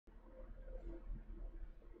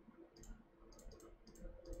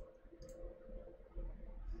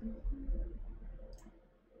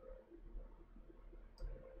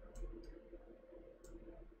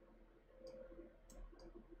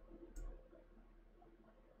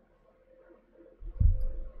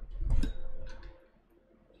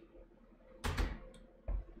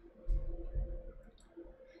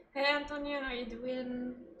Hey Antonio, how you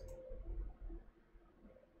doing?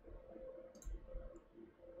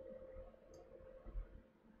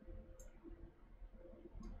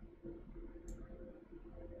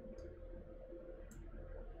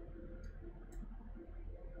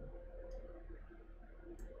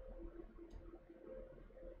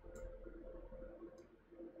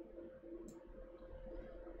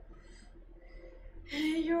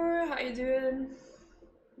 Hey Yor, how you doing?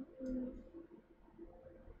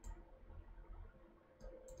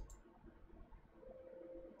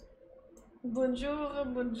 Bonjour,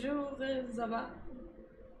 bonjour, ça va?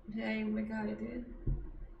 Hey, Mega, how you doing?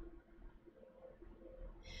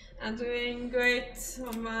 I'm doing great.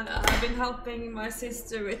 I've been helping my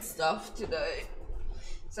sister with stuff today,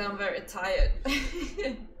 so I'm very tired.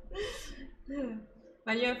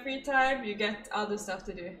 When you have free time, you get other stuff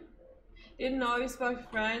to do. Didn't know you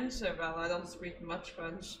spoke French. Well, I don't speak much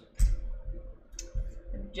French.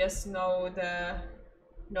 I just know the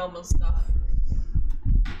normal stuff.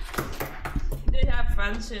 Did have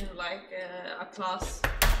French in like a class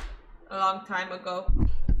a long time ago,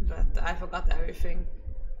 but I forgot everything.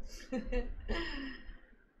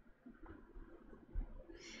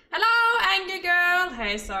 Hello, angry girl.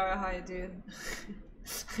 Hey, Sarah, how you doing?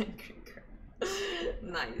 Angry girl.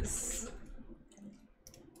 Nice.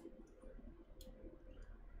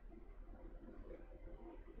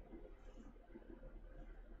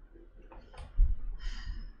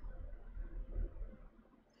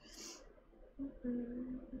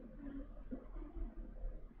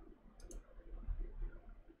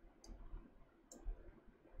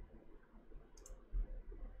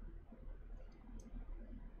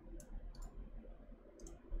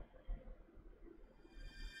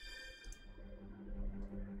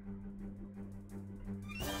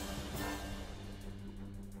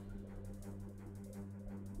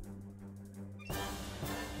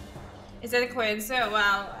 Is that a coincidence?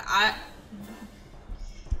 Well, I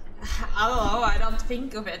don't know. I don't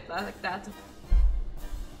think of it like that.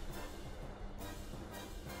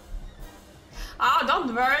 Oh,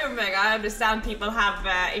 don't worry, Omega. I understand people have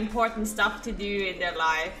important stuff to do in their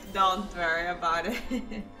life. Don't worry about it.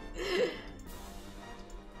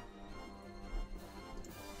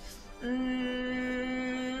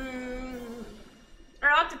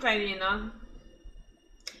 I want to play Nina,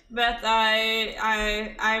 but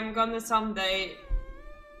I'm gonna someday.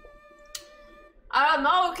 I don't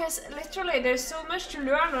know, cause literally there's so much to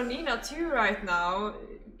learn on Nina too right now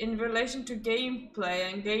in relation to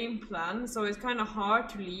gameplay and game plan, so it's kind of hard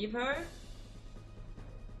to leave her.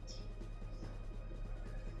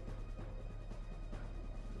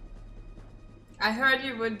 I heard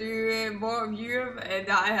you would do more of you, and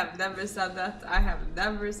I have never said that. I have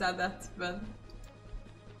never said that, but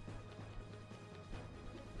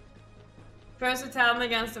first to tell me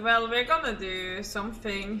against. Well, we're gonna do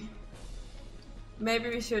something. Maybe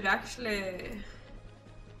we should actually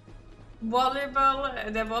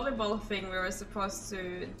volleyball. The volleyball thing we were supposed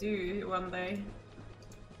to do one day.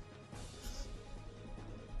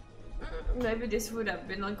 Maybe this would have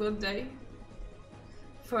been a good day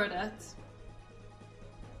for that.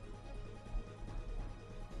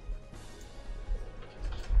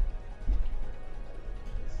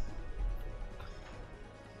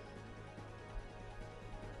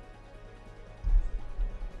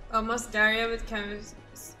 Almost Daria with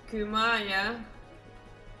Kuma, yeah.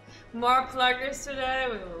 More pluggers today,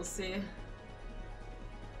 we will see.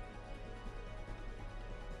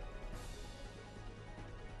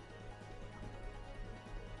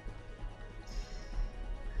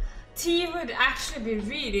 Tea would actually be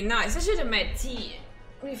really nice. I should have made tea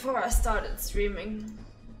before I started streaming.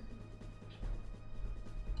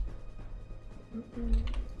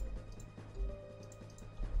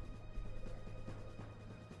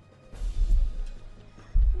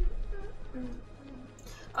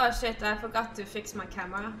 Oh shit, I forgot to fix my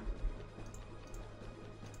camera.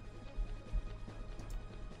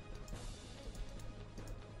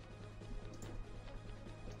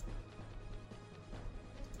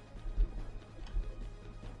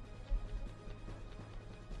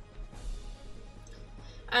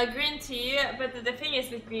 Green tea, but the thing is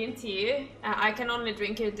with green tea, I can only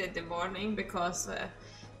drink it in the morning because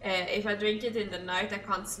if I drink it in the night I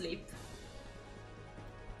can't sleep.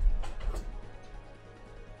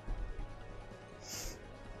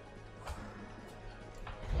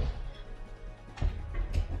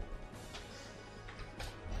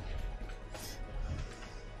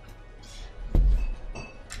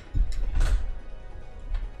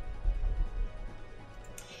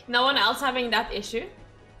 No one else having that issue?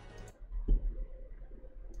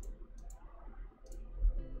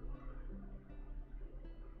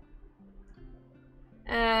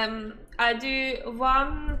 I do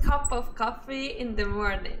 1 cup of coffee in the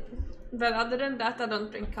morning. But other than that, I don't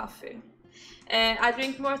drink coffee. I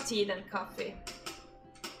drink more tea than coffee.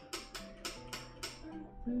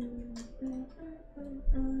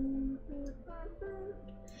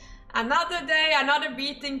 Another day, another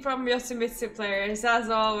beating from Yoshimitsu players, as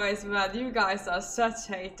always, man. You guys are such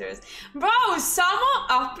haters. Bro, someone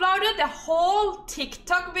uploaded the whole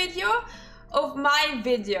TikTok video of my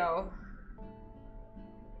video.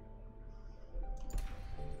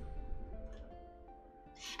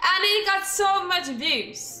 And it got so much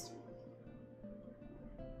views.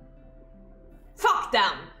 Fuck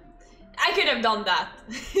them. I could have done that.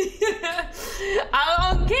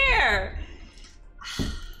 I don't care.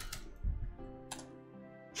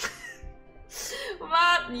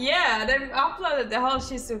 But yeah, they uploaded the whole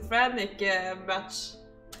schizophrenic match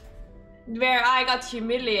where I got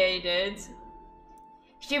humiliated.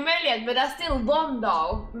 But I still won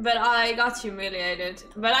though. But I got humiliated.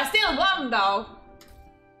 But I still won though.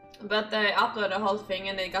 But they uploaded the whole thing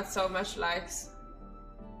and they got so much likes.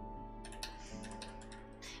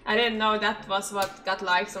 I didn't know that was what got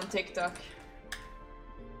likes on TikTok.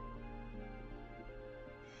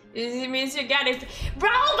 It means you get it.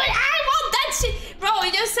 Bro, but I want that shit! Bro,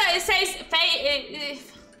 it just says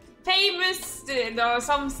famous,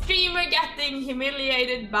 some streamer getting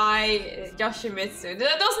humiliated by Yoshimitsu.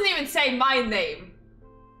 That doesn't even say my name.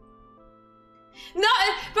 No,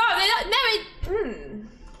 bro, never.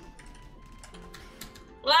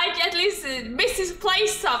 Like, at least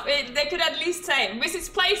MrsPlayStuff, they could at least say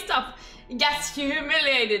MrsPlayStuff gets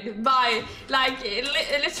humiliated by, like,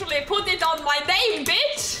 literally put it on my name,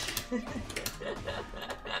 bitch!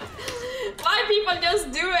 Why people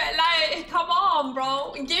just do it? Like, come on,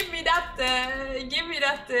 bro, give me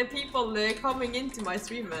that people coming into my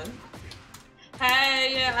stream, man.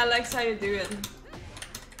 Hey, Alex, how you doing?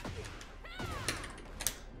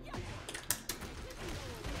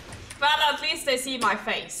 Well, at least they see my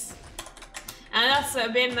face. And that's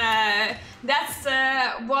been, that's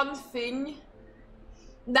one thing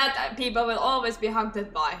that people will always be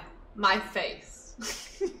hunted by. My face.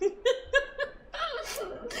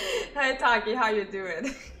 Hey Taki, how you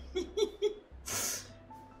doing?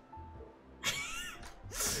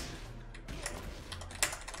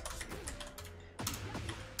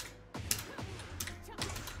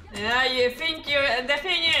 Yeah, you think the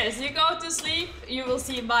thing is, you go to sleep, you will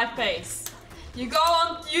see my face. You go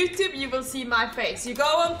on YouTube, you will see my face. You go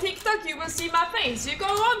on TikTok, you will see my face. You go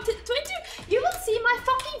on Twitter, you will see my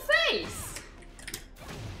fucking face.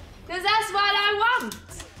 Cause that's what I want.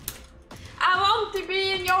 I want to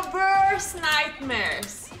be in your worst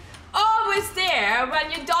nightmares. Always there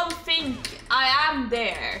when you don't think I am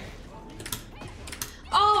there.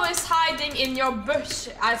 Always hiding in your bush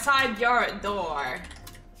outside your door.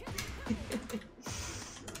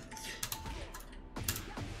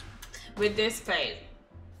 With this face.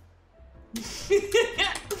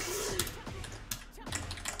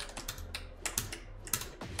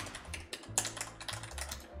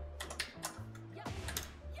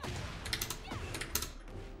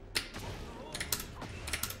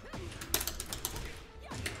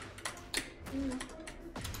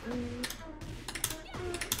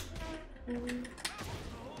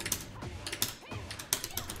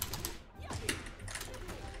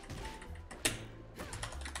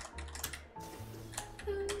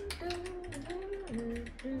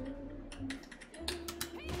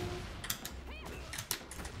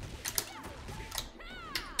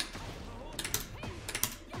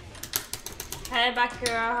 Hey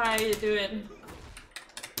Bakura, how are you doing?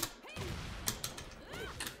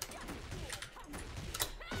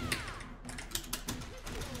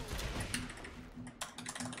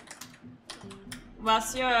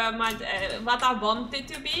 What I want it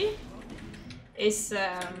to be is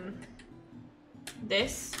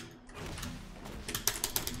this,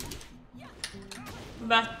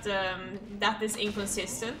 but that is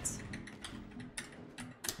inconsistent.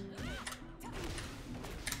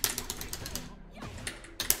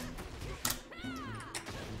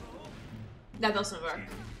 That doesn't work.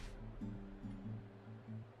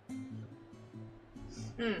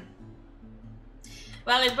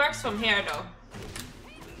 Well, it works from here though.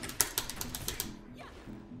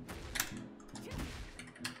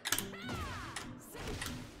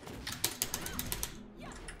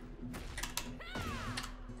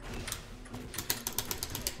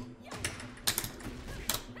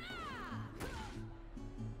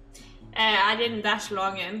 I didn't dash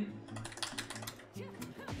long in.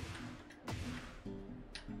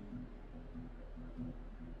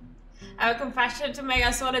 I have a confession to make.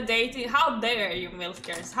 I saw the dating. How dare you,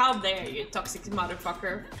 milkers? How dare you, toxic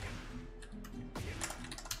motherfucker?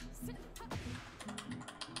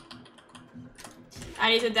 I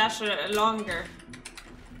need to dash longer.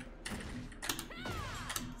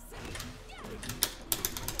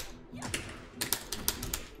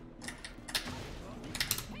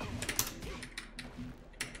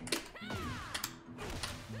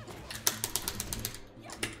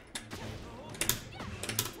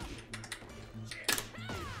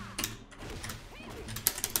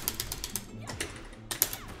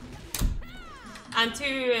 And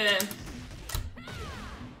to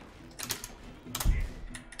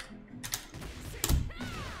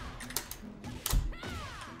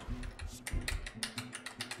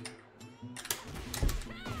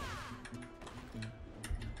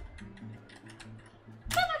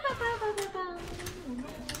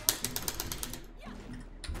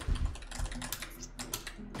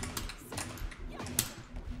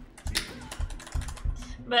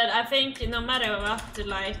but I think no matter what,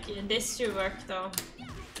 like, this should work though.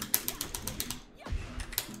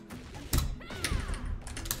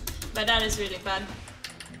 But that is really bad.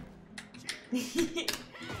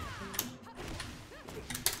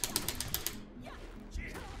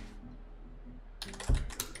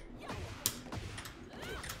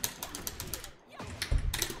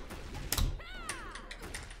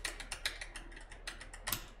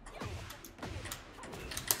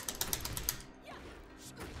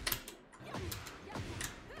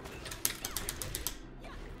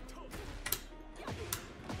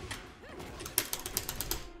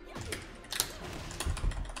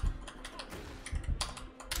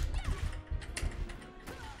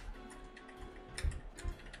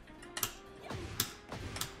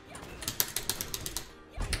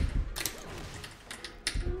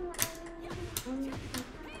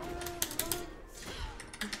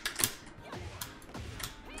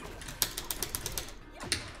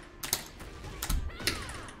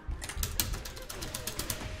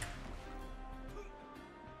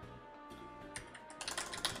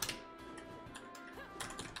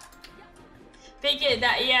 Think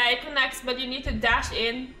that, yeah, it connects, but you need to dash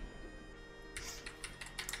in.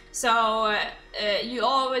 So you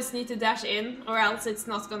always need to dash in, or else it's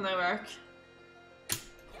not gonna work.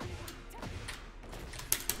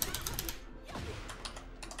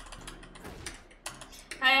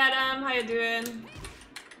 Hi Adam, how you doing?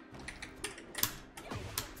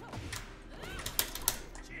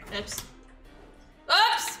 Oops.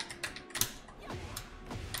 Oops!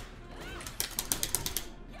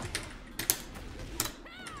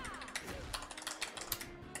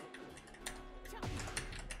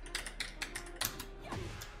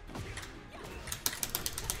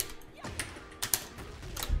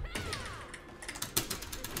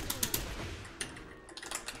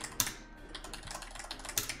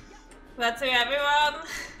 That's to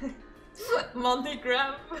everyone. Monty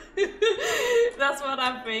Graham. That's what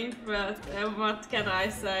I think, but what can I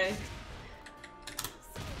say?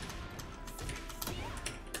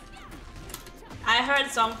 I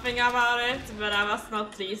heard something about it, but I was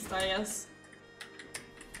not pleased, I guess.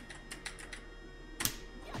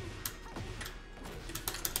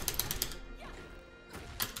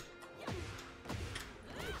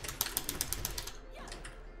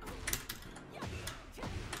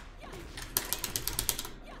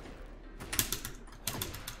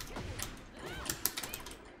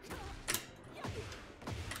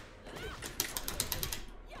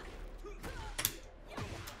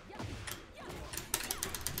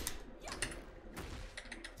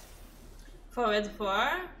 Forward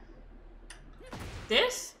 4.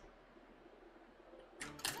 This?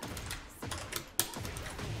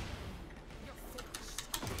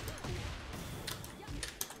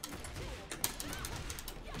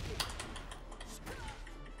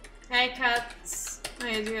 Hey cats, how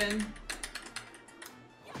you doing?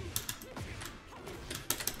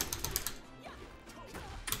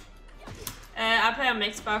 I play on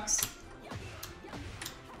Xbox.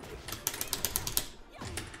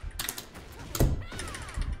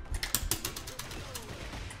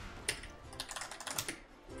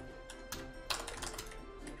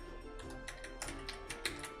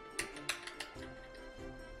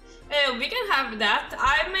 We can have that.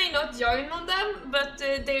 I may not join on them, but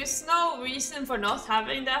there's no reason for not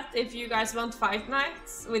having that if you guys want fight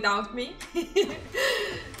nights without me.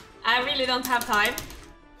 I really don't have time.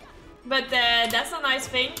 But that's a nice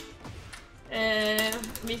thing.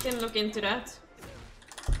 We can look into that.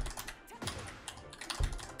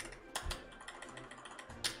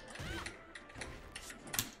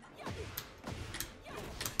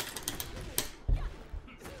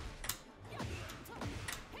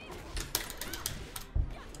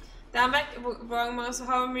 Damn it, wrong mouse.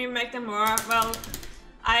 How do we make them more? Well,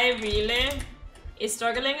 I really, is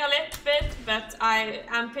struggling a little bit, but I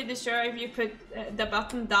am pretty sure if you put the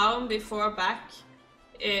button down before back,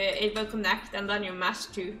 it will connect and then you mash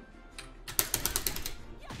too.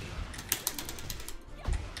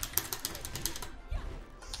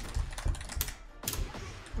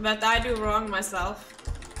 But I do wrong myself.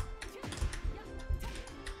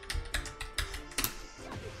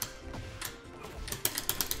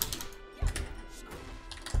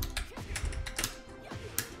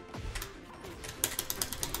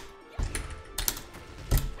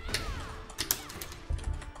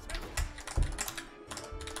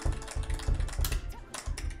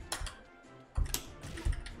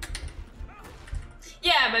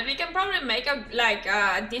 Yeah, but we can probably make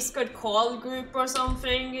a Discord call group or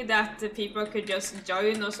something that the people could just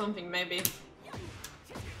join or something maybe.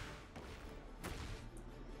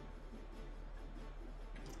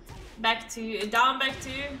 Back to down, back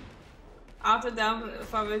to after down,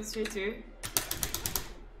 forward 3-2.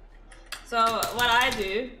 So what I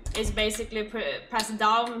do is basically press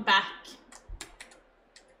down, back,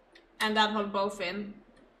 and then hold both in.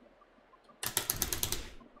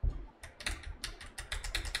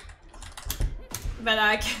 But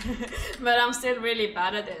but I'm still really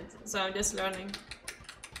bad at it, so I'm just learning.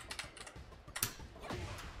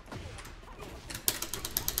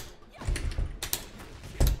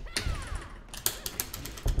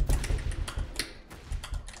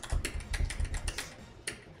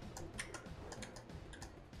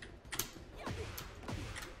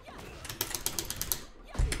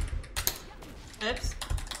 Oops.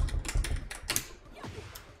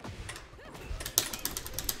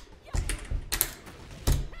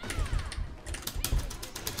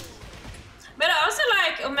 But I also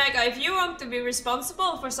like, Omega, if you want to be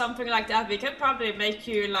responsible for something like that, we can probably make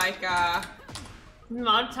you like a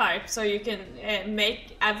mod type so you can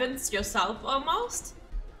make events yourself almost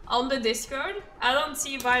on the Discord. I don't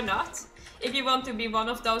see why not. If you want to be one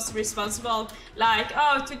of those responsible, like,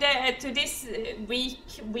 oh, today, to this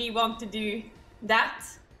week, we want to do that,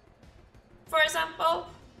 for example.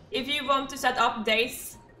 If you want to set up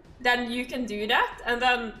dates, then you can do that, and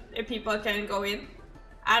then people can go in.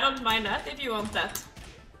 I don't mind that if you want that.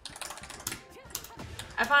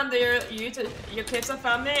 I found your clips are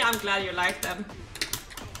funny. I'm glad you like them.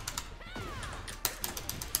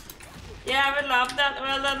 Yeah, I would love that.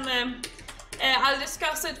 Well then, I'll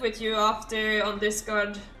discuss it with you after on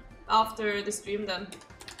Discord after the stream then.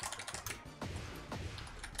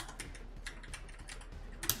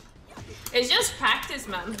 It's just practice,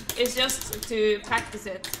 man. It's just to practice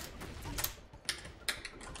it.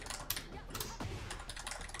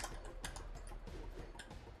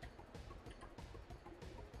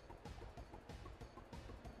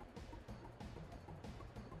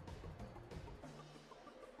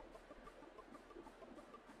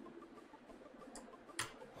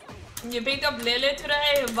 You picked up Lily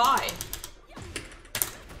today? Why?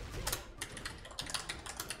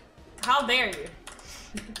 How dare you?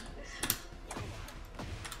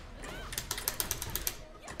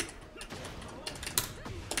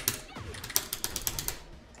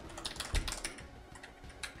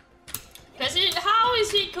 How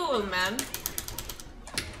is he cool, man?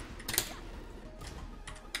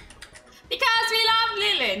 Because we love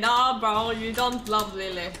Lily. No, bro, you don't love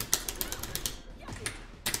Lily.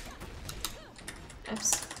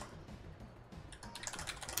 Oops.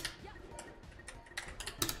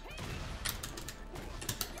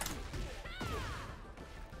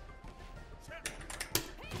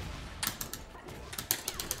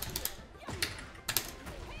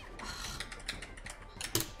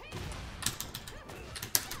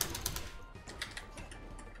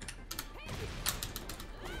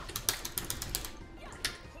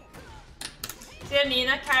 Did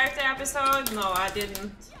Nina character episode? No, I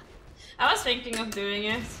didn't. I was thinking of doing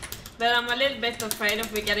it, but I'm a little bit afraid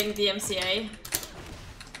of we getting DMCA.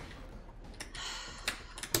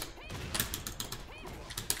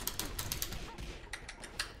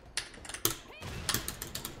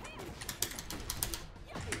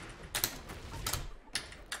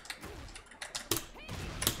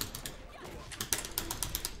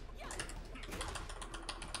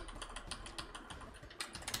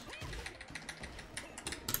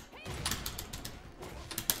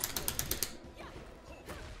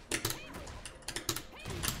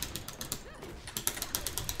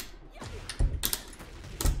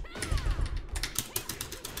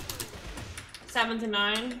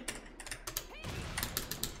 $79.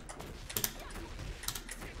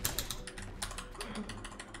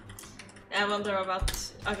 I wonder about.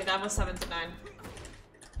 Okay, that was 79.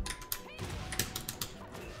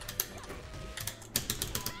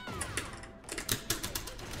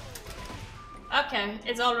 Okay,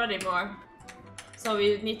 it's already more. So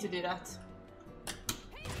we need to do that.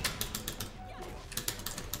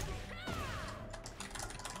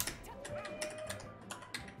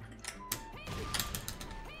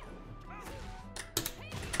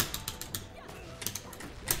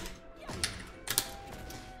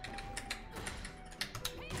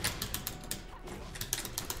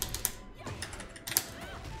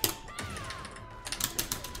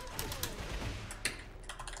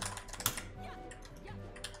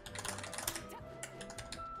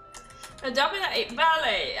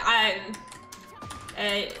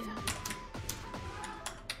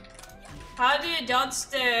 How do you dodge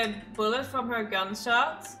the bullet from her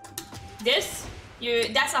gunshot? This?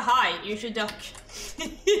 That's a high. You should duck.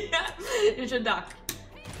 You should duck.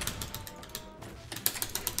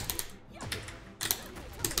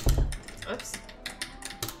 Oops.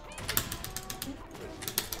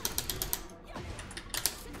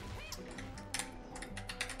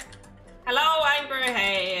 Hello, Angry.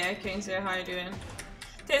 Hey, Kingsley, how you doing?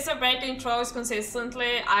 Tips for breaking throws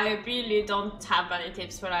consistently. I really don't have any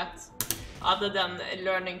tips for that, other than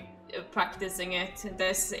learning, practicing it.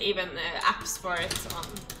 There's even apps for it on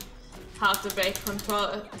how to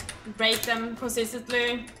break them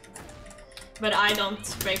consistently, but I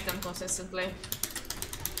don't break them consistently.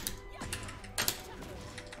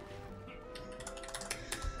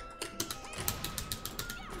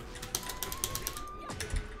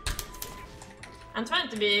 I'm trying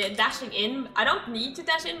to be dashing in. I don't need to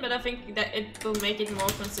dash in, but I think that it will make it more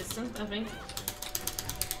consistent, I think.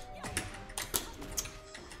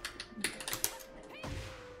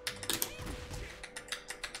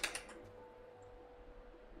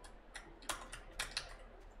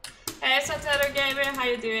 Hey, Satoru Gamer, how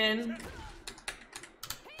you doing?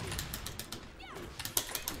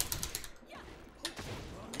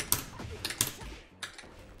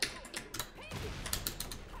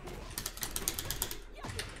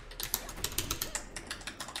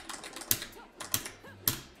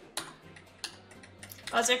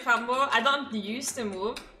 What's your combo? I don't use the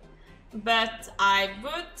move, but I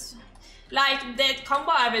would... Like, the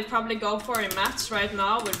combo I would probably go for in match right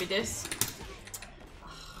now would be this.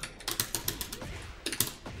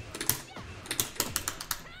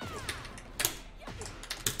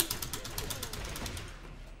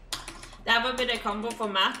 That would be the combo for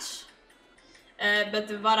match.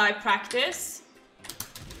 But what I practice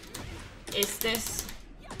is this.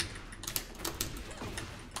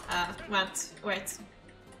 Wait.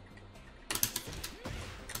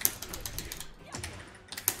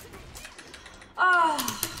 Oh.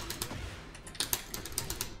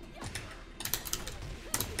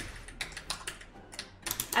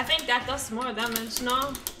 I think that does more damage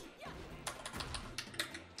now.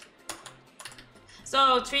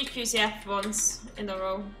 So 3 QCF ones in a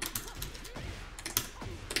row.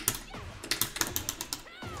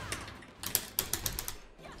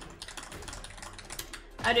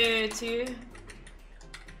 I do 2.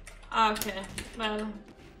 Okay, well,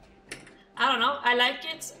 I don't know. I like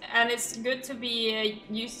it, and it's good to be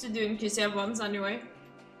used to doing QCF ones anyway.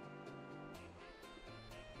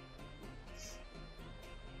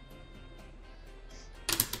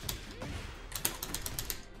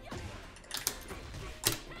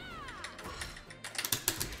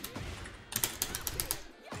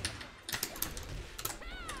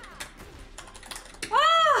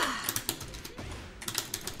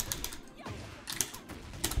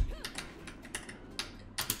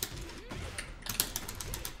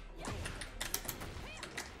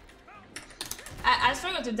 I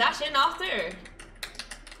struggle to dash in after.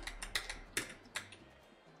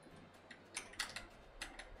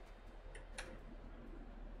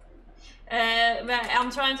 Well,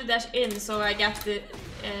 I'm trying to dash in so I get the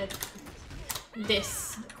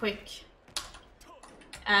this quick,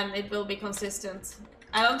 and it will be consistent.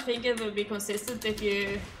 I don't think it will be consistent if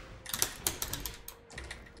you...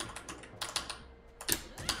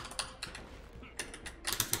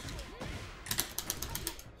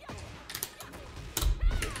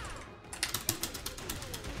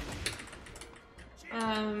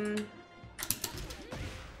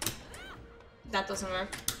 That doesn't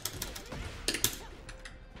work.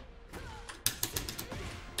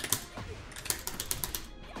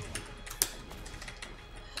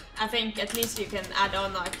 I think at least you can add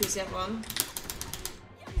on a QCF1.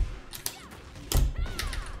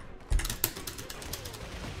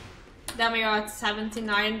 Then we are at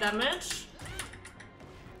 79 damage.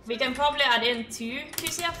 We can probably add in 2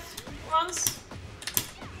 QCF1s.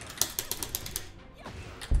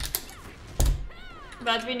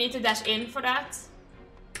 But we need to dash in for that.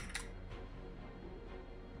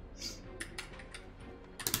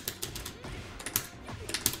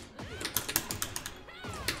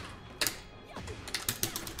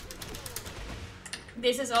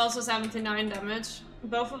 This is also 79 damage.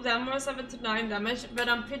 Both of them were 79 damage, but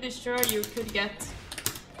I'm pretty sure you could get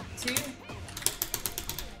 2.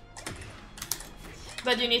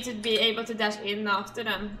 But you need to be able to dash in after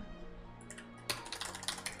them.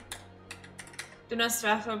 Do not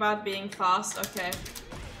stress about being fast, okay.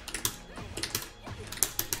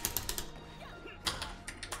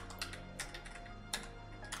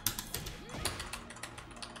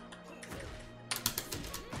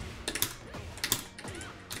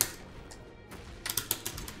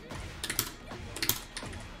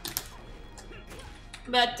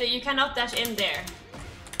 But you cannot dash in there.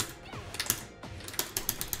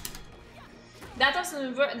 That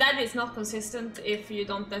doesn't work. That is not consistent if you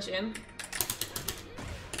don't dash in.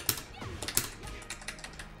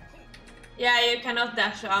 Yeah, you cannot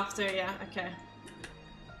dash after, yeah, okay.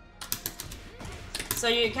 So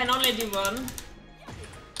you can only do one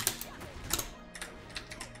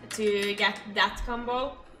to get that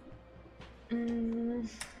combo. Can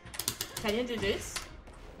you do this?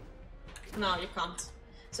 No, you can't.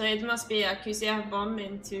 So it must be a QCF bomb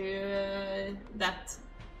into that.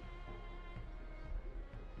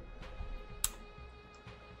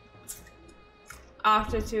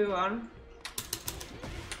 After 2-1.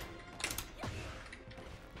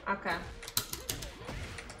 Okay.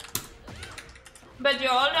 But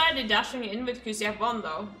you're already dashing in with QCF1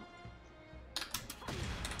 though.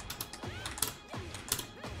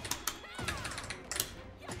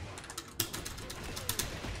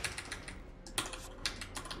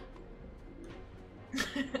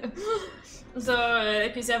 So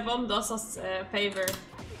QCF1 does us a favor.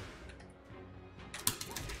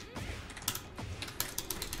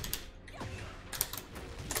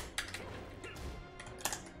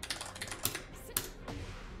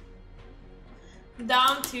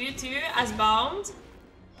 Down 2-2 as bound.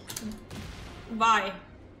 Why?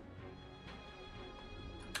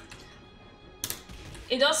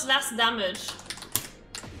 It does less damage.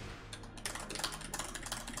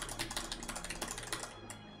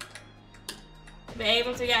 Be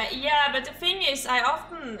able to get, yeah, but the thing is, I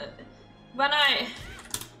often, when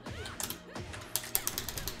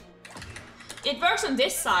it works on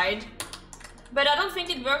this side, but I don't think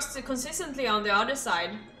it works consistently on the other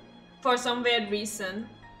side, for some weird reason.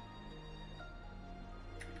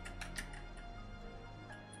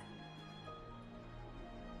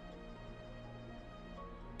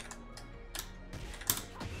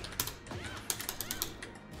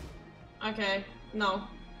 Okay, no.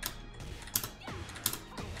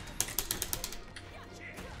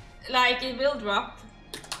 Like, it will drop.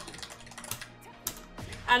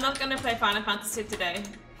 I'm not gonna play Final Fantasy today.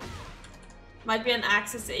 Might be an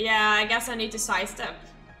access. Yeah, I guess I need to sidestep.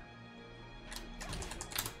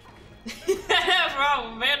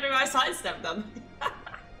 Bro, where do I sidestep then?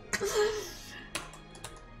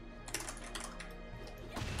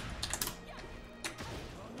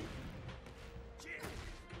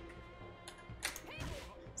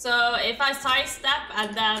 So if I sidestep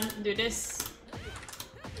and then do this,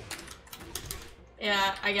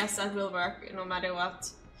 yeah, I guess that will work no matter what.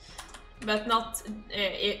 But not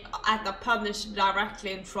at a punish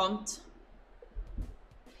directly in front.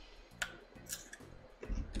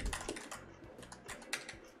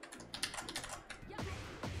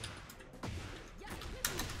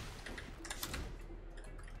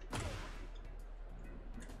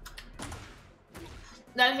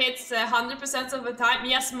 That hits 100% of the time.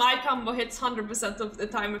 Yes, my combo hits 100% of the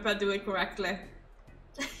time if I do it correctly.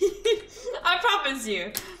 I promise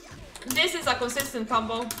you. This is a consistent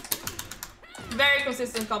combo. Very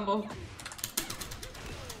consistent combo.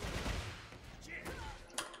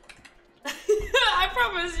 I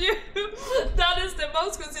promise you. That is the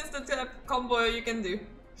most consistent combo you can do.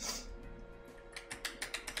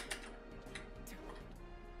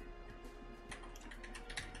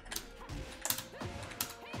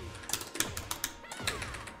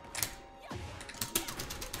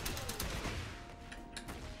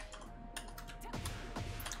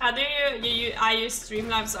 How do I use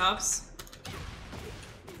Streamlabs apps?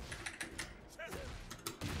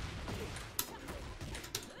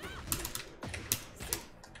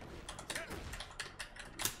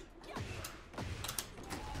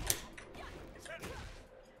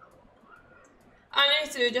 I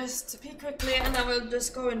need to just pick quickly and I will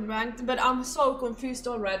just go in ranked, but I'm so confused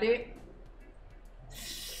already.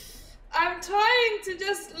 I'm trying to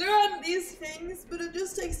just learn these things, but it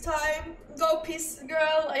just takes time. Go piss,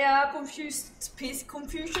 girl. Yeah, confused piss,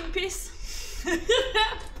 confusion piss.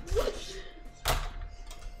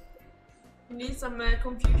 You need some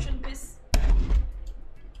confusion piss.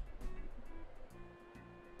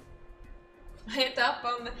 Hit up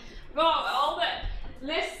on the... Bro, all the...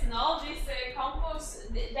 Listen, all these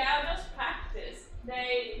combos, they are just practice.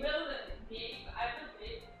 They will be, I will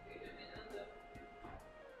be good in it.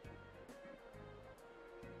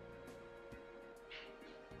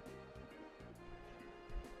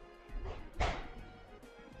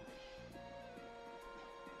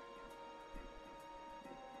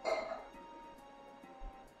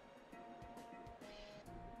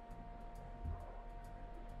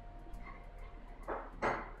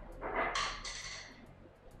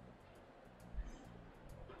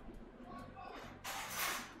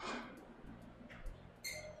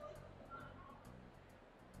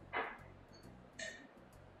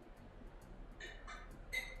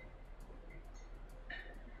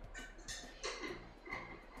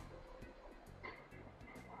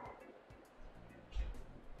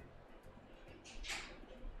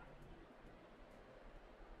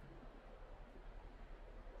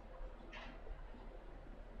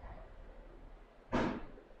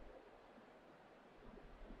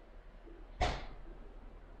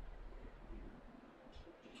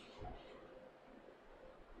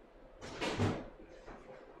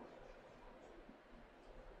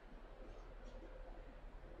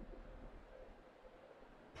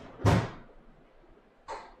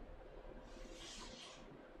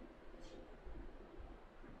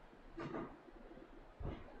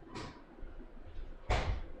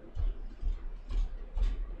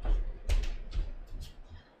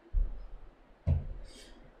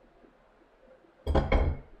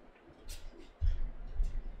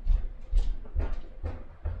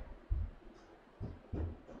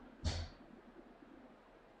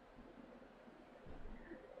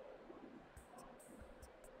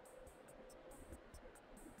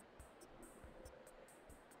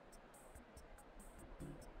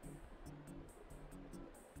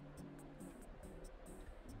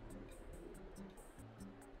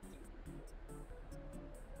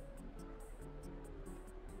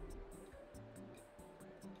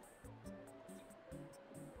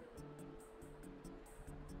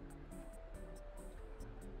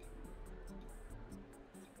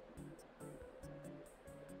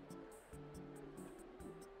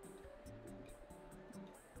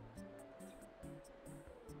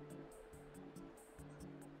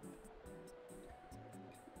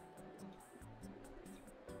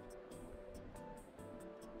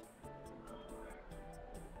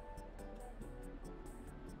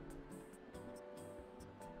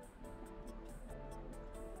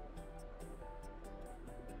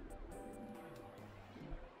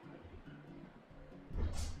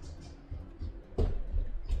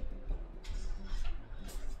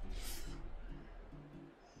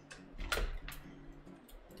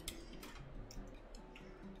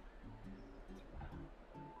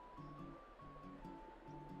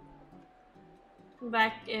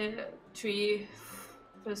 Back 3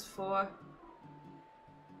 plus 4.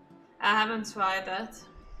 I haven't tried that.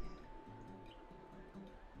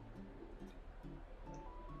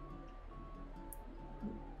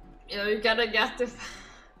 You gotta get the...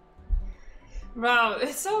 Bro,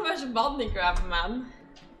 it's so much money grab, man.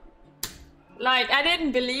 Like, I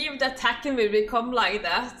didn't believe that Tekken would become like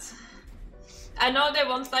that. I know they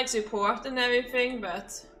want like support and everything,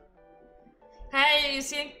 but... Hey, you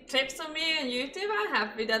see clips of me on YouTube? I'm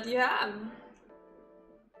happy that you have.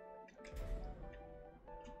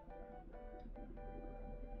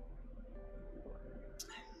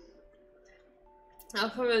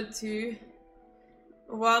 Alphabet 2.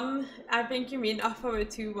 1. I think you mean alphabet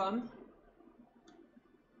 2 1.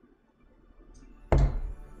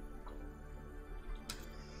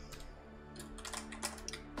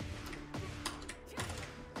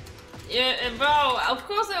 Yeah, bro, of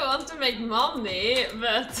course I want to make money,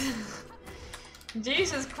 but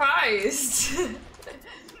Jesus Christ.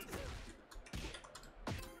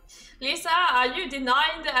 Lisa, are you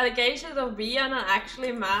denying the allegations of being an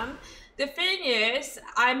actually man? The thing is,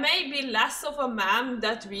 I may be less of a man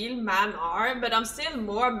that real men are, but I'm still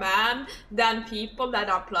more man than people that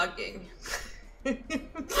are plugging. Does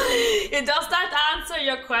that answer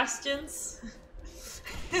your questions?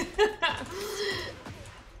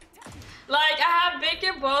 Like, I have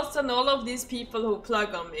bigger balls than all of these people who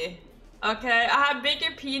plug on me. Okay? I have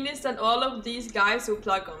bigger penis than all of these guys who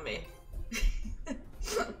plug on me.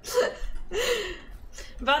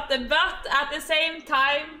 but at the same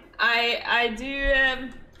time, I do...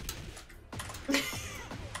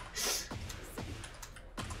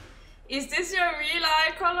 Is this your real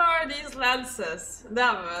eye color or these lenses?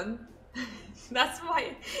 That one. That's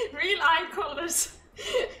my real eye colors.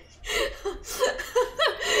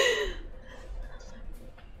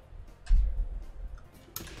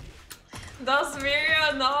 Does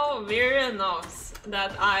Virya know? Virya knows.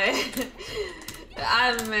 that I'm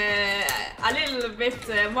a little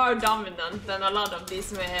bit more dominant than a lot of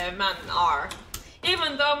these men are.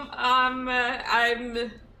 Even though I'm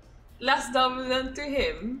less dominant to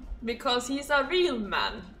him because he's a real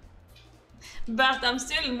man. But I'm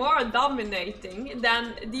still more dominating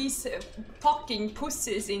than these fucking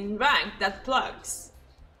pussies in rank that plugs.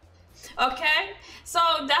 Okay? So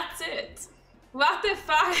that's it. What the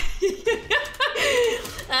fuck?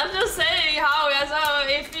 I'm just saying how, so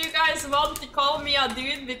if you guys want to call me a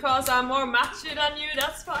dude because I'm more macho than you,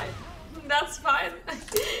 that's fine. That's fine.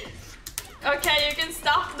 Okay, you can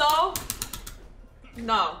stop now.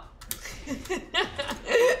 No.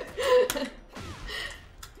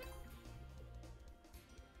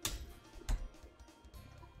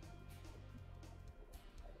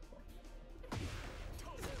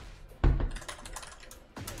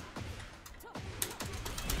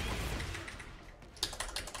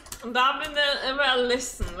 Well,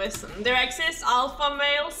 listen. There exist alpha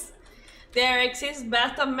males, there exist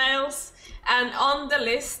beta males, and on the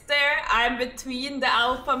list there, I'm between the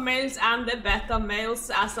alpha males and the beta males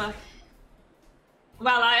as a...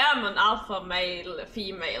 Well, I am an alpha male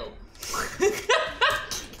female.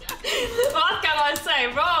 What can I say,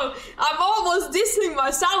 bro? I'm almost dissing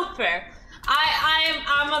myself here.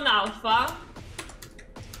 I'm an alpha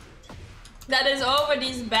that is over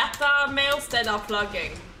these beta males that are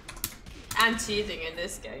plugging and cheating in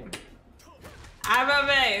this game. I'm a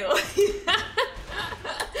male.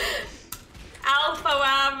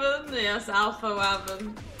 Alpha woman, yes, alpha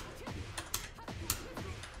woman.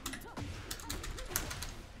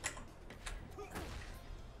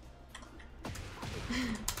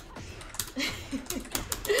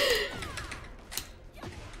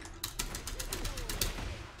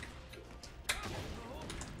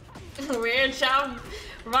 Weird job.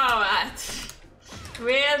 Wow,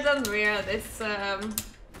 weird and weird. It's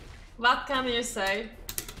what can you say?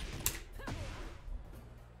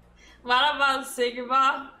 What about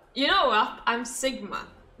Sigma? You know what? I'm Sigma.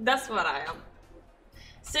 That's what I am.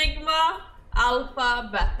 Sigma, Alpha,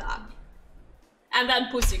 Beta. And then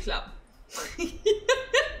Pussy Club.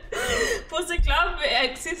 Pussy Club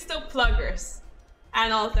exists of pluggers.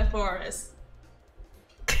 And Alta Forest.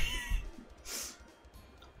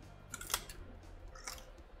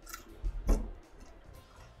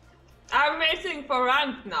 I'm waiting for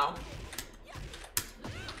rank now.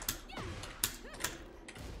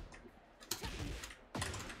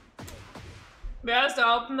 Where's the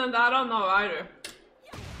opponent? I don't know either.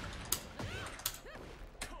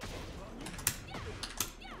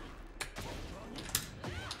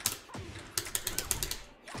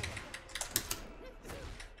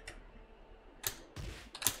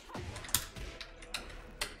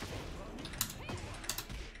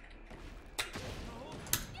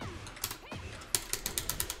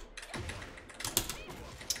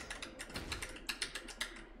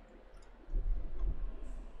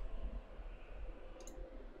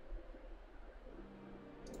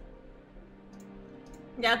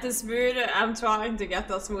 Get the smooth, I'm trying to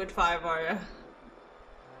get a smooth 5 area.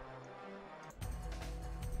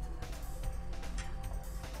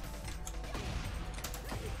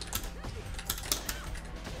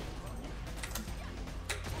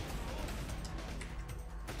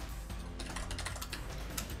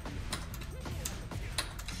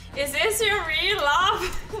 Is this your real laugh?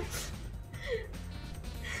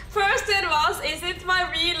 First it was, is it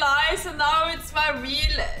my real eyes, and now it's my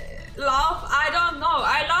real laugh? I don't know.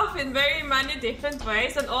 I laugh in very many different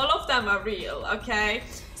ways and all of them are real, okay?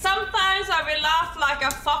 Sometimes I will laugh like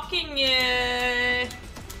a fucking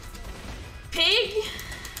pig.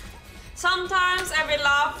 Sometimes I will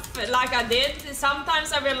laugh like I did.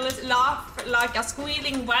 Sometimes I will laugh like a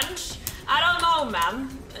squealing wench. I don't know, man.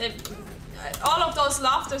 All of those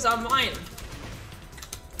laughters are mine.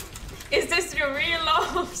 Is this your real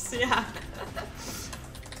laughs? Yeah.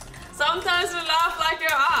 Sometimes you laugh like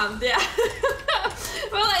your aunt, yeah.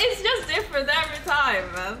 Well, it's just different every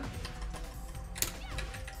time, man.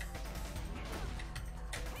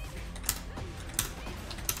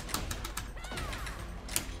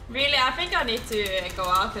 Really, I think I need to go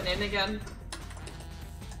out and in again.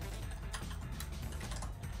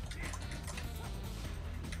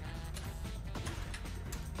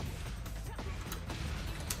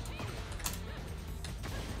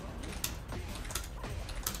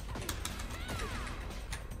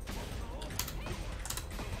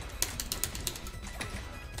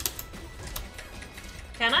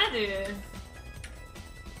 Can I do?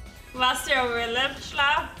 What's your village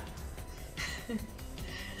laugh?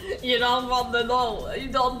 You don't want to know. You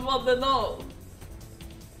don't want to know.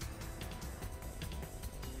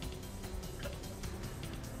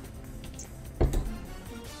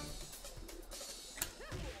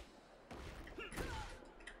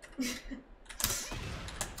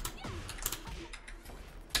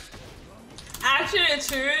 actually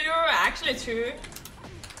true. You're actually true.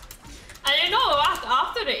 And you know what?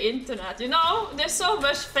 After the internet, you know, there's so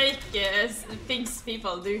much fake things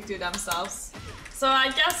people do to themselves. So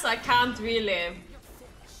I guess I can't really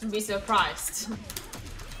be surprised.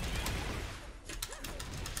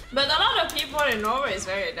 But a lot of people in Norway is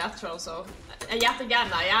very natural, so yet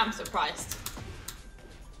again I am surprised.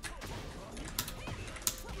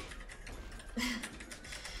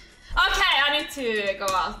 Okay, I need to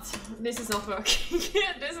go out. This is not working.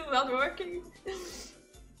 This is not working.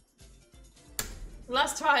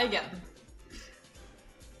 Let's try again.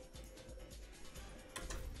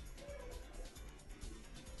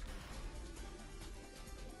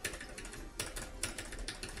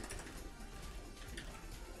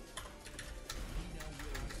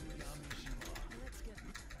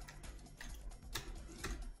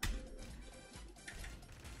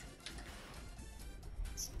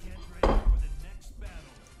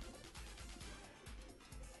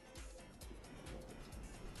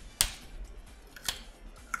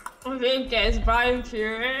 I think it's Brian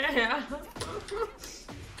Fury. Yeah.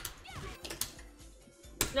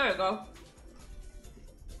 There we go.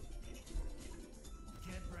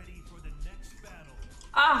 Get ready for the next battle.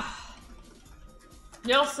 Ah,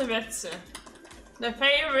 Yosemitsu, the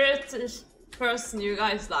favorite person you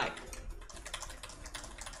guys like.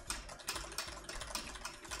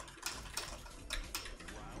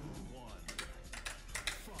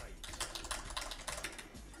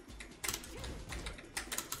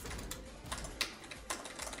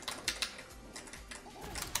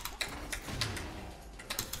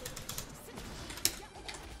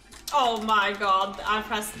 Oh my god, I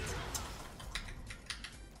pressed it.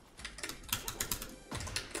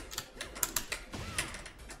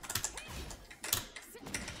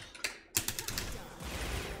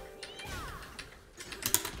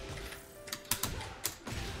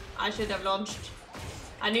 I should have launched.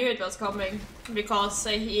 I knew it was coming because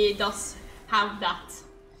he does have that.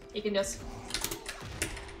 He can just...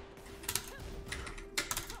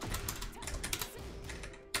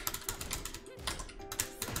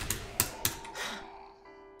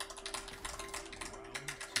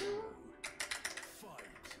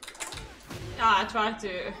 I tried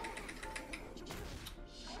to...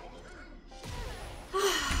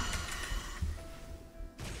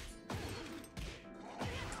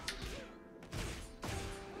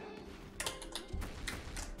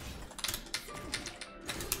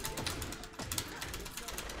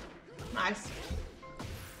 Nice.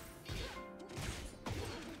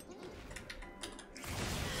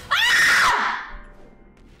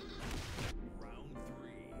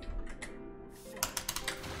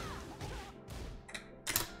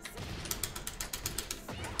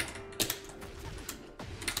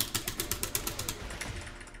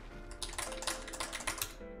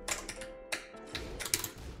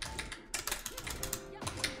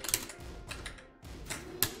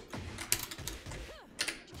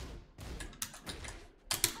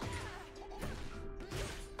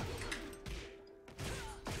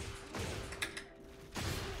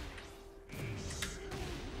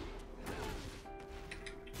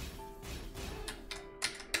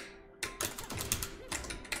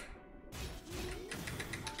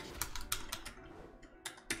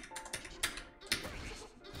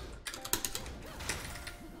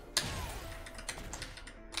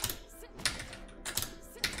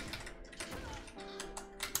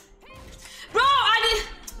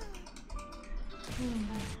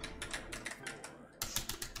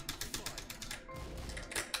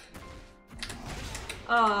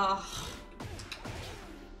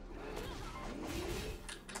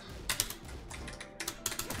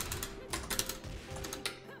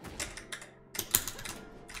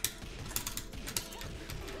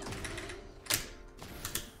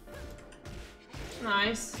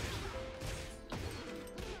 Nice.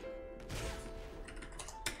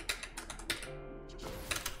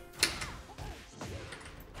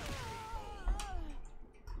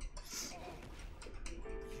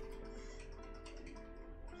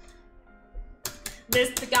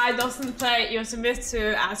 This guy doesn't play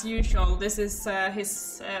Yosemitsu as usual. This is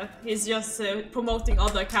he's just promoting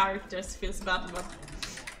other characters. Feels bad, but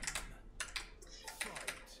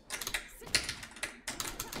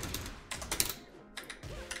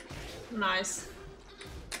nice.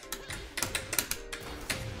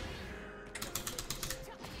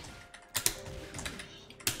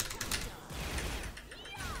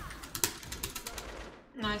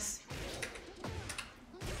 Nice.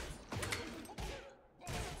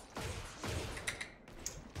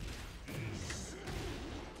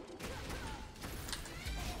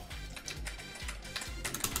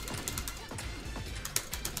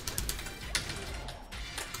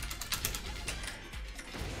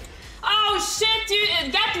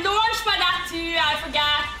 should get launched by that too, I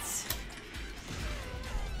forget.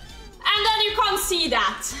 And then you can't see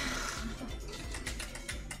that.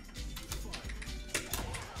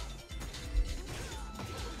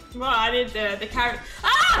 Well, I did the carry.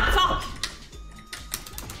 Ah! Fuck!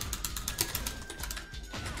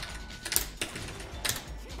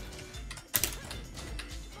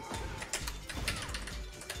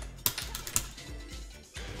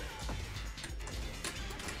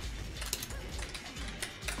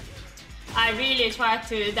 I really tried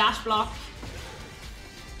to dash block.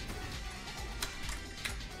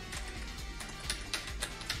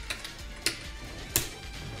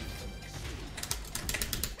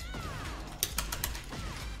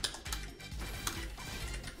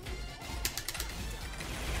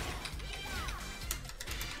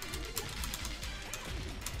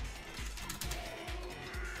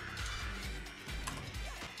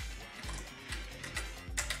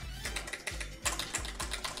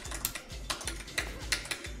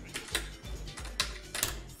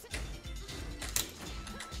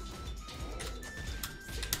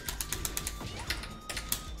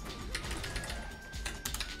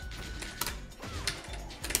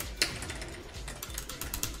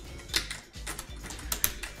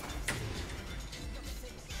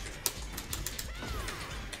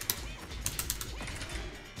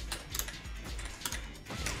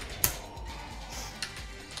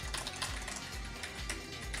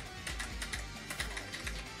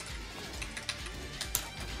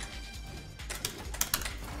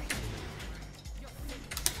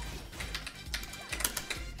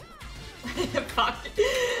 Fuck.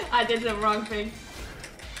 I did the wrong thing.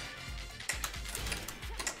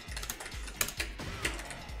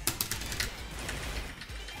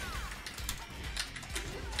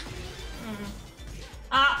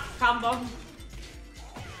 Ah, combo.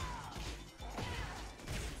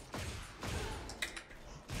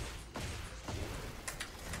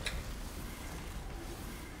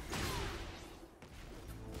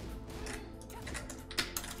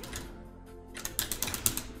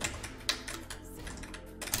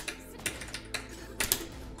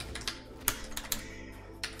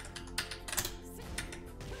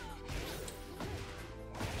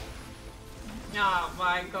 Oh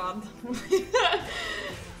my god.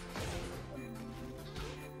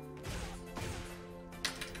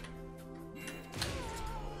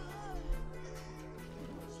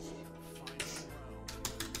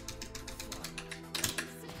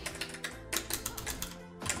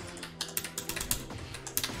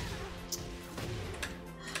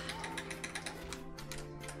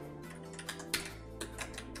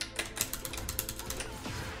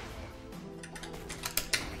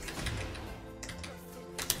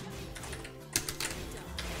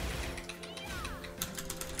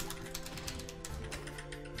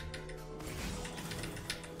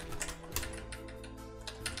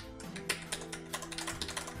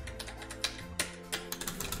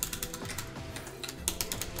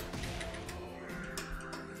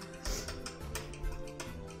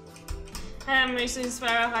 Hey, Mrs.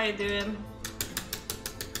 Farah, how you doing?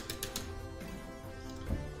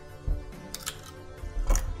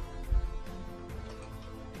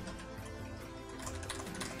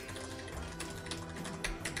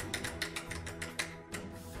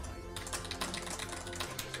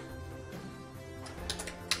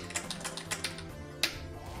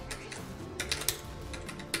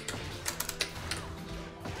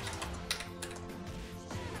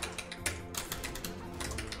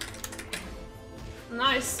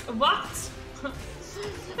 Nice. What?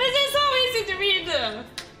 This is so easy to read.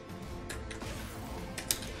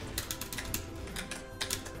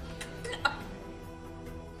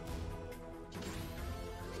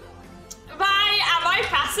 Why am I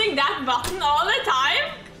pressing that button all the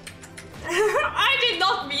time? I did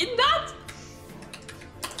not mean that.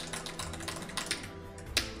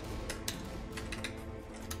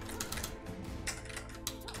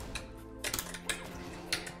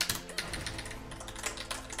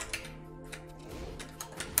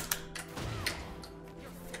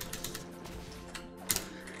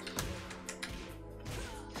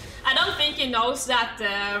 I don't think he knows that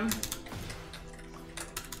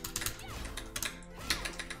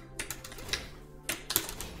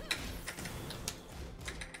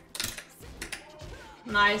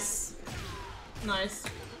Nice. Nice.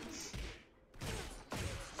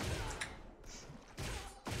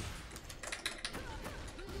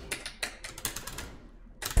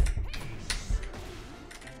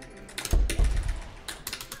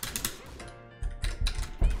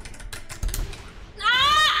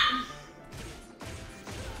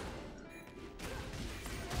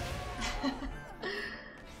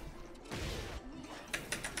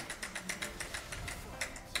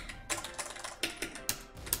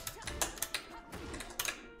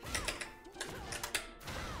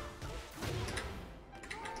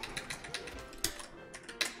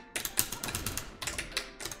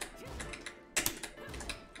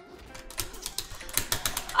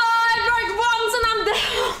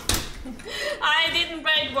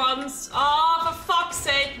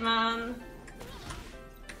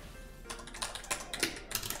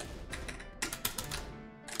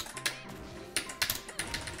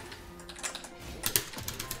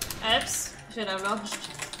 should have launched.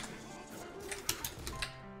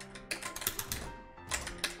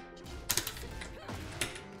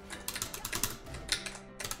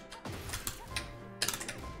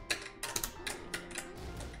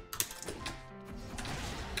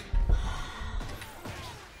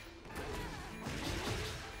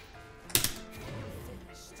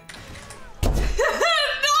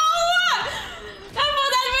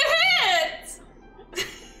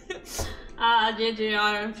 GG,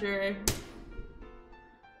 I'm sure. Get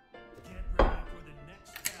ready for the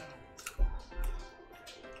next battle.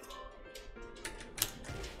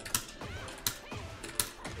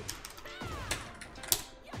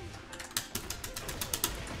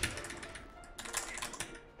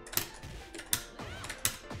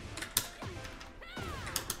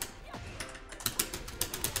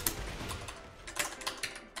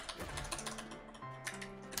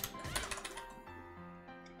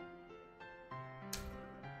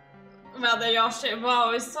 Well, the Yoshi,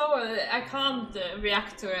 wow, it's so, I can't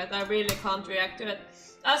react to it, I really can't react to it.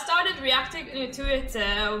 I started reacting to it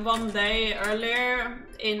one day earlier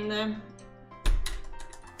in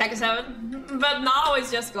Tekken 7, but now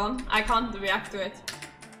it's just gone, I can't react to it.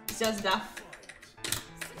 It's just death.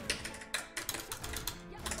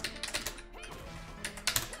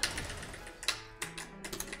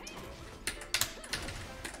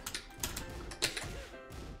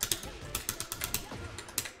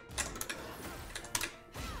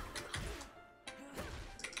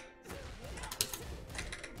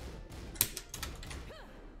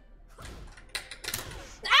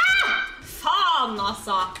 Fan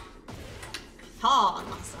alltså! Fan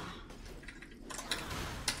alltså!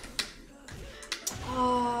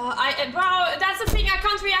 Oh, bro, that's the thing, I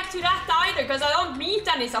can't react to that either because I don't meet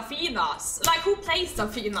any Safinas. Like, who plays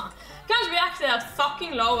Safina? Can't react to that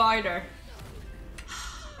fucking low either.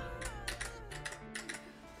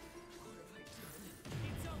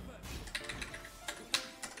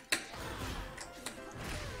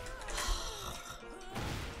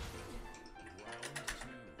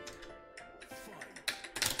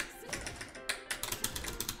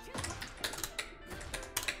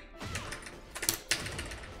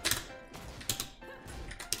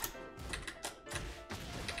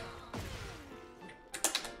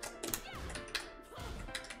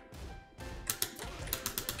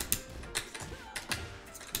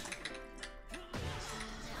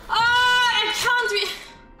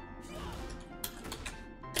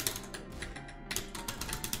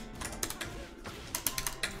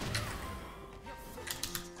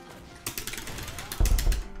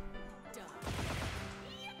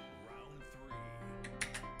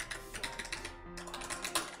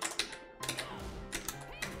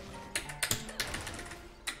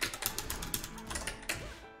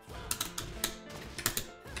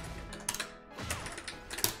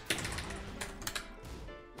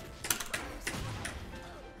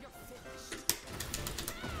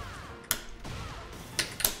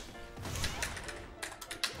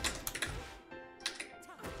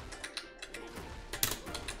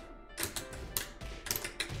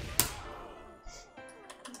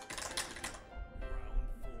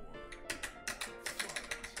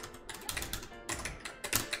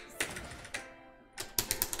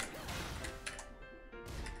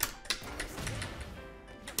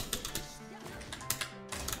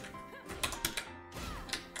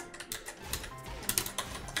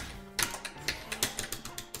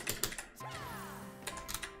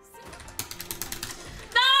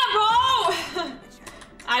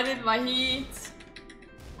 I did my heat.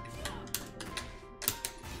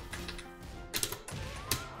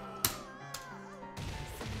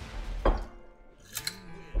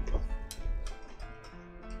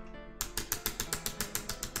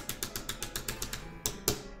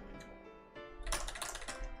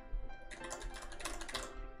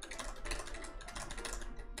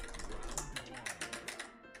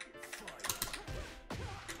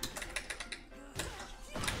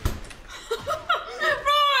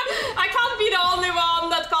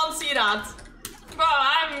 That. Bro,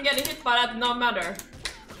 I'm getting hit by that no matter.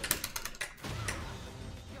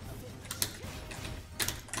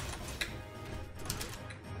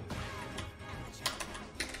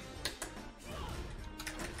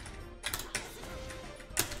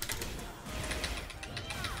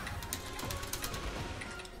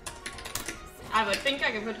 I would think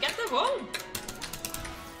I could get the wall.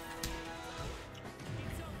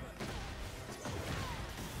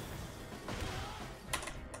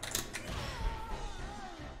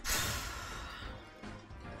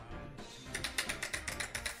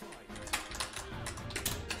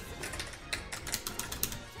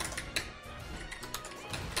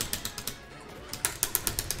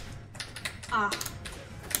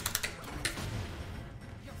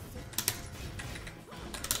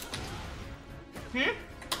 Hmm?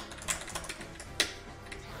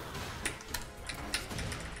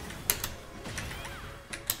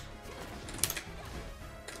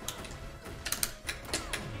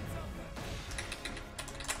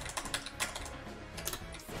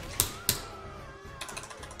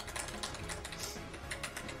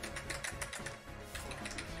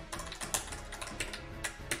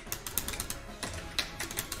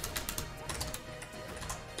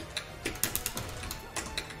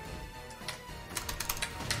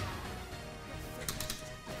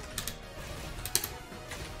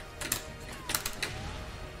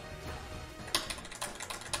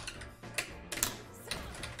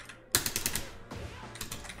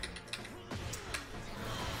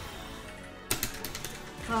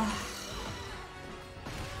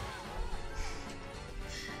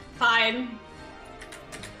 Fine.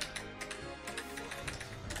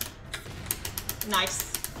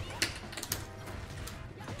 Nice.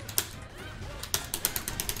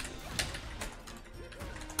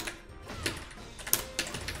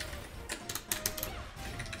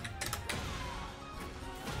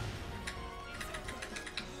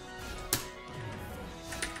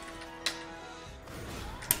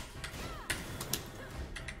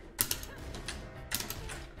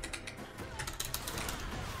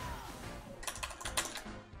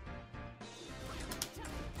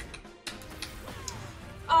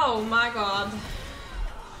 Oh my god.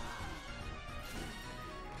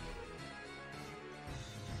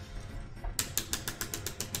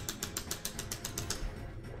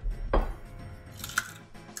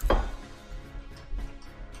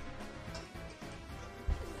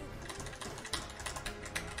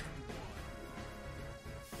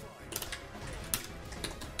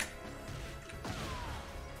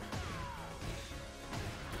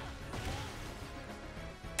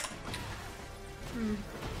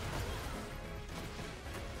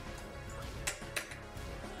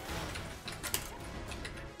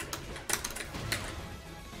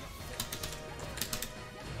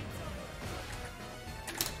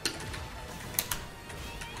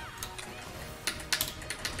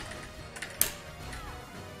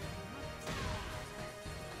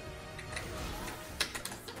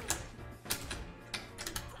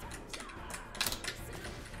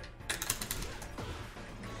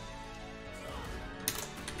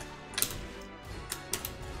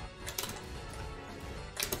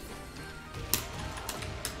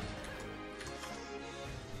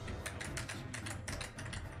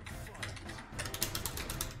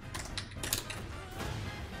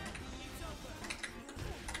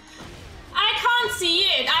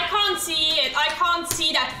 I can't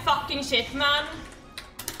see that fucking shit, man.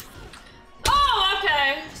 Oh,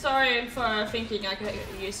 okay. Sorry for thinking I could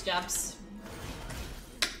use jabs.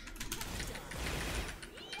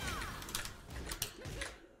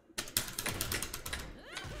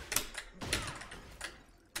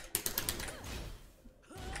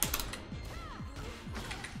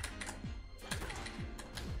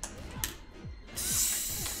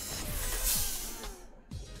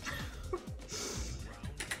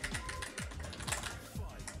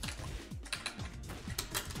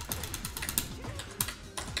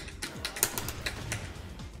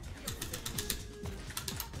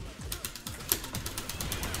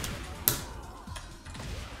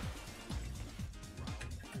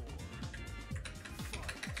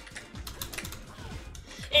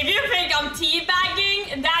 If you think I'm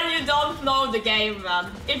teabagging, then you don't know the game,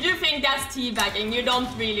 man. If you think that's teabagging, you don't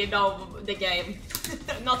really know the game.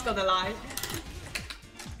 Not gonna lie.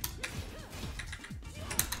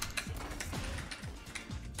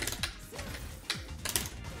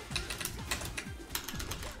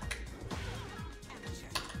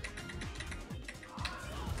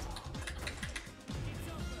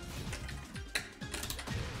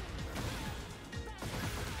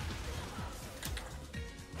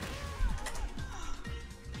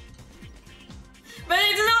 But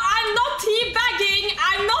it's not, I'm not teabagging!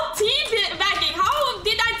 I'm not teabagging! How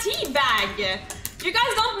did I teabag? You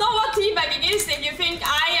guys don't know what teabagging is if you think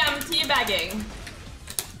I am teabagging.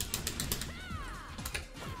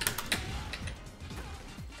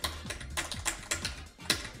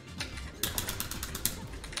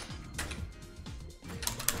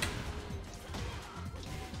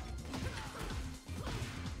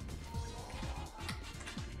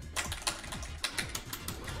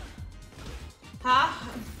 Huh?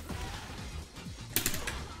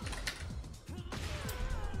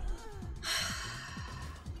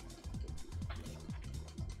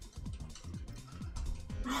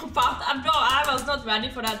 But bro, I was not ready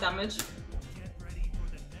for that damage. Get ready for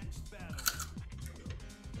the next battle.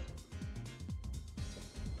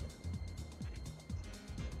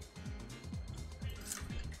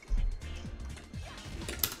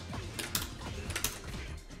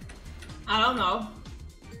 I don't know.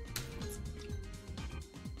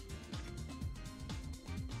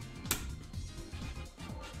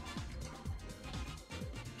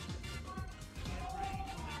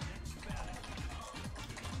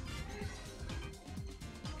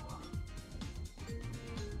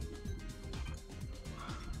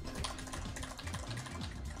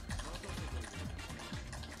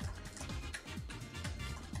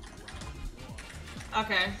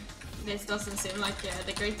 Okay, this doesn't seem like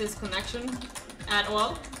the greatest connection at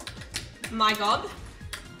all. My god.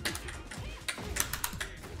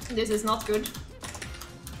 This is not good.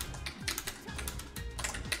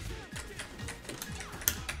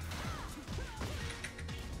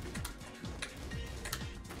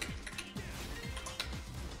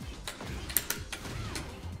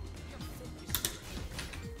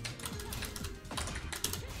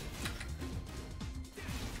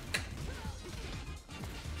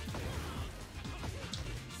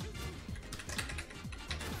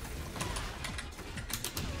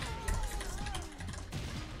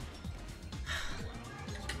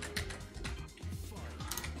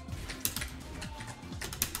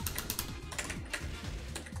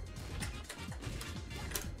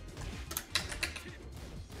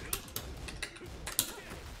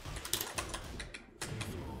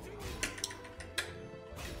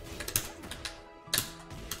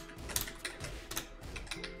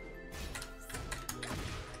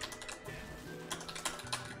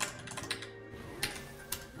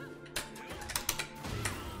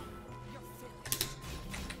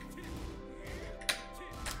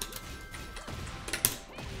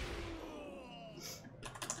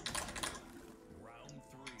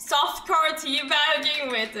 Softcore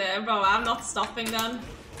teabagging with bro, I'm not stopping then.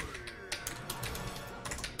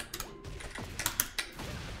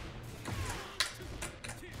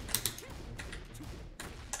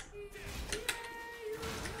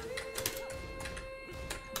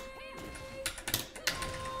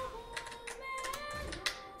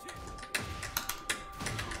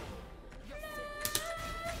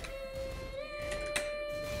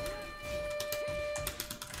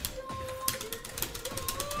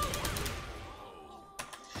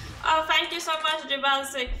 Oh, thank you so much,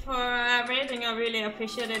 Jubalsik, for rating. I really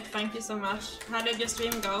appreciate it. Thank you so much. How did your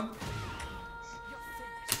stream go?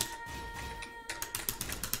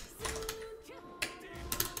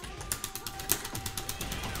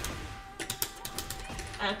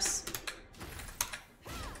 Apps.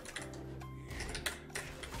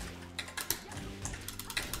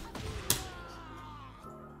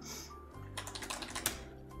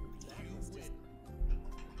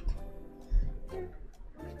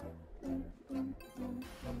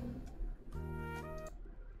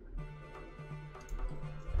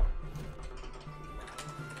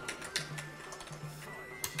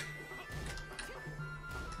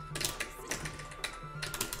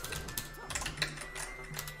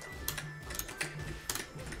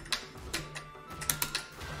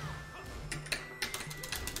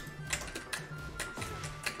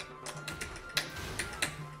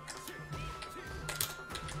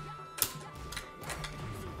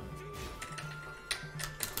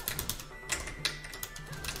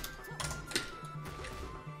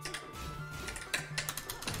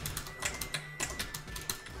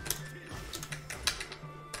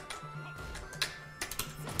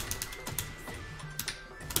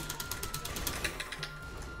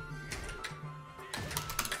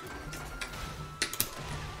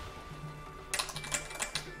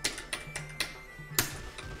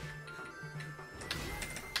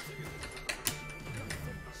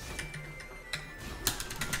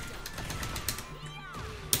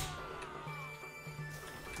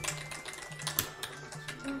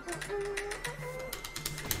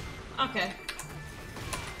 Okay.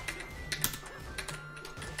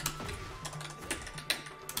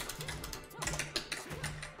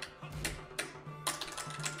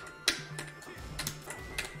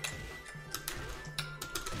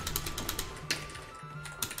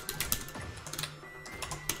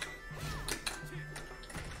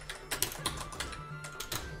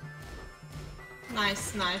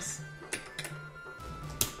 Nice, nice.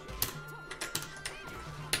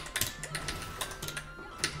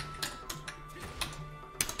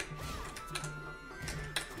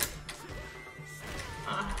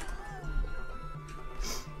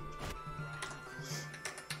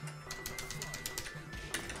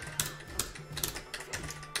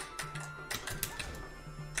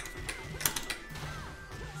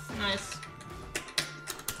 Nice.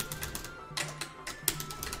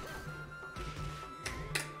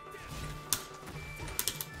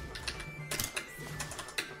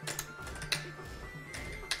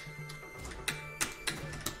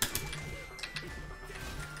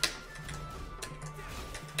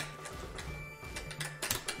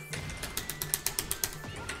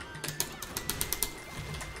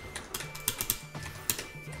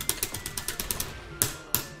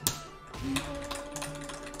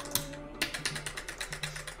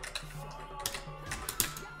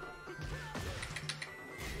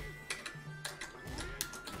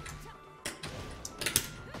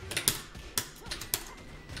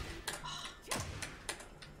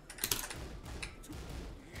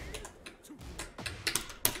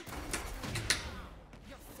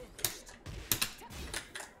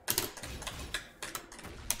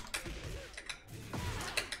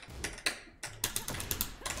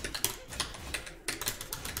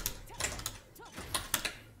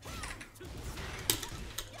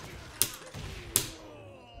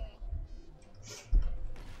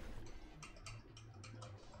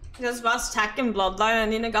 Just watched Tekken Bloodline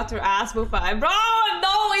and Nina got her ass whooped by. Bro,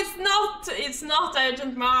 no, it's not. It's not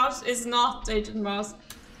Agent Mars. It's not Agent Mars.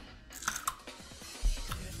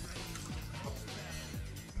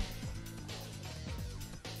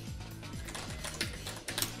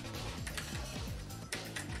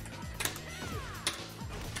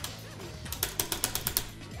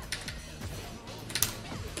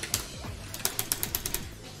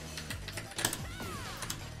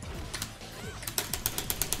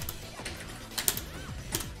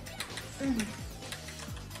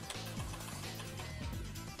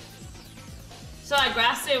 So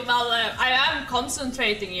aggressive. Well, I am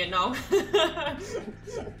concentrating, you know.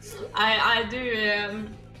 I do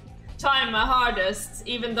try my hardest,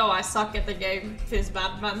 even though I suck at the game. Feels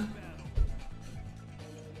bad, man.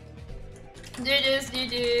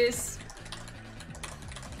 GG's.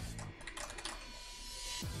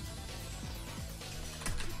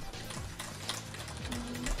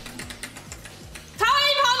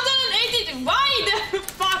 580. Why the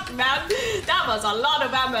fuck, man? That was a lot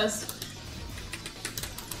of members.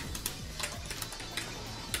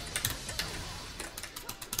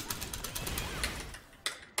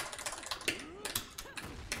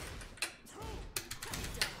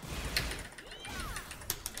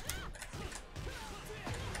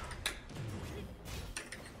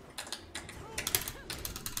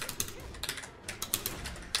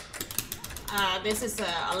 This is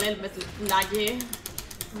a little bit laggy,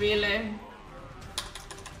 really.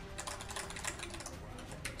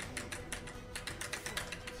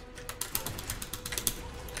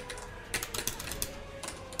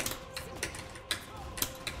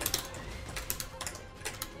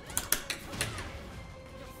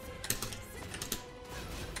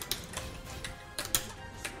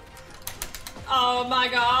 Oh my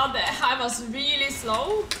god, I was really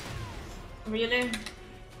slow. Really?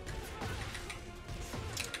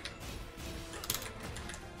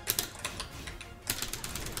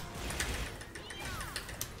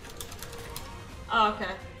 Oh,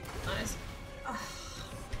 okay, nice. Oh,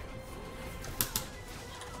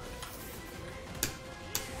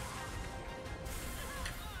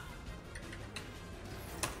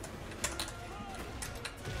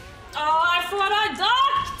 I thought I ducked!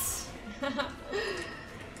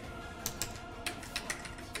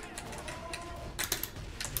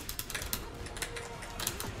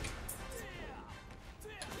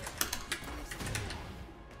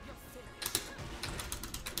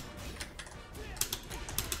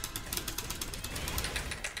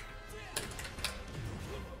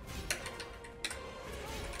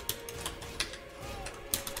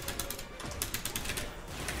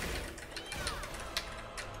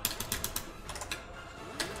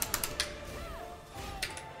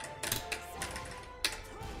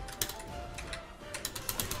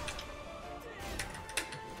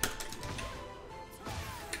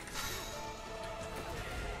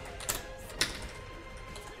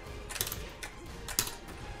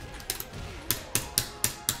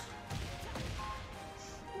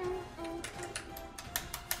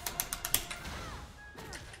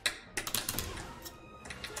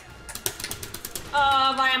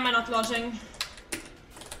 Why am I not launching?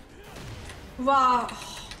 Wow.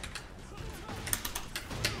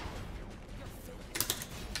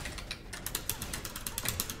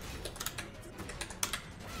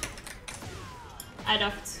 I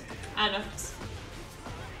ducked.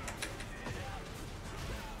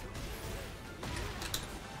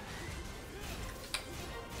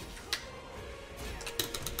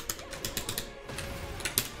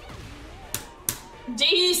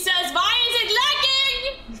 Jesus, why is it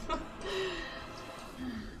lagging?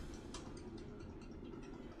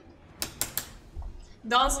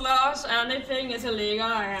 Don't slash anything is illegal.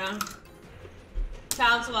 Yeah.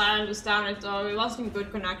 Cancel, I understand it though. It wasn't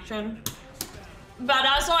good connection. But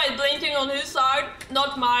I saw it blinking on his side,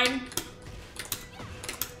 not mine.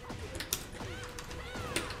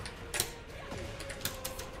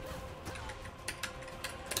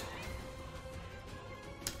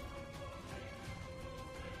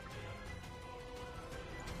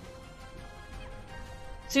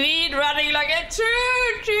 Sweet, running like a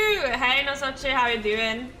true. Hey, Nosachi, how you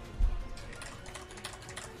doing?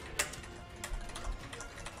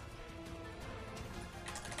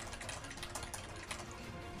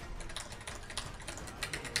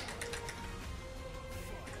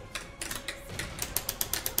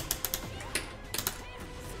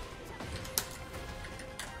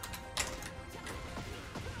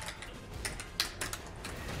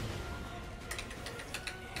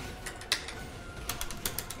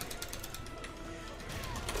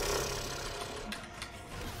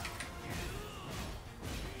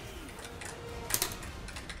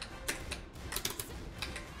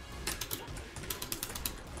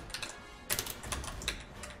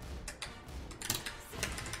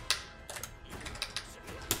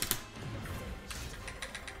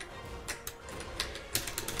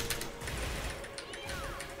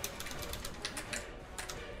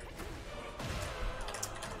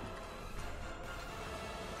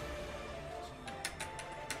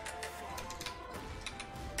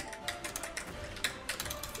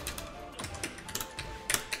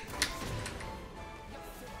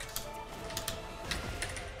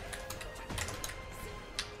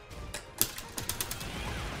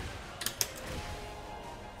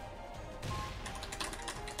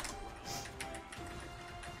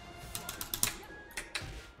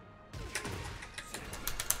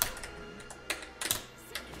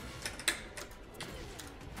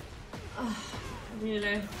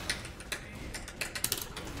 Really?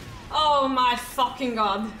 Oh my fucking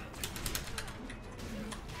god.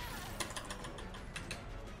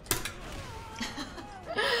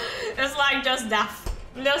 It's like just death.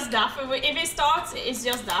 Just death. If it starts, it's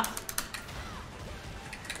just death.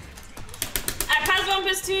 I passed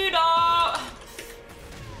 1+2 though.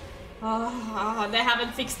 Oh, they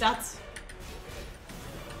haven't fixed that.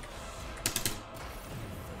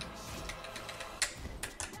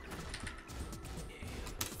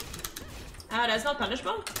 Oh, that's not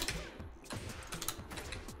punishable.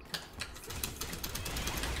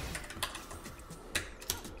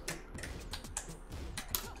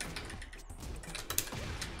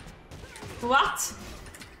 What?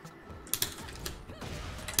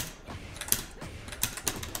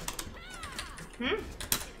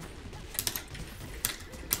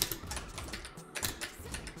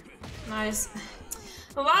 Nice.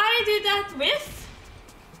 Why did that whiff?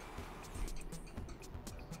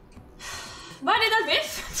 Why did that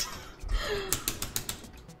whiff?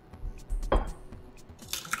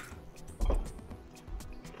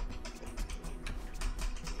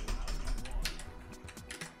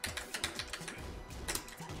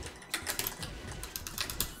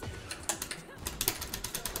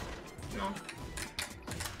 No.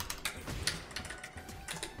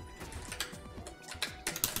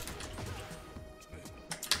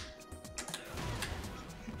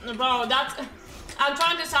 Bro, that I'm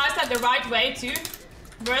trying to size that the right way too.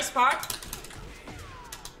 Worst part.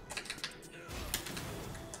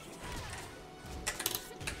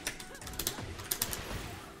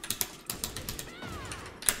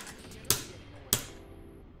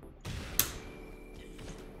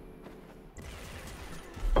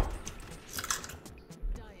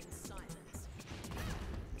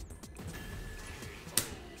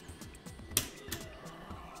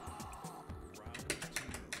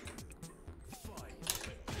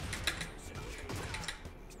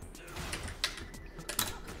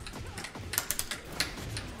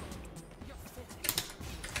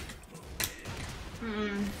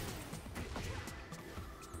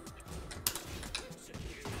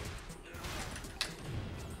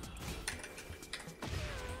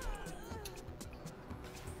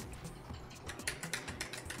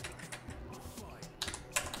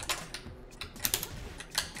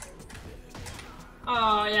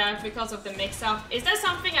 Oh yeah, because of the mix-up. Is there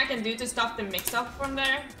something I can do to stop the mix-up from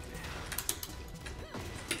there?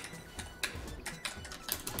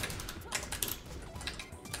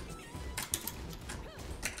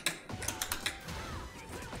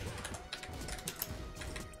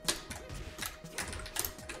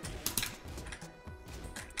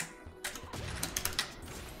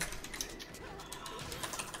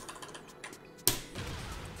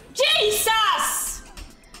 Jesus!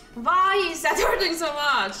 Why is that hurting so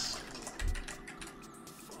much?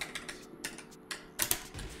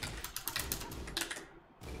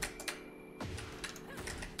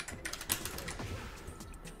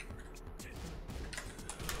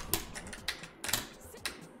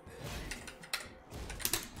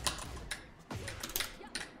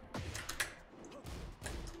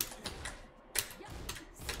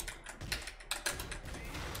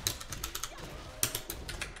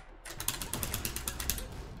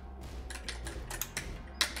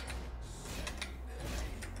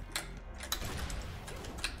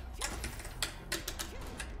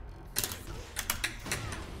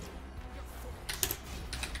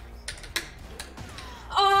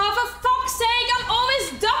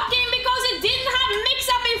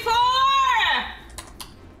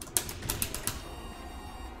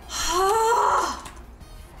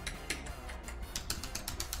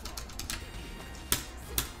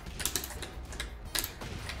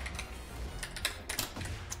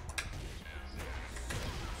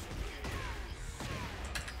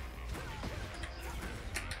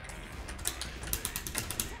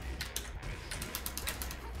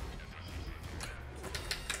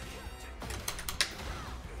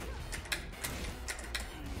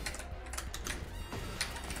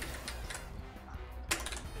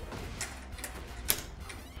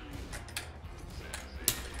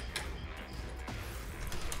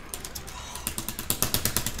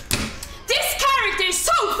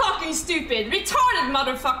 Stupid, retarded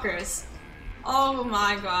motherfuckers. Oh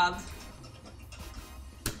my god.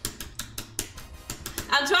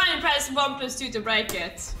 I'm trying to press 1+2 to break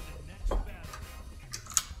it.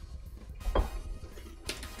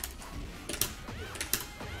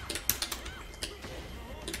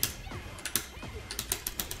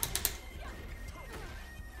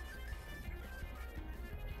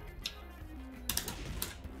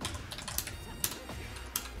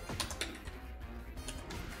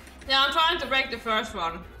 Yeah, I'm trying to break the first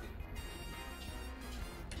one.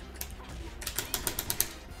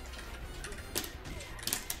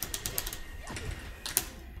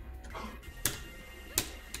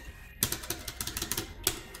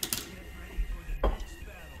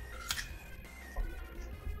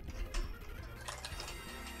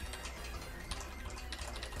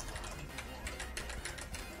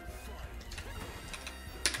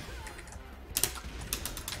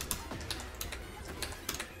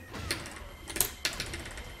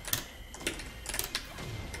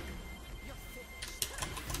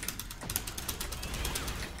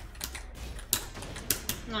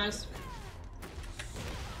 Nice.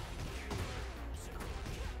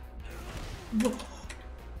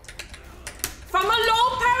 From a low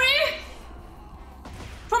parry?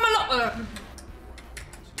 From a low...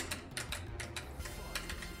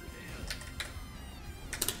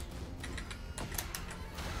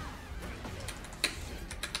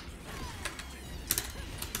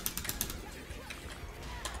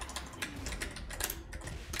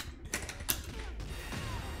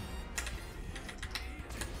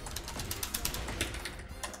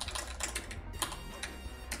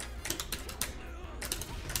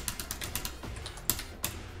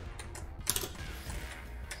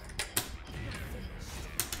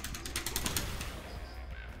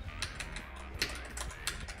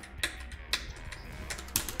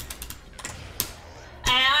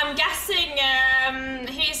 I'm guessing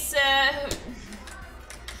he's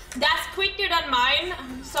that's quicker than mine,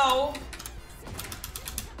 so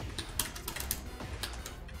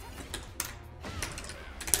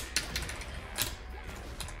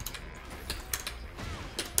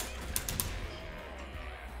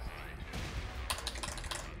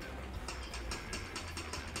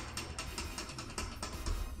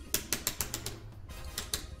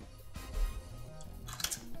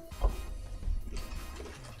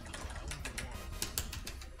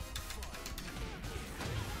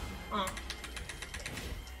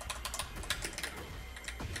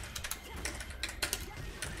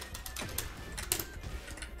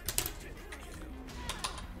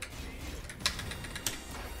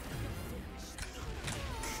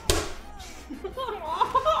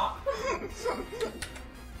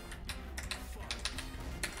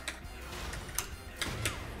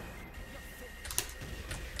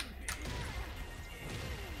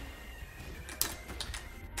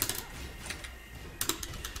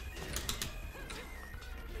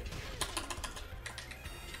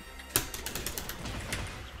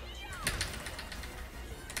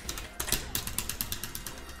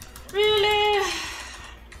really.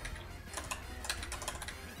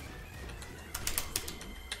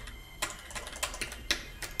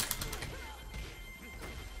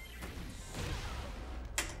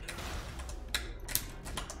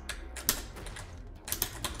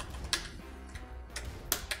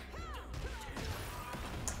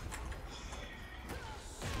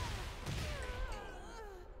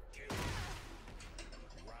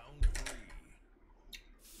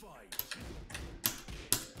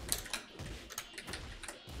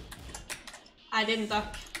 I didn't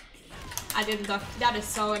duck. I didn't duck. That is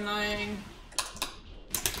so annoying.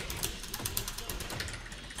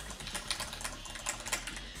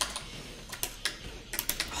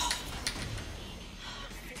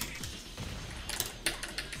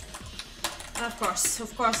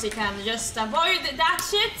 Of course you can. Just avoid that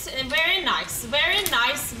shit. Very nice, very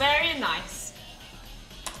nice, very nice.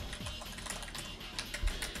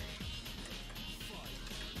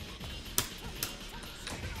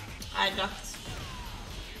 I ducked.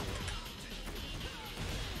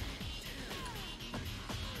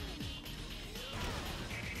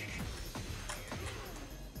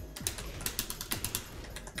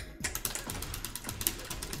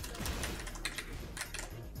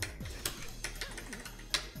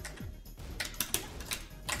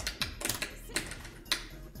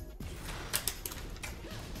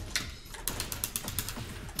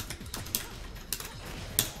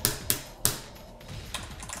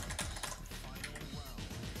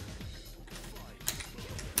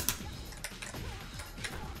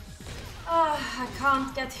 I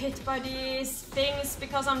can't get hit by these things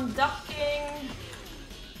because I'm ducking.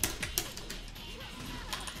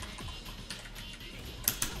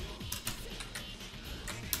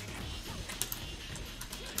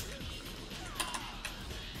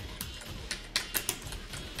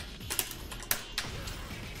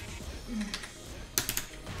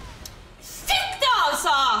 Fitta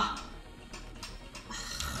alltså!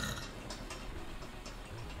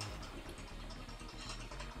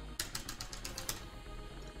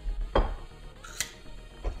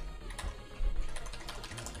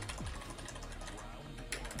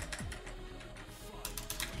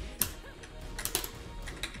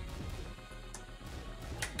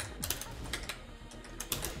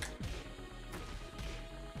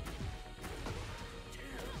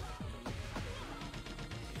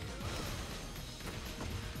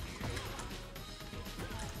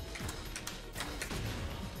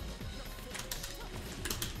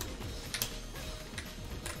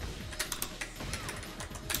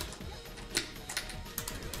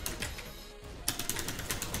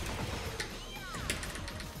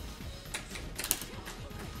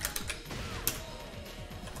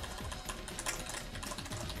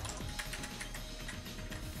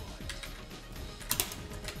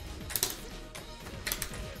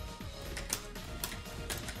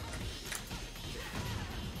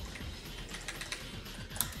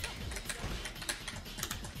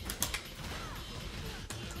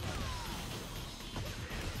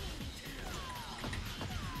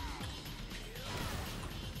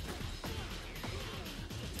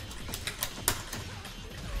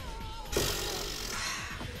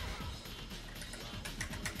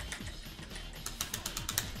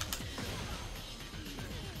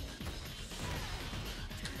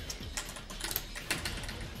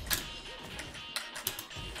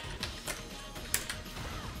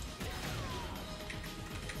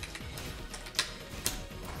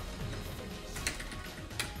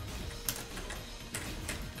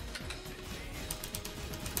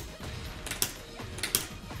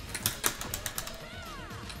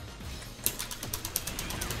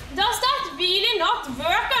 not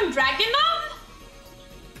work on Dragunov?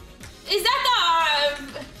 Is that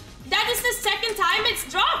that is the second time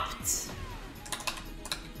it's dropped.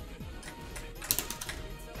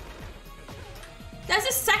 That's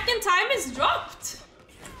the second time it's dropped.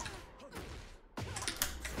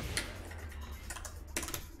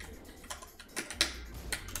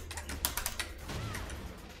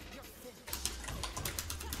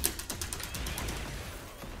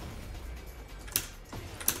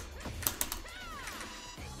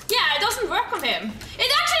 Yeah, it doesn't work on him.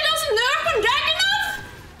 It actually doesn't work on Dragunov!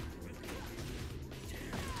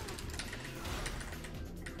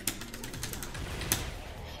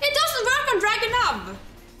 It doesn't work on Dragunov!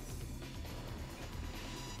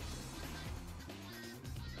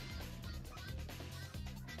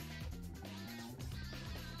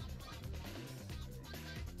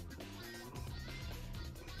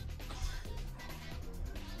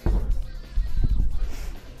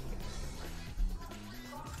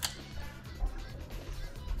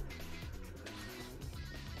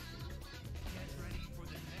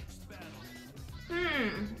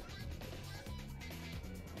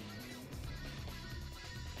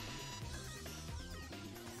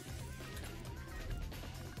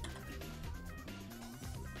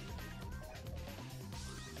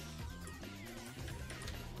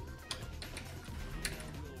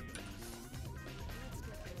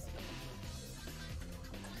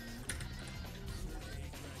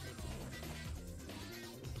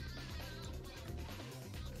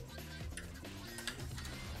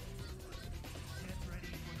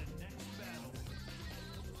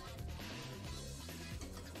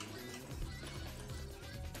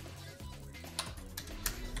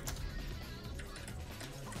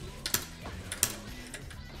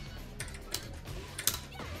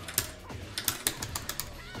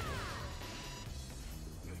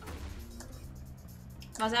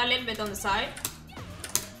 Was a little bit on the side.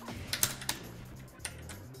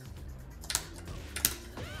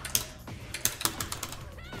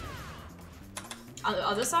 On the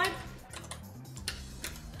other side?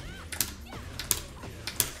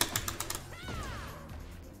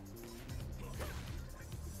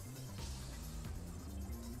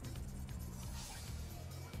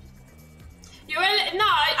 You will, no,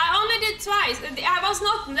 I only did twice. I was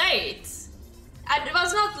not late. I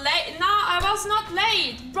was not late. No, I was not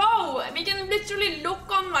late. Bro, we can literally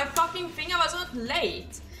look on my fucking thing. I was not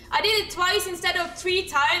late. I did it twice instead of 3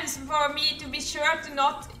 times for me to be sure to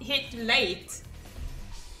not hit late.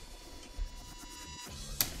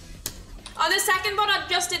 On the second one, I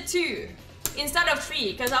just did 2 instead of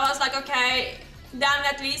 3 because I was like, okay, then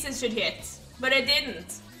at least it should hit. But it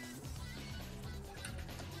didn't.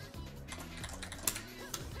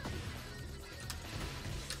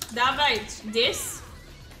 Damn right, this?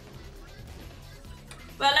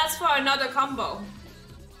 Well, that's for another combo.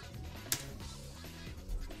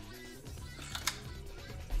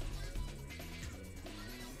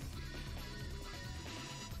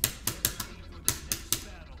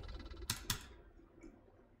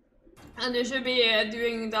 And you should be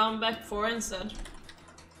doing down back 4 instead.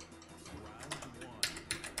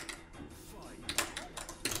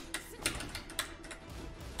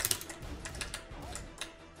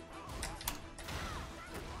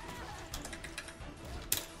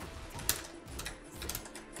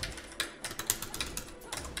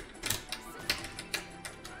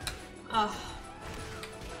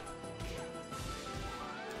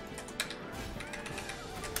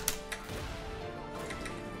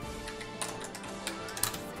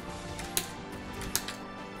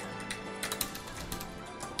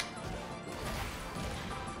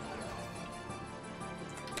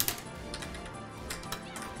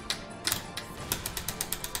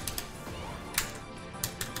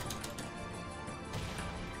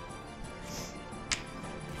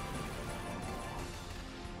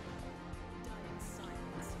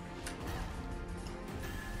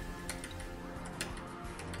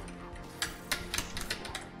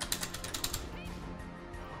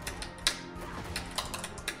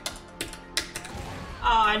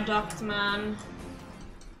 I ducked, man.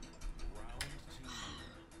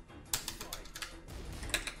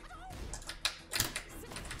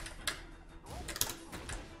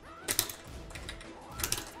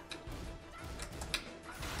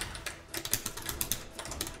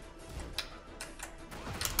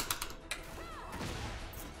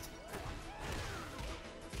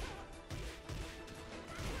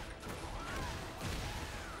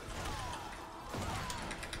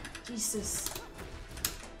 Jesus.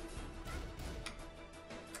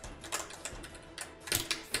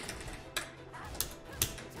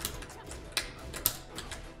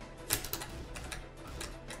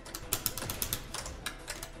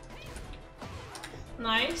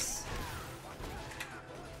 Nice.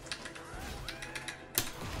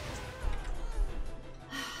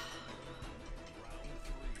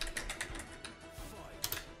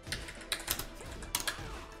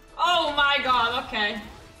 Oh my god, okay.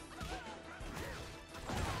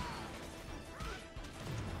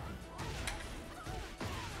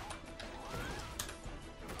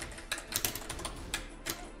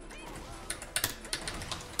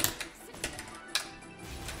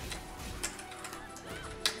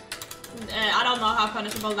 I don't know how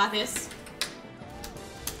punishable that is.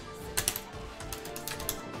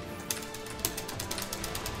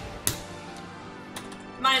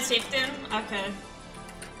 Minus 15? Okay.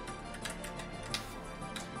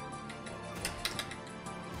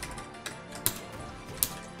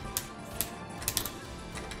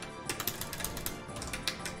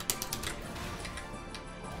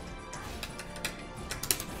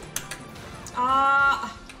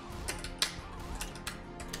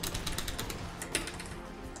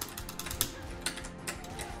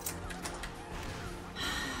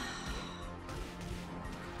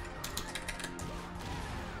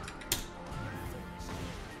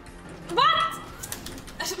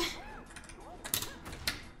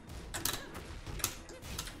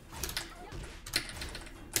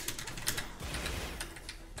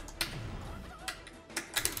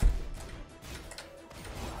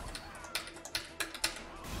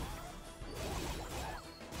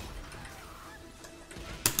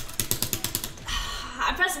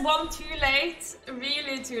 I pressed 1 too late,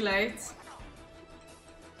 really too late.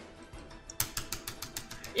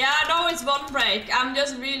 Yeah, I know it's 1 break, I'm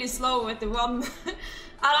just really slow with the 1.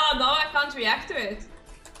 I don't know, I can't react to it.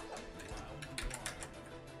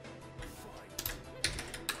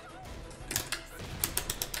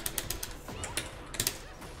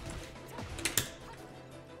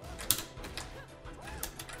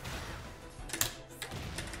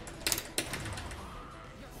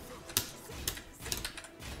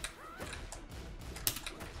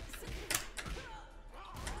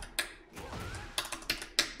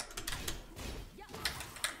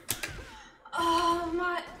 Oh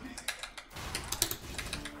my...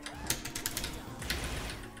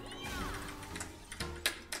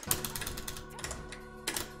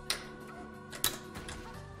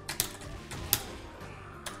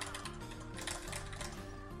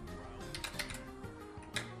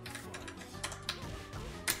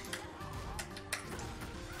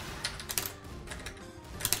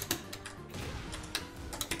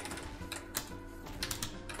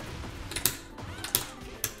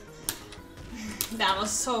 That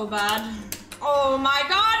was so bad. Oh my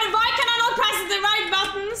god, why can I not press the right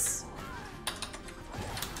buttons?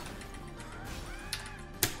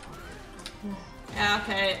 Yeah,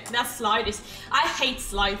 okay, that slide is... I hate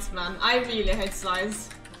slides, man. I really hate slides.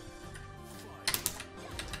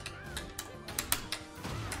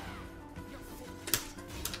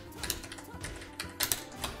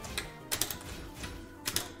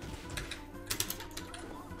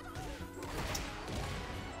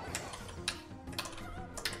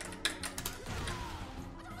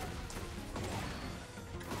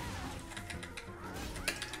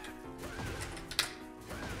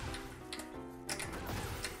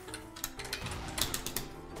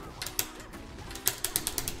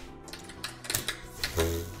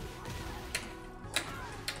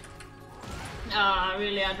 Ah,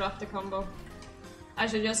 really, I dropped the combo. I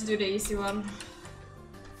should just do the easy one.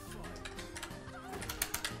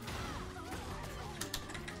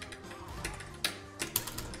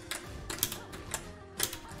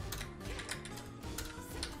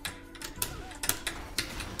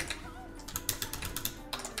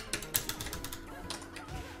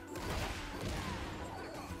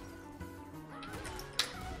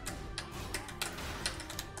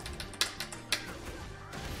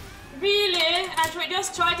 Really? I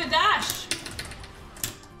just tried to dash.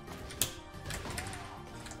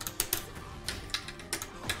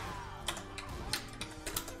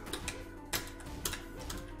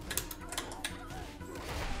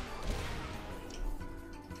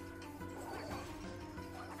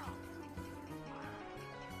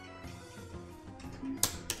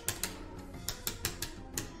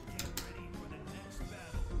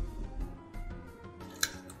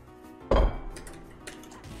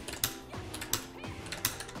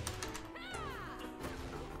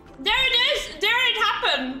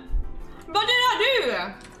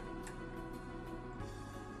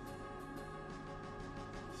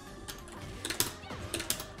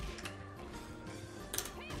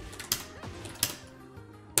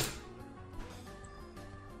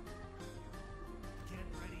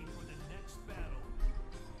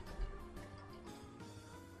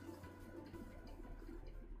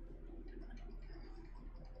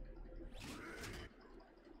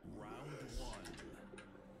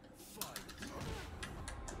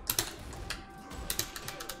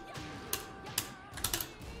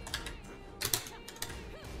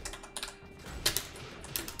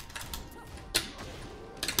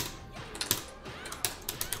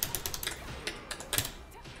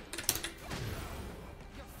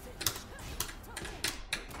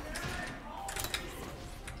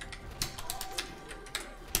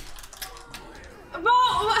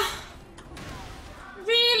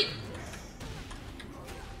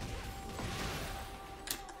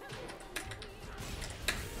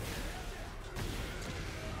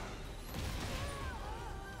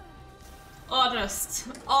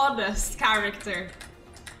 honest character.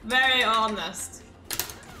 Very honest.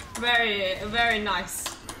 Very, very nice.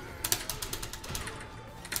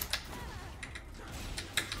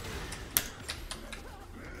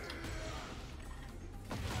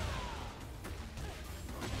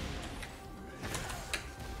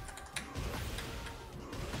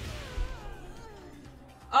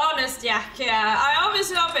 Honest Jack, yeah. I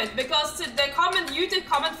always love it because the YouTube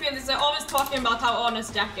comment field is always talking about how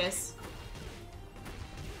honest Jack is.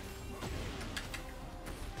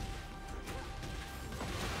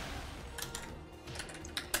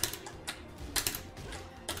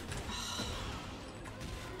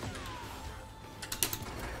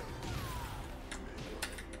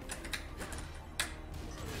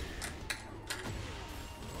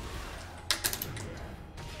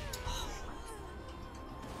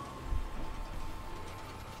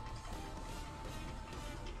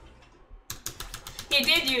 He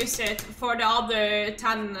did use it for the other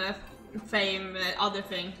 10 fame other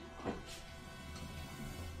thing.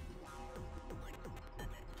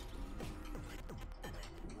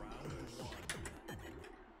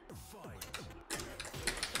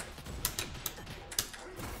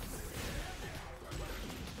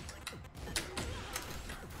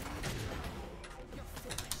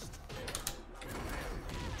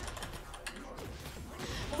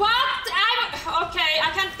 What? Okay,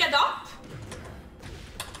 I can't get up.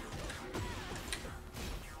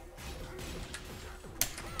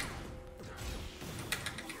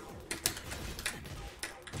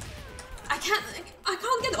 I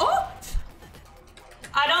can't get up!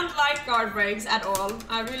 I don't like guard breaks at all.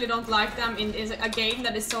 I really don't like them in a game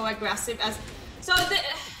that is so aggressive as... So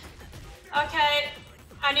okay,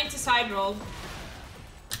 I need to side roll.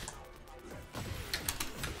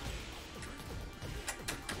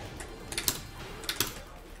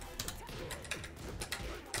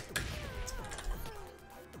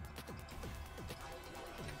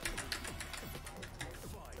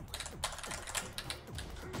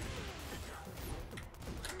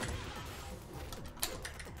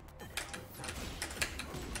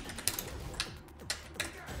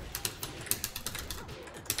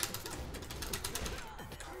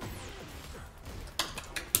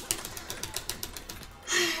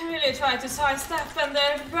 I try to sidestep and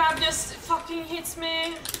the grab just fucking hits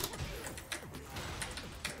me.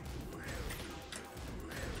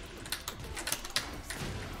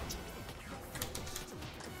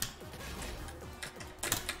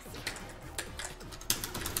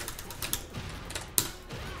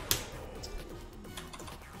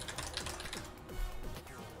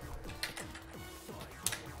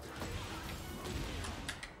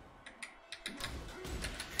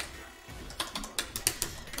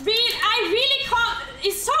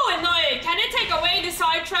 It's so annoying. Can you take away the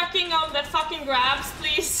side tracking of the fucking grabs,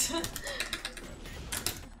 please?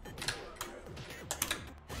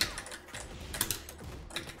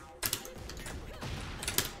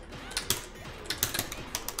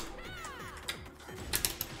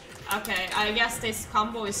 Okay, I guess this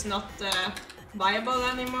combo is not viable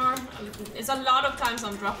anymore. It's a lot of times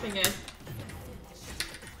I'm dropping it.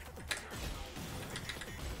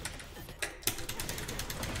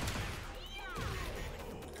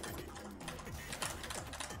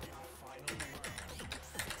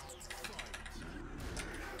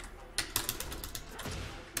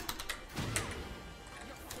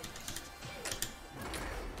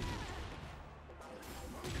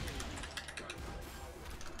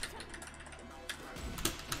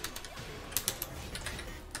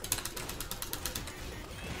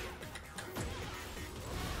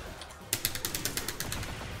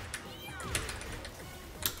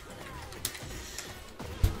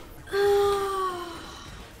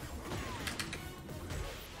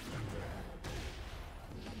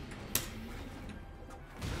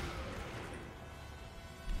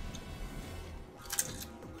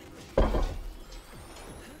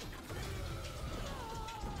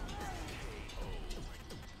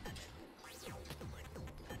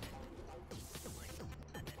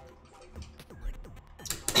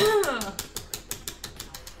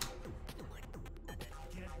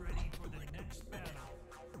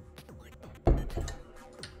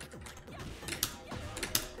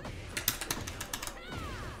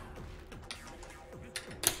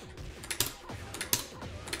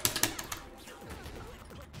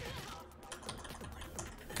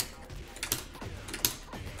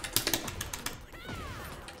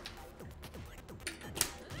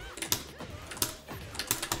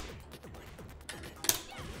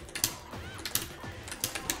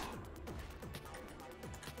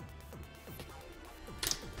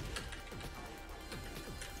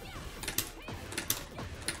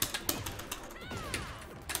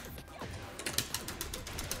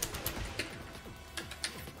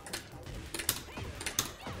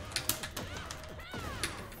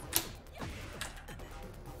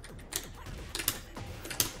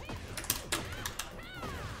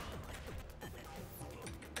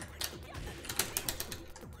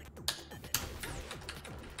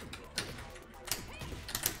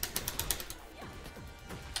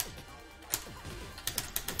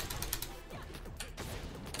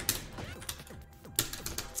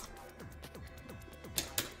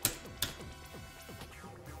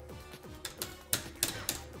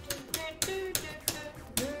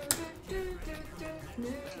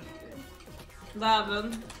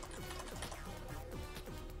 11.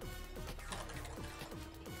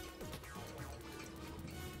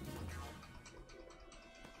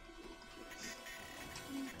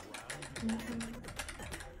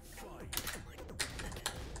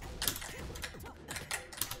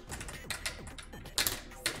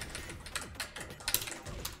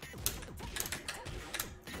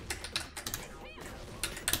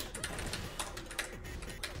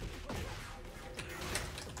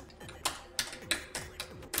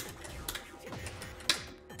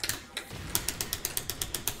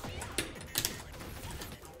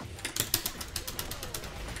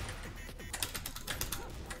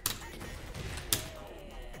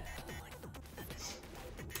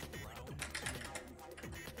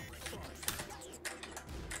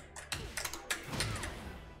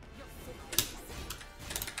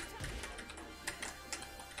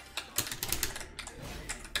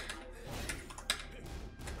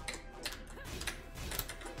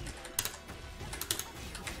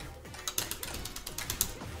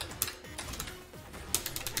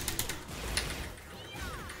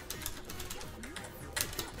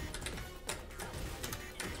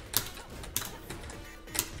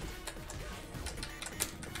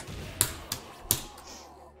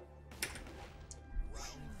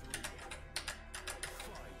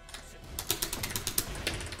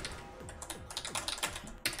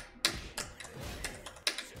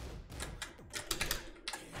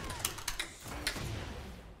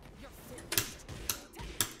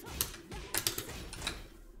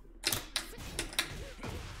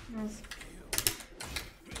 Nice.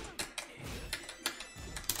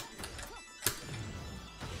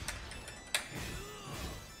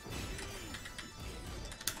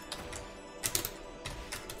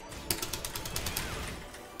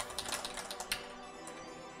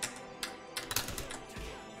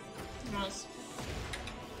 Nice.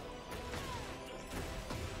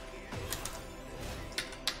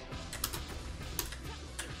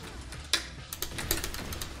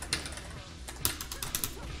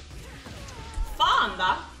 Fan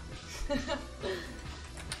da!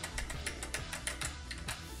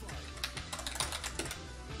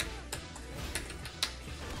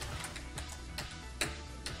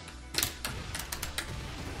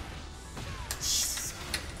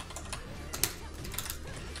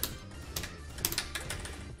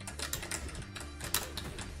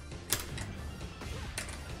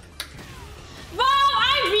 Wow,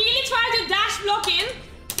 I really tried to dash block in.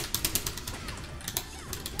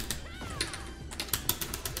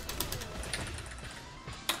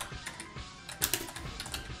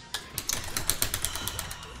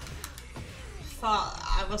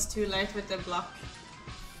 I was too late with the block.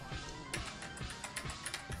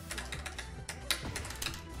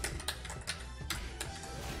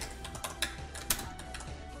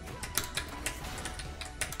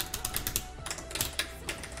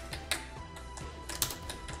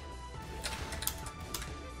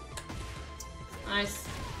 Nice.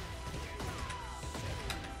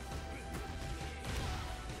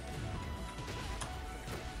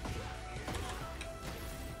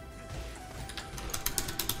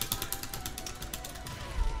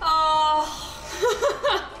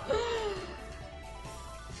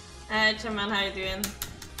 Hey Chaman, how you doing?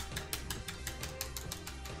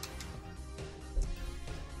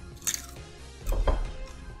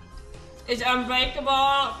 It's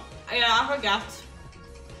unbreakable. Yeah, I forgot.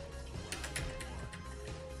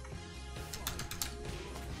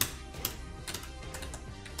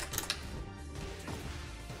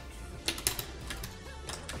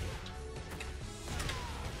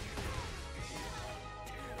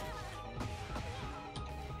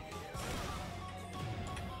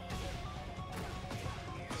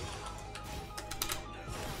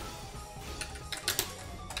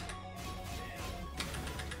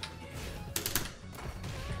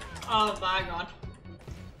 Oh my god.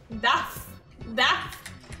 That's nice.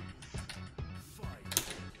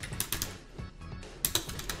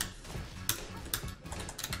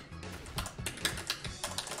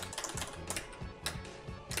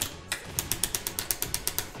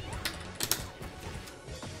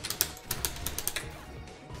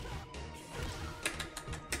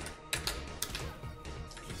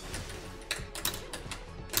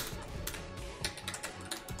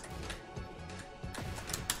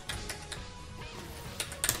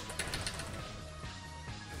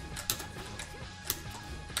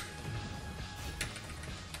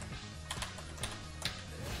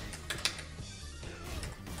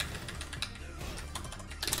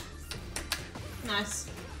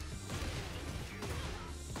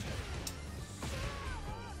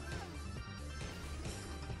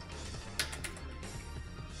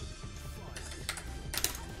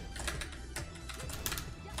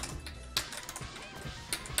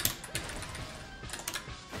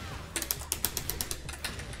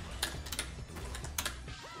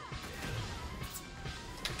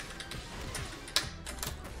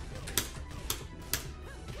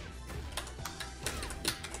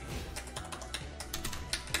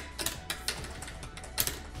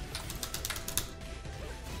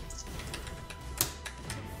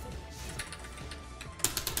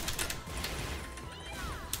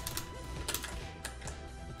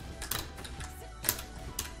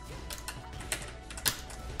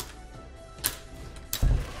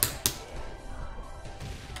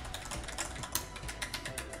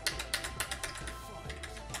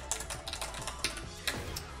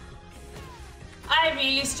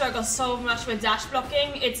 really struggle so much with dash blocking.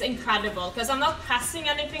 It's incredible because I'm not pressing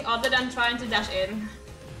anything other than trying to dash in.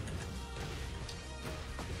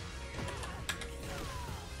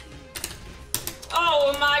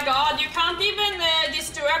 Oh my god, you can't even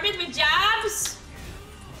disturb it with jabs?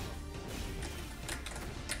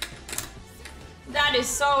 That is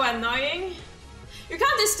so annoying. You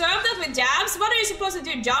can't disturb that with jabs? What are you supposed to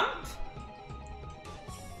do, jump?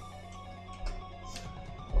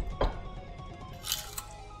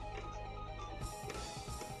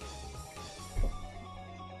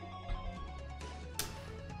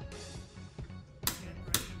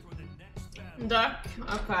 Duck?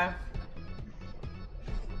 Okay.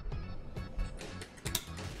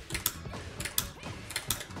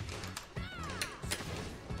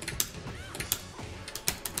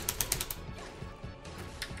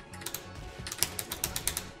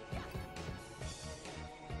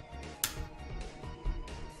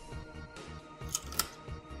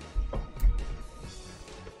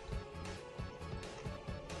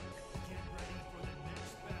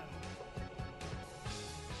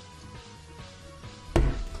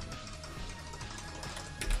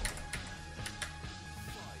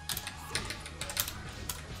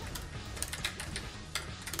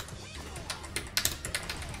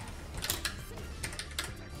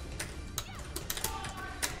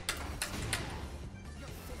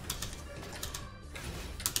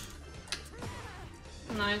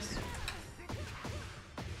 Nice.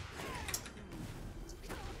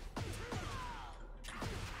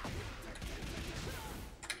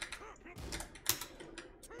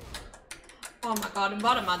 Oh my god,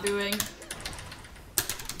 what am I doing?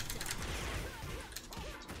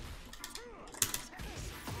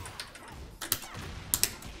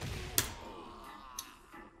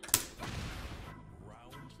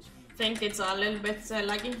 Think it's a little bit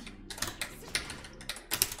laggy.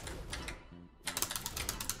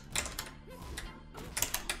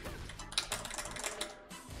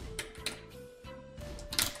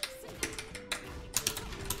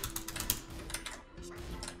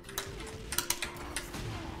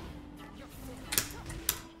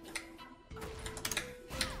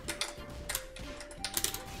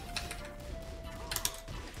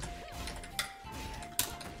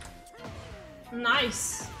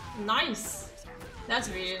 Nice, nice. That's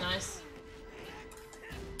really nice.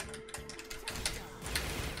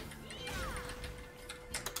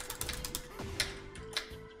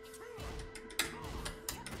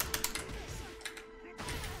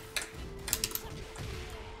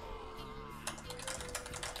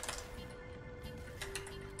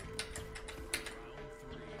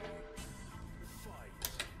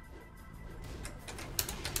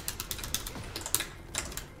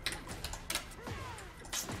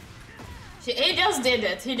 He just did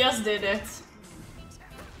it. He just did it.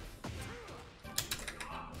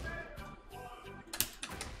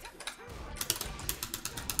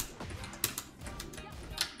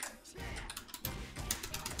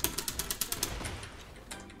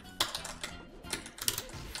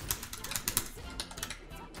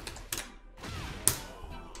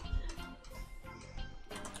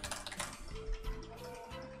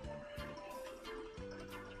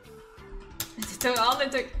 It only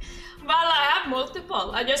took. Well, I have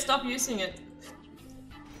multiple. I just stopped using it.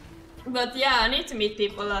 But yeah, I need to meet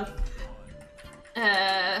people that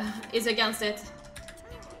is against it.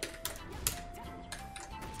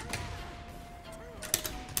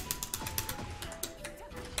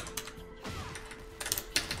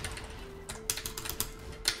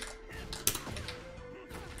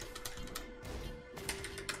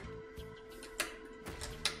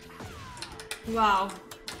 Wow.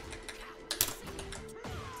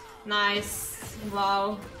 Nice.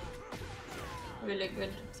 Wow. Really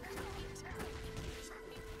good.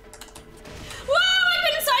 Whoa! I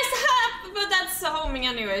couldn't size up! But that's homing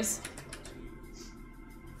anyways.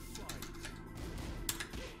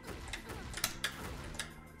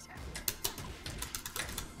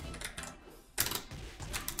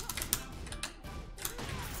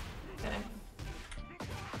 Okay.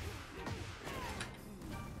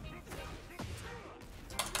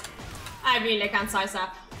 I really can't size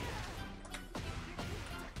up.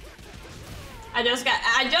 I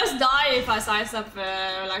just die if I size up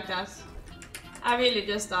like that. I really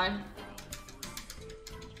just die.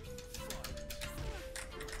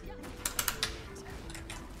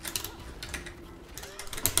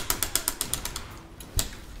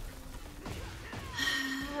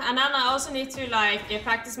 And then I also need to like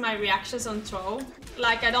practice my reactions on throw.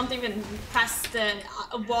 Like I don't even press the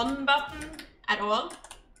one button at all.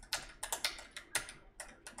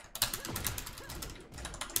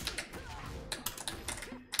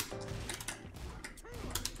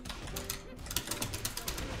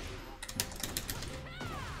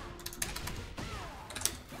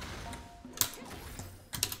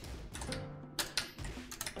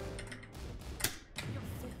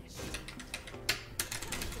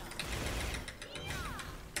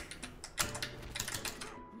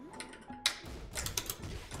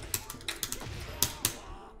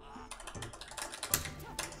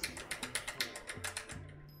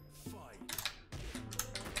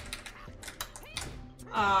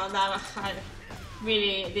 That I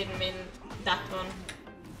really didn't mean that one.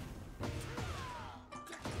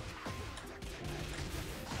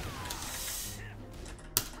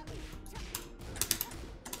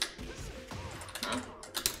 Huh?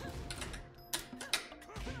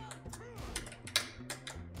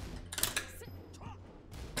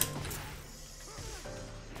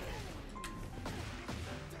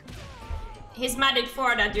 His Magic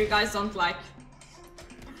 4 that you guys don't like.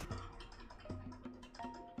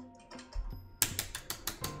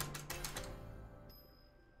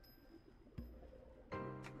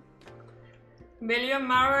 Will you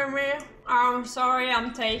marry me? I'm sorry,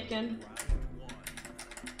 I'm taken.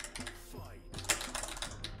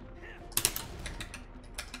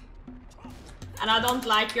 And I don't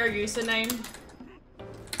like your username.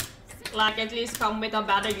 Like, at least come with a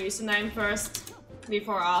better username first,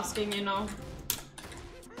 before asking, you know.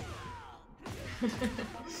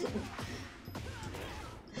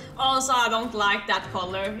 Also, I don't like that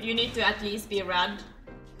color. You need to at least be red.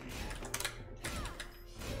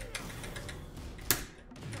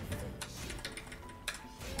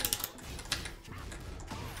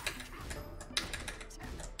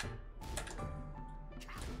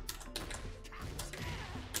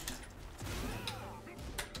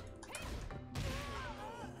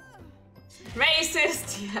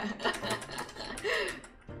 Racist! Yeah.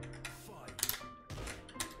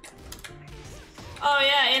 Oh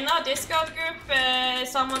yeah, in our Discord group,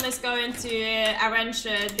 someone is going to arrange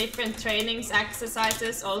different trainings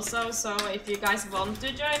exercises also, so if you guys want to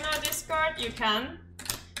join our Discord, you can.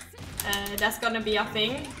 That's gonna be a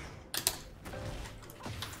thing.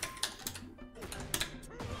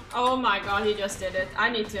 Oh my god, he just did it. I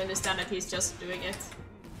need to understand that he's just doing it.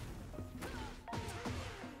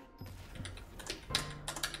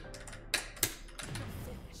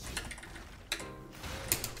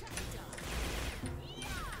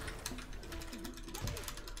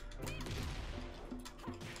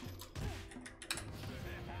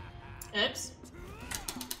 Oops.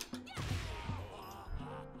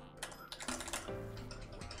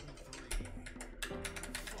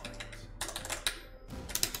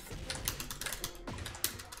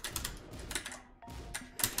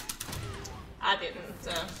 I didn't.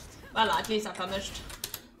 Well, at least I finished.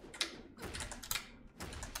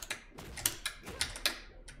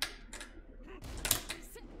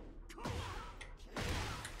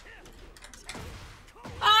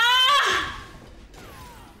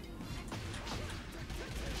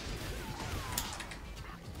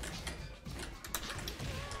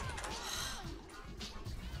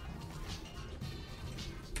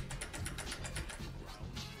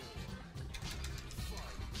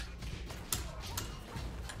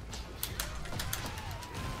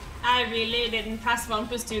 I really didn't pass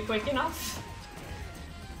 1+2 quick enough.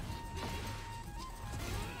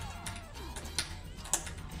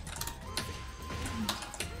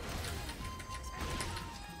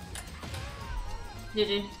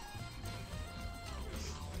 GG.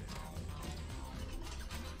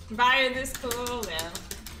 Riot is cool, yeah.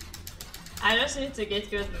 I just need to get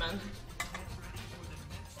good, man.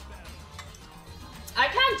 I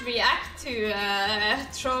can't react to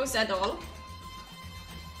throws at all.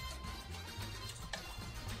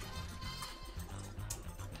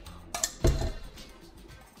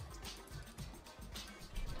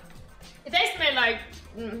 It takes me like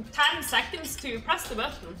 10 seconds to press the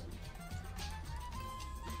button.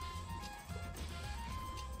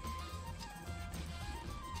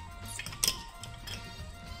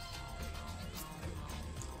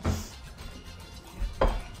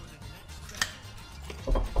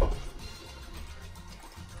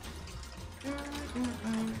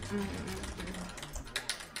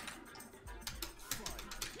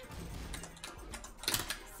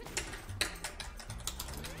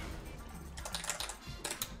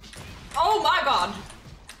 Oh my god!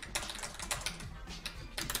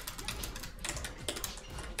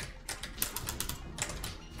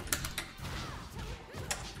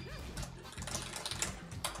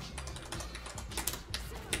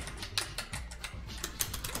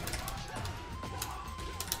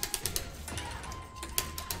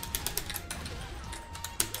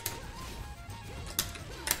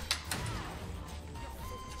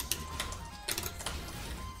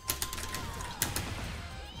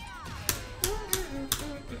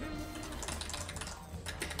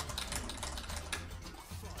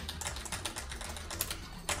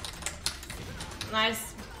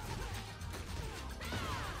 Nice.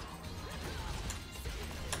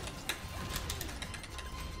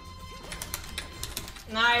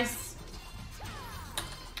 Nice.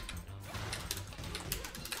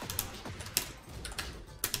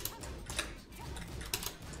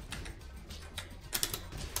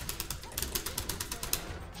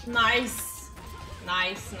 Nice.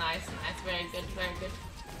 Nice, nice, nice. Very good, very good.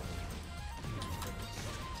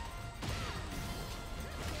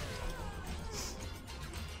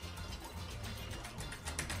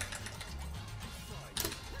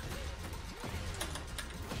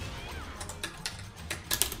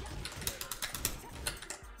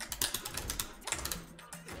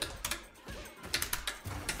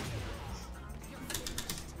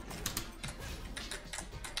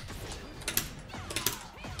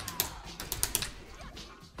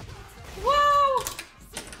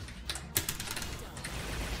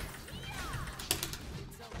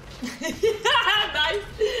 Nice!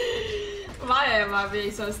 Why am I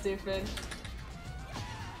being so stupid?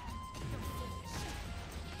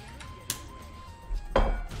 Die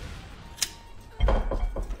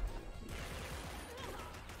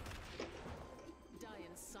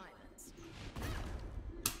in silence.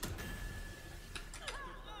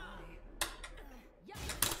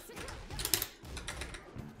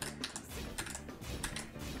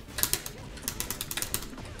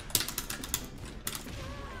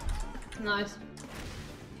 Nice.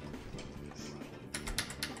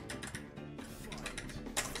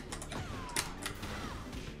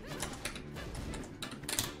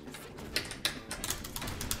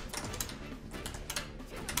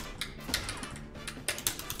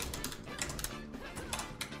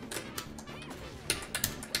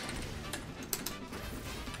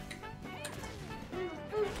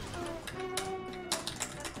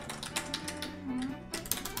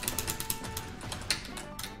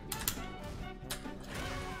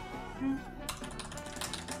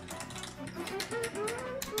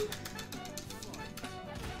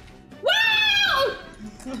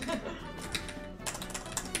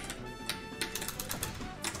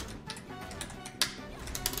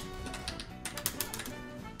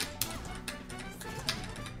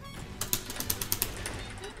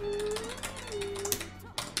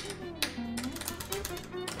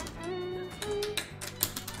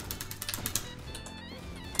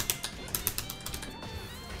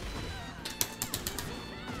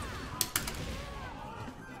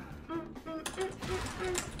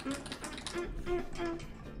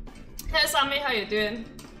 Hey Sammy, how you doing?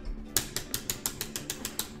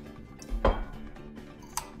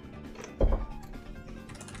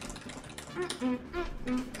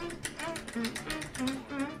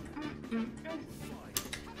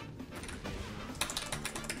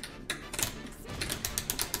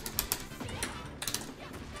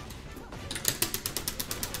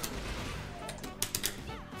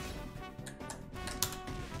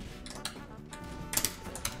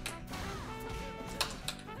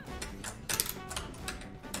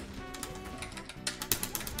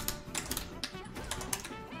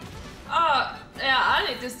 Oh, yeah, I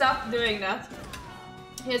need to stop doing that.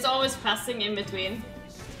 He's always passing in between.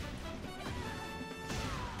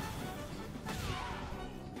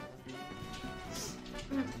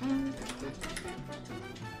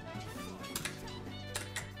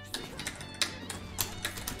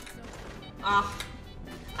 Ah,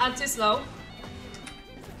 I'm too slow.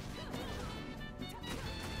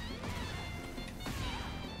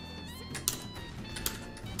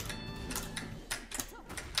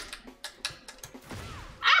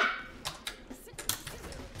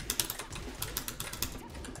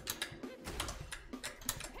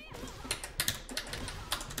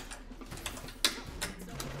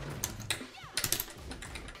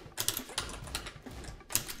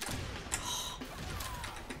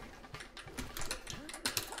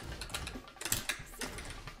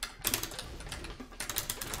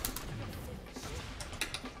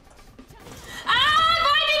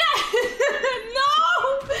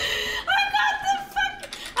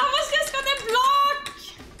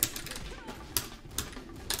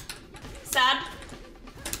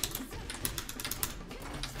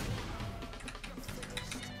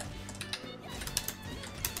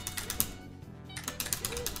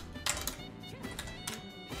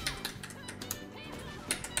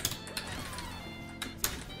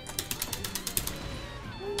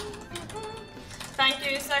 Thank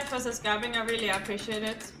you, Isaac, for subscribing. I really appreciate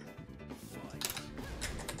it.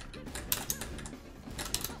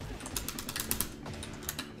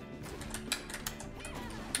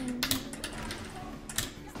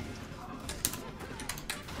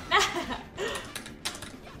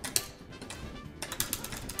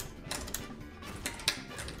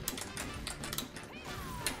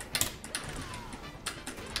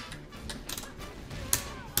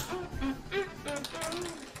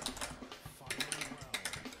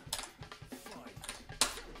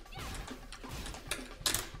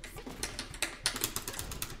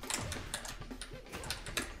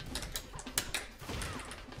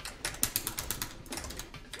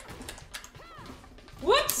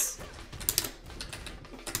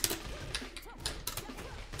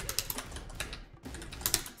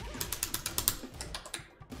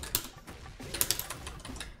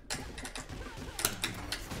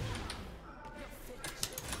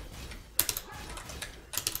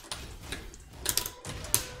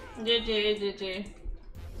 GG.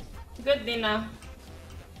 Good, Nina.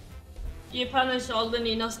 You punish all the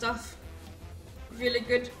Nina stuff. Really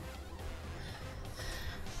good.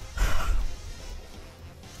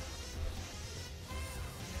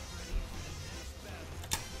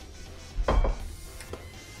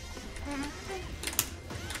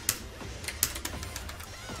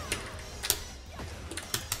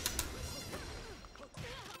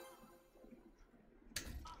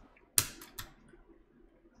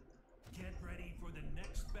 Get ready for the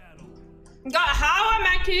next battle. God, how am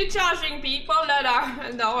I Q charging people that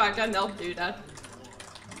are... No, I cannot do that.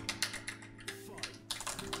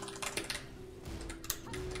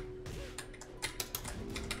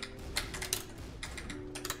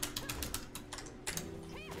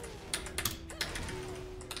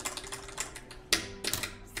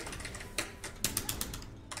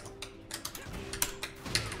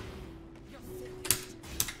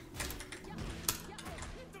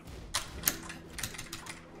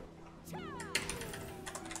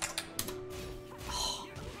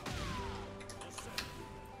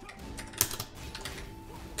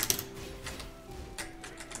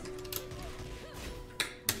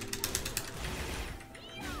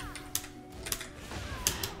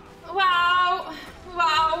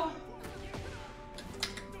 Wow.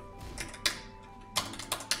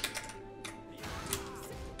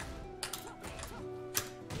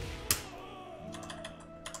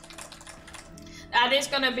 That is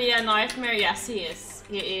gonna be a nightmare. Yes, he is.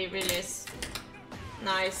 He really is.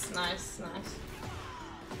 Nice.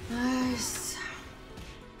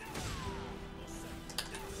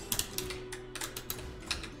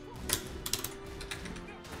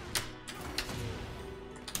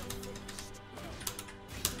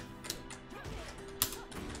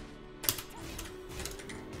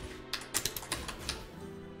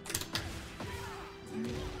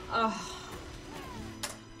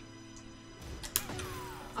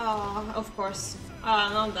 Oh, of course.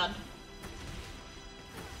 Not that.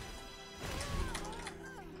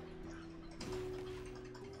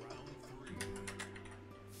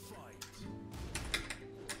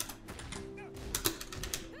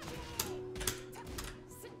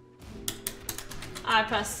 I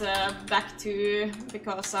press back 2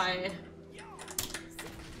 because I...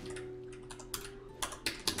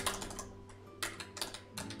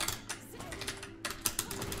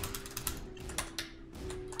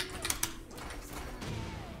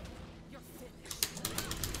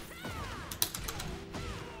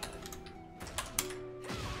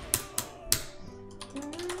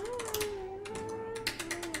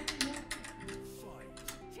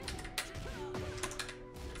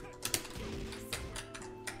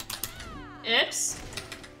 Oops.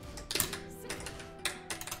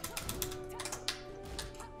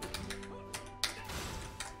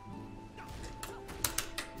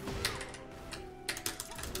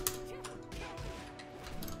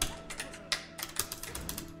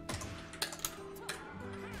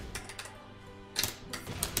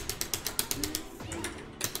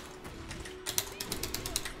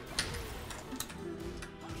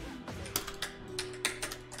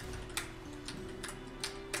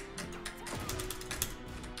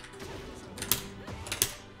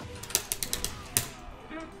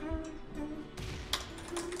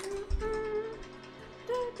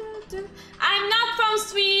 I'm not from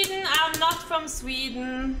Sweden. I'm not from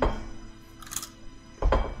Sweden.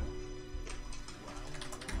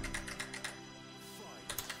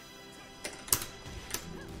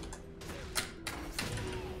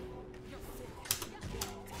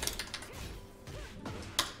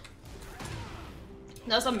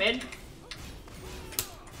 There's a mid.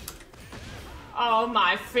 Oh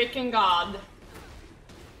my freaking god.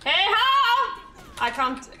 Hey, how? I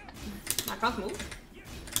can't move.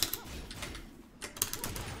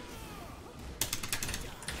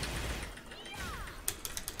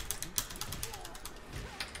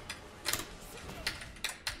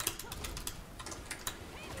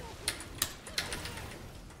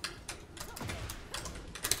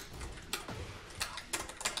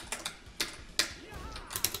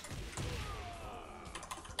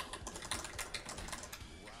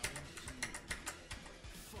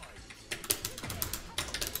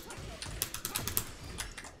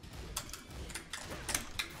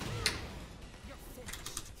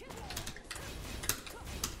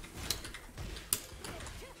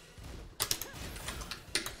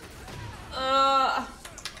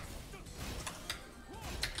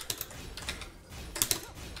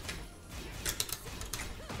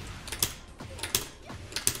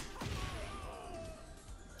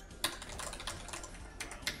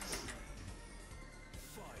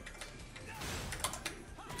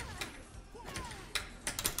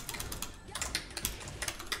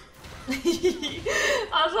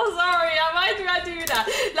 I'm so sorry, why do I do that?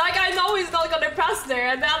 Like, I know he's not gonna press there,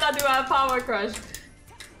 and then I do a power crush.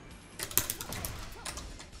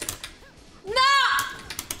 No!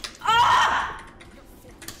 Ah!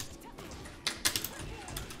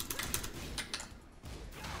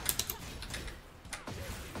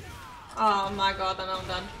 Oh my god, and I'm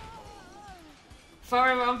done.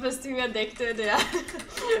 Forever 1 plus 2 addicted, yeah.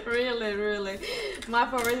 Really, really. My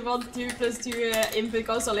favorite one 2 plus 2 input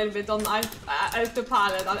goes a little bit on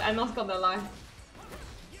autopilot, I'm not gonna lie.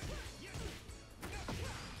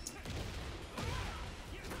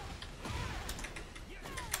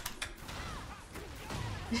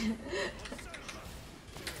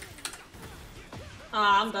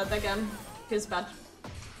 Ah, I'm dead again. Feels bad.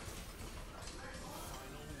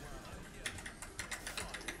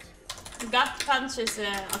 Gut punch is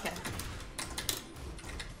okay.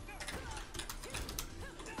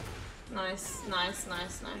 Nice, nice,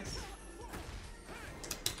 nice, nice.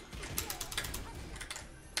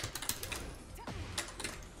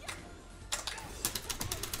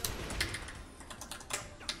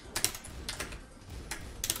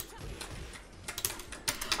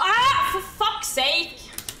 Ah, for fuck's sake!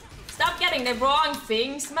 Stop getting the wrong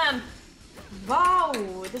things, man. Wow,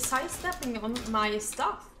 the sidestepping on my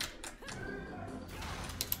stuff.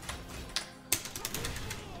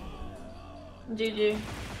 GG.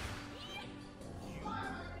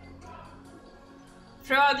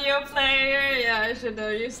 Audio player, yeah, I should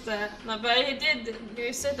have used that. No, but he did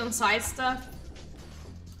use it on side stuff.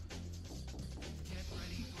 Get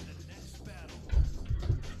ready for the next battle.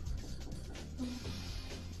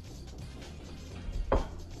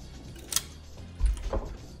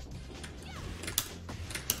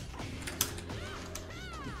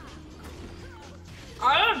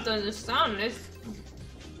 I don't understand this.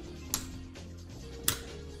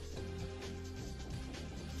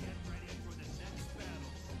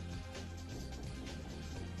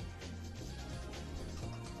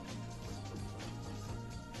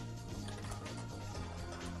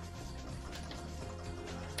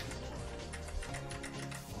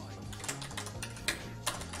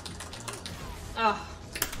 Oh.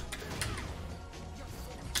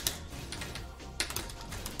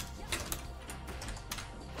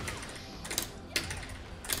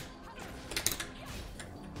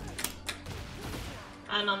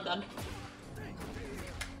 And I'm done.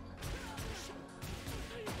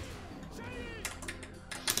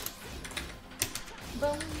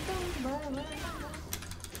 Boom, boom, boom, boom.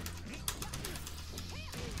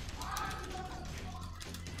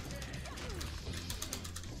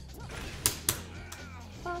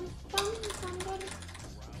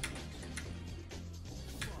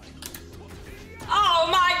 Oh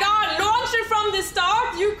my god, launch it from the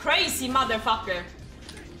start, you crazy motherfucker.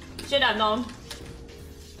 Should have known.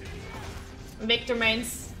 Victor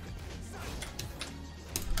mains.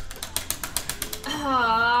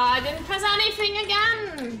 I didn't press anything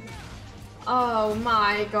again. Oh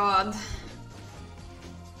my god.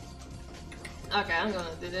 Okay, I'm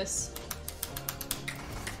gonna do this.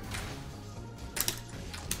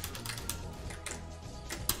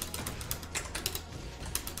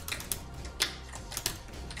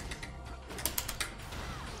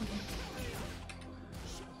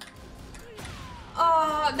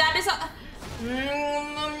 Oh, that is a...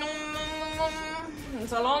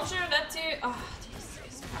 It's a launcher that you... Oh,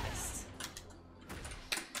 Jesus Christ.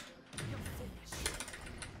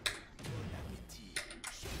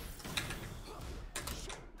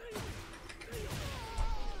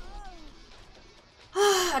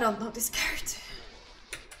 I don't know this character.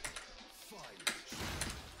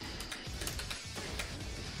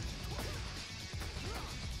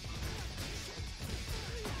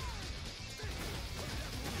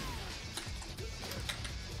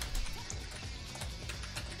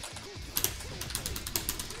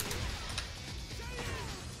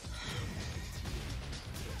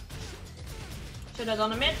 Should have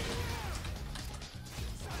done a mid.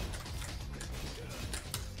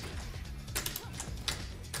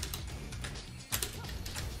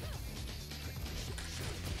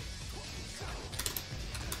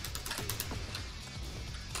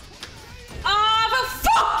 Ah, for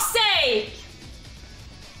fuck's sake!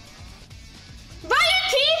 Why you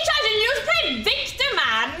keep charging? You play Victor,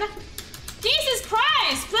 man! Jesus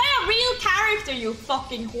Christ! Play a real character, you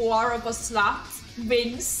fucking whore of a slut.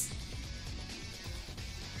 Wins.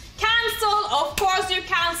 Cancel, of course you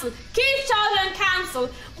cancel. Keep charging and cancel.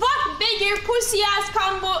 What bigger pussy ass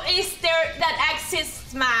combo is there that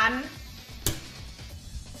exists, man?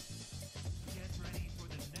 Get ready for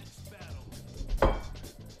the next battle.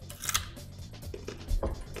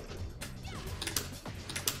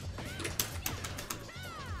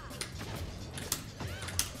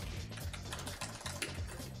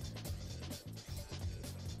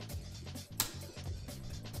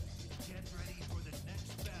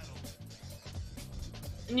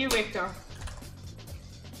 New Victor.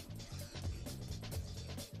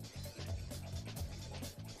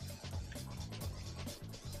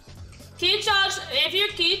 Key charge, if you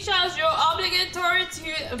key charge, you're obligatory to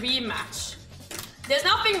rematch. There's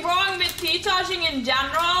nothing wrong with key charging in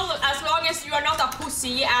general, as long as you are not a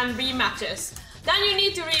pussy and rematches. Then you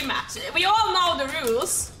need to rematch. We all know the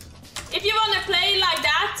rules. If you want to play like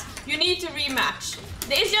that, you need to rematch.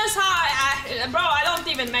 It's just how bro, I don't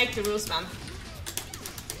even make the rules, man.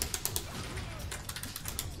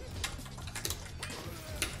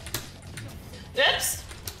 Oops.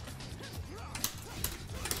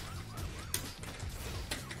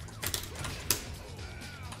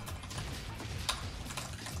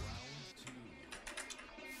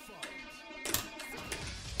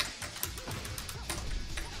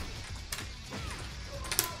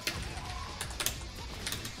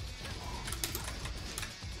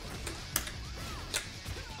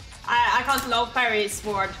 I can't low parry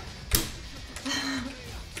sword.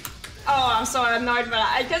 Oh, I'm so annoyed by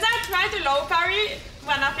that. Because I try to low parry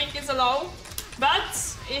when I think it's a low,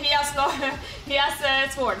 but he has low, he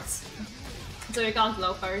has swords, so you can't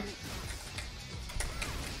low parry.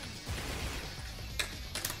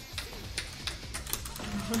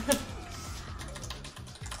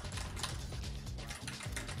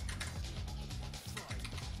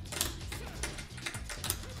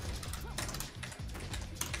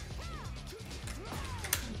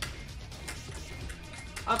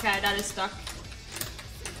 Okay, that is stuck.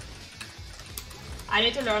 I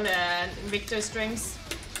need to learn the Victor strings.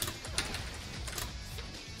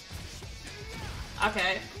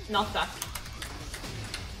 Okay, not that.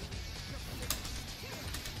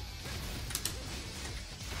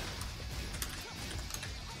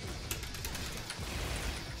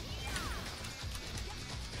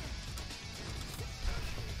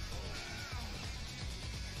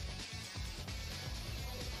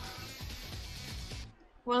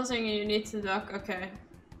 One thing you need to duck, okay.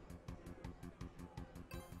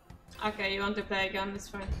 Okay, you want to play again, it's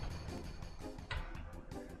fine.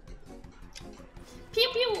 Pew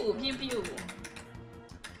pew, pew pew.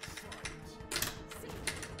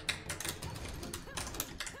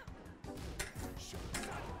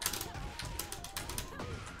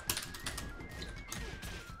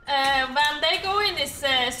 When they go in this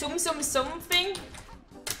sum thing,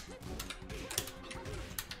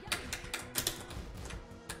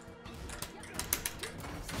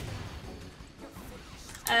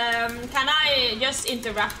 can I just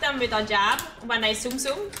interrupt them with a jab when I zoom?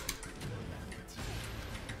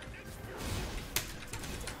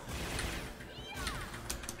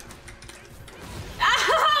 Ah,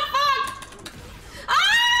 fuck!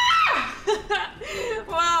 Ah!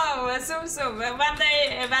 Wow, zoom.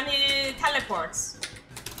 When he teleports.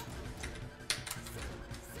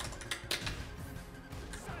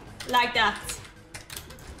 Like that.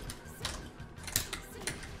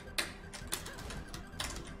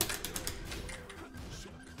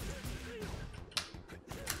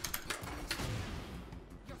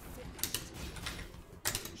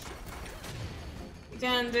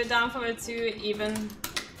 Can do down forward 2 even.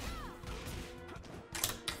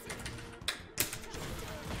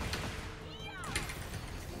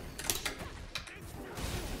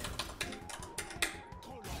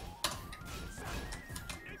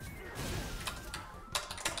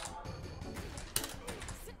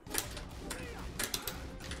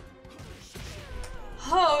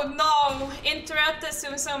 Oh no! Interrupt the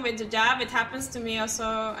zoom with the jab. It happens to me also,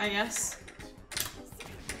 I guess.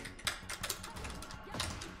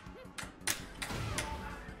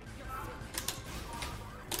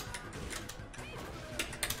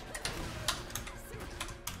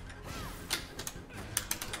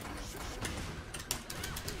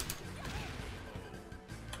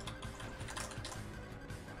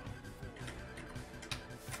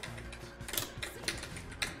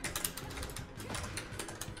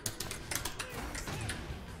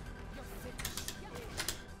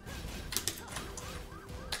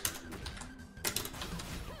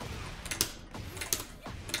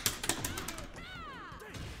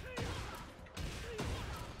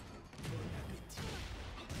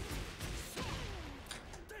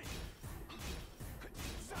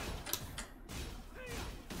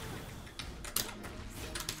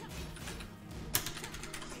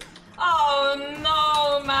 Oh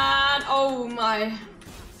no, man! Oh my!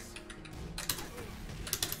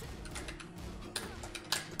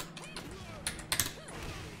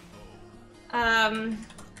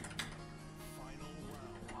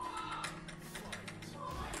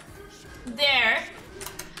 There.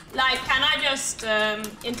 Like, can I just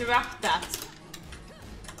interrupt that?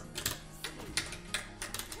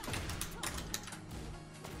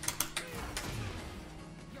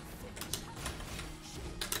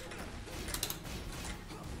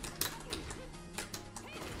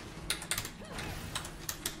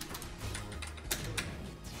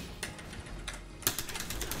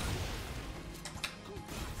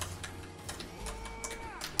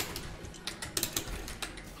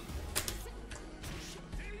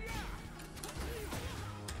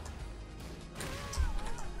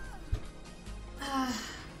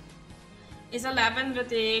 He's 11,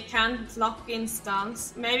 but he can't lock in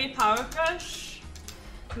stance. Maybe power crush?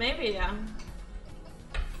 Maybe, yeah.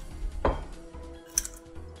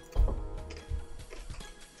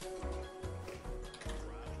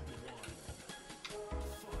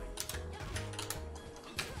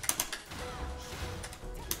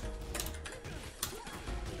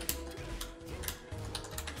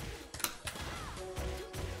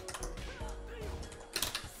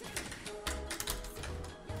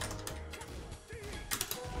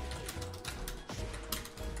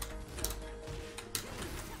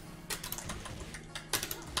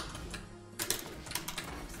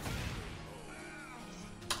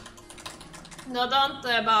 No, don't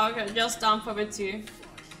bow, just down forward 2.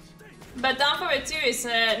 But down forward 2 is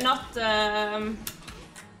not...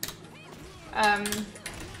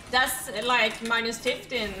 that's like minus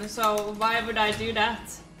 15, so why would I do that?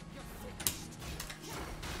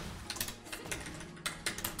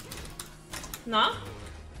 No?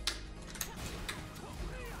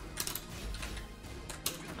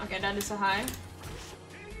 Okay, that is a high.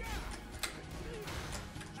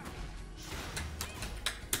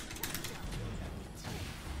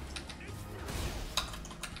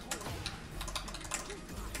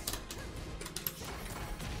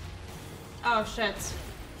 Oh shit.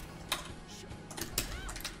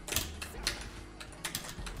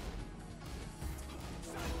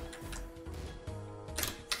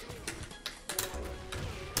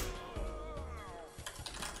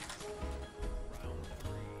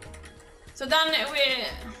 So then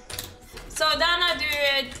I do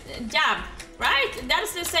a jab, right?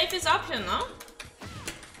 That's the safest option, no?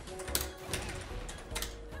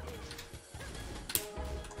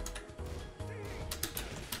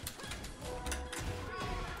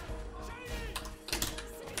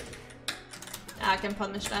 I can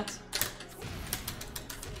punish that.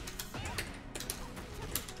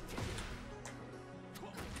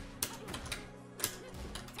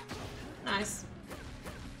 Nice.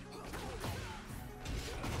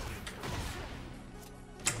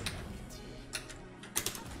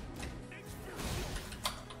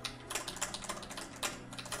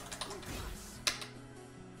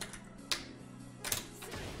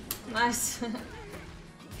 Nice.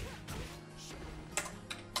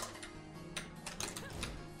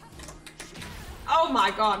 Oh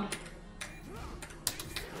my god.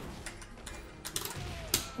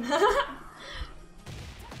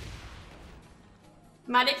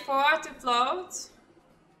 Magic 4 to float.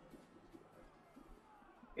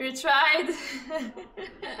 You tried.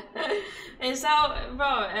 And so,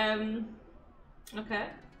 bro, okay.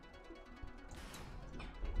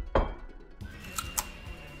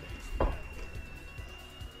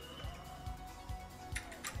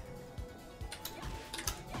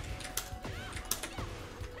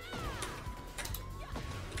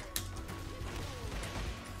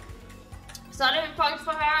 Starting point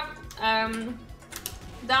for her.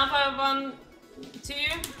 Down for 1, 2.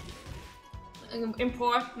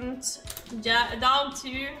 Important. Down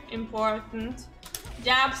 2. Important.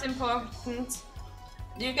 Jabs important.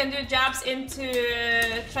 You can do jabs into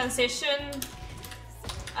transition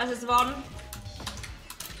as is one.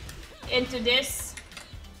 Into this.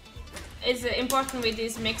 It's important with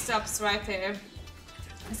these mix-ups right here.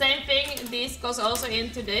 Same thing, this goes also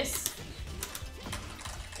into this.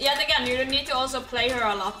 Yet again, you don't need to also play her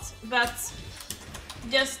a lot, but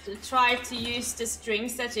just try to use the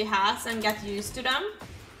strings that she has and get used to them.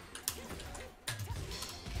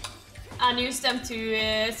 And use them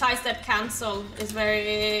to sidestep cancel is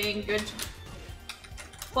very good.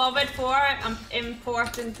 Forward 4,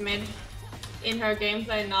 important mid in her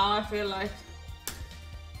gameplay now, I feel like.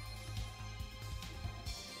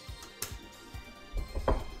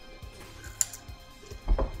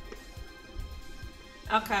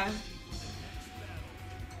 Okay.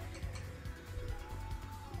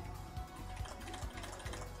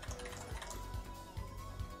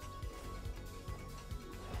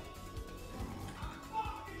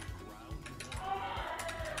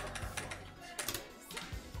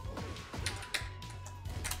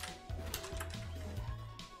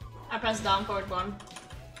 I press down forward 1.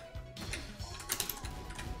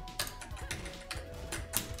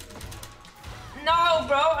 No,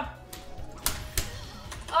 bro!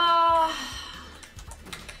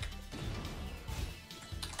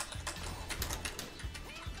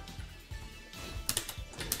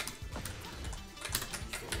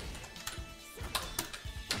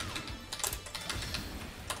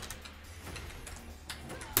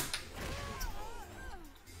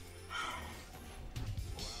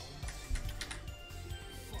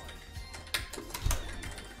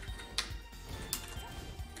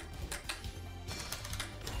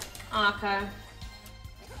 Okay.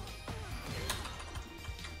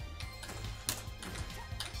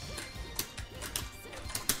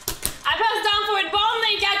 I pressed down for it one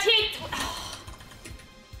and got hit.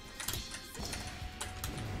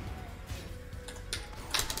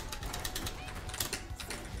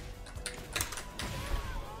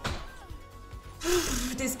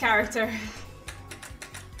 This character.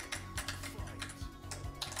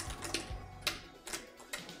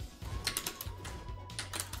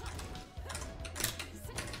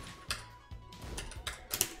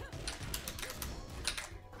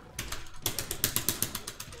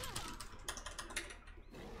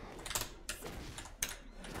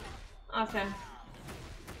 Okay.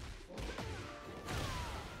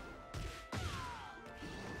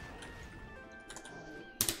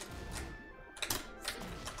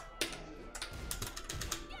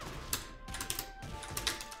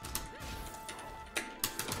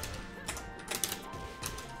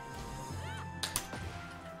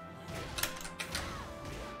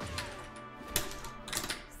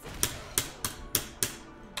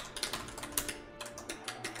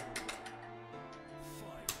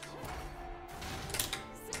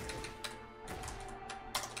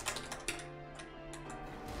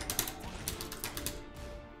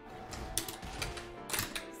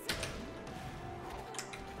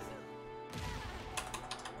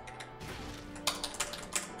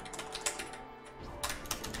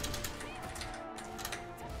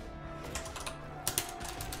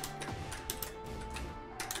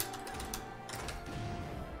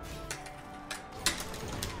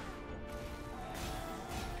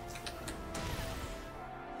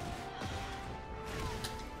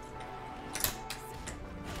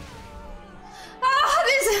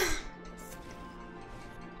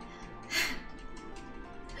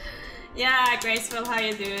 Yeah, Graceful, how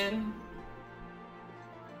you doing?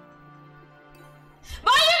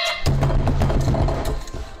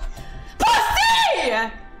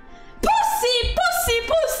 Pussy!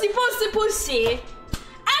 Pussy!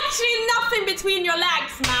 Actually nothing between your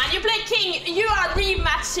legs, man. You play King, you are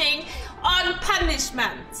rematching on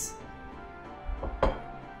punishment.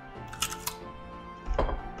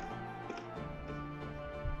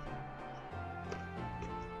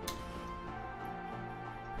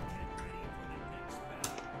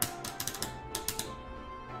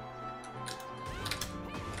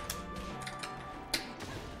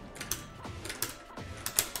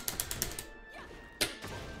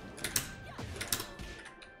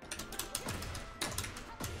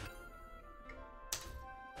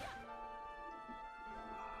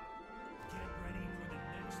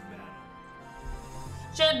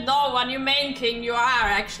 Should know when you main king, you are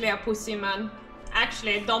actually a pussy man.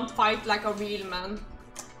 Actually, don't fight like a real man.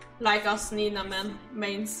 Like us Nina men,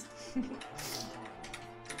 mains.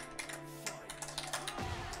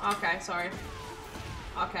 Okay, sorry.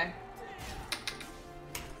 Okay.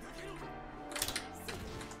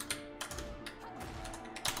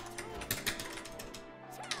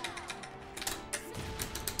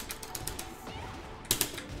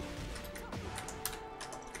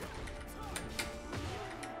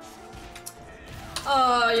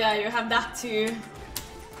 Oh yeah, you have that too.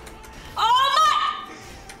 Oh my!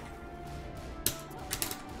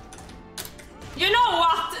 You know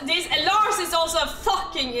what? This Lars is also a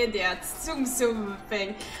fucking idiot. Zoom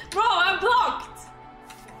thing. Bro, I'm blocked.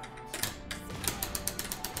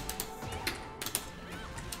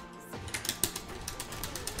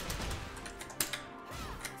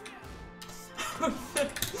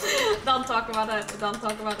 Don't talk about it. Don't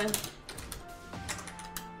talk about it.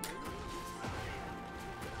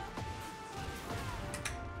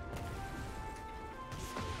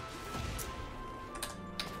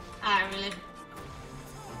 Really.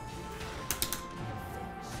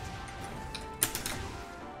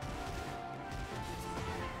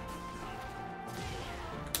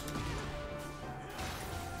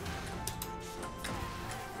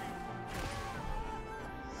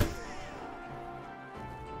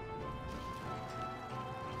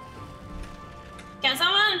 Can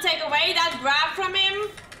someone take away that grab from him?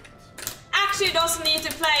 Actually doesn't need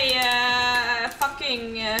to play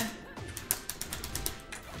fucking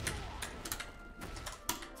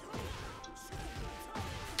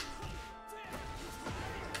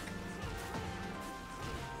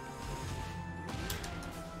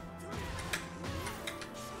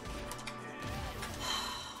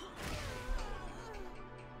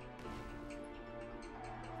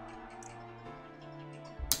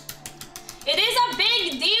It is a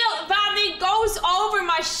big deal, but it goes over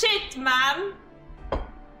my shit, man.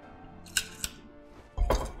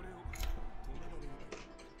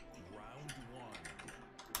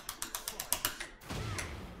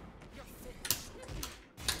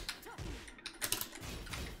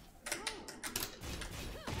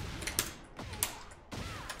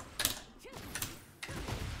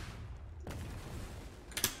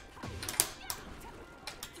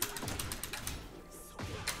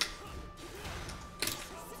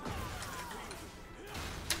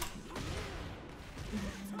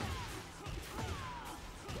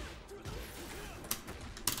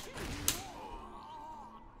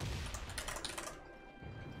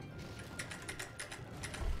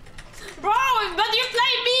 but you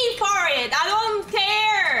play me for it. I don't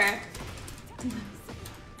care.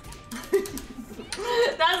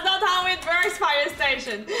 That's not how it works, Fire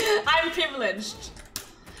Station. I'm privileged.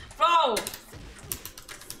 Bro.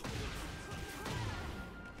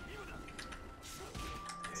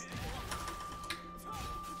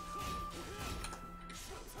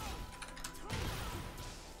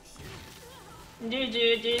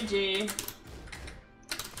 GG.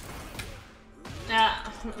 Yeah,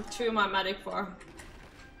 true my medic for.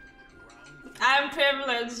 I'm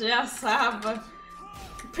privileged, yes, I have a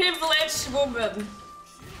privileged woman.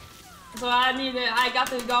 So I got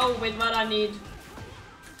to go with what I need.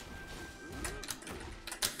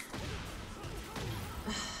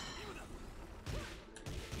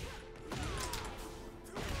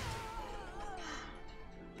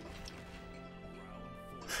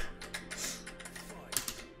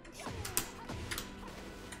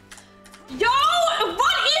 Yo,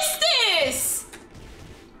 what is this?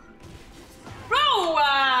 Bro,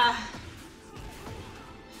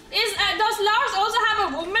 does Lars also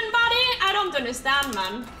have a woman body? I don't understand,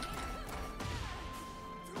 man.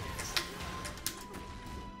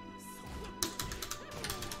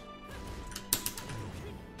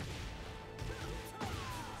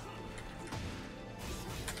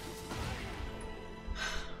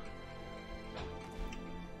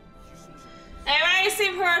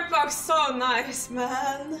 Evasive hurt box, so nice,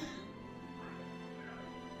 man.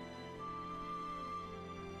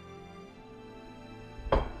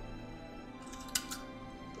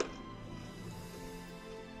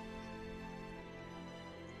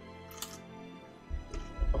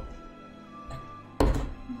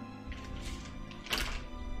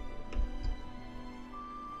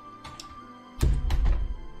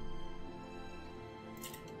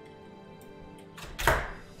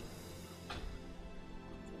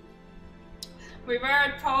 We were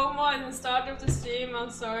at promo at the start of the stream. I'm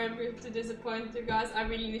sorry to disappoint you guys. I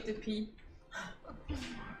really need to pee.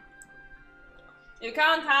 You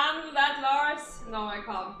can't handle that, Lars? No, I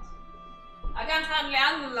can't. I can't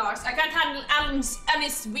handle Lars. I can't handle any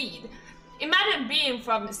Swede. Imagine being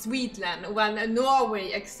from Sweden when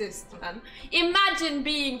Norway exists, man. Imagine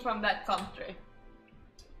being from that country.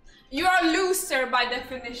 You're a loser by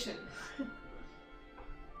definition.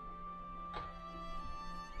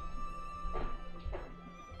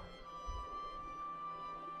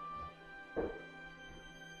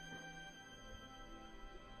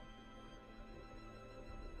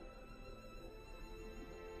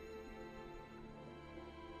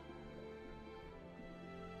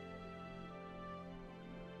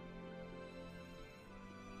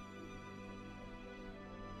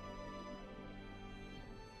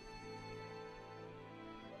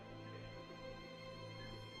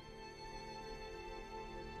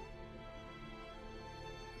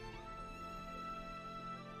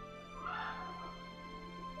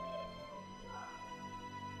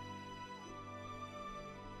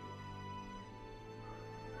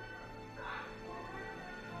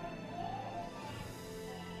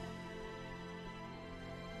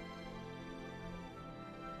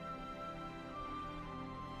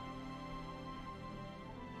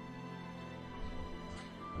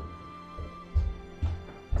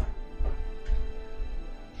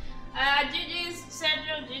 GG's,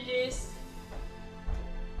 Sergio, GG's.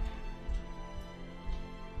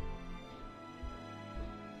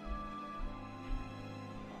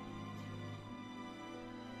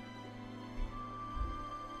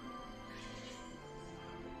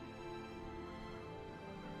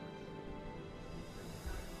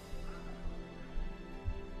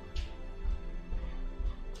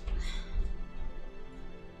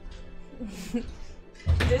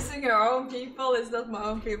 Dissing your own people is not my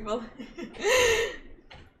own people.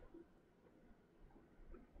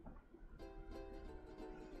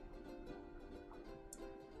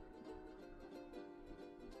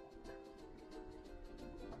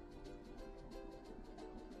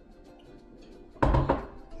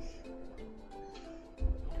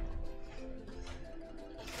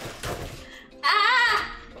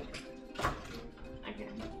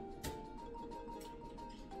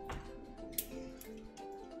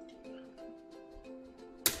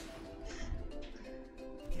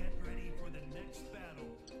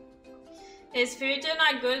 Is Fusion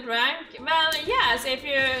a good rank? Well, yes, if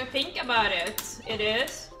you think about it, it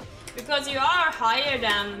is. Because you are higher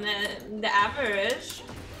than the average.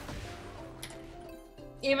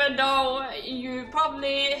 Even though you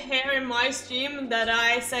probably hear in my stream that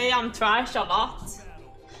I say I'm trash a lot.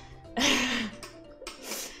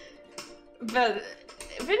 But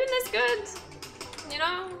Fusion is good, you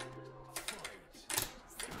know?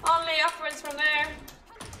 Only upwards from there.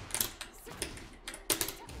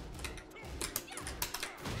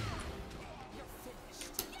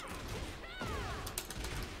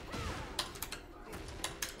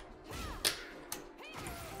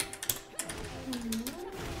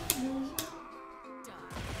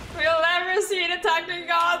 We'll never see the Tekken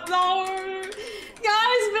God, no!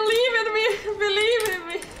 Guys, believe in me! Believe in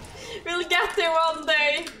me! We'll get there one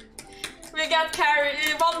day. We'll get carried.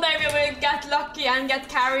 One day we will get lucky and get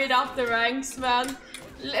carried up the ranks, man.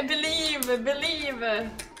 Believe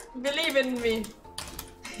in me.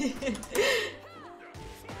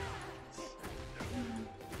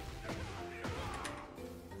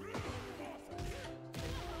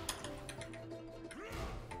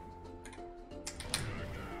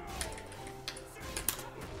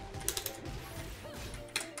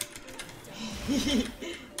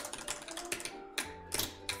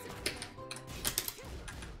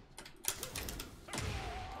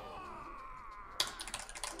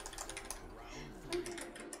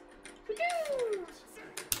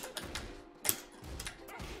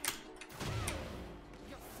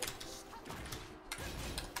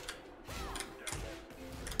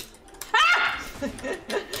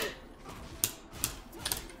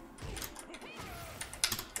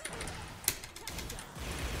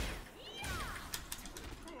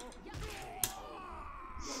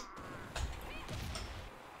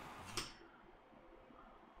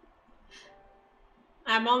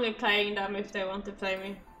 I'm only playing them if they want to play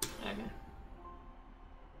me. Okay.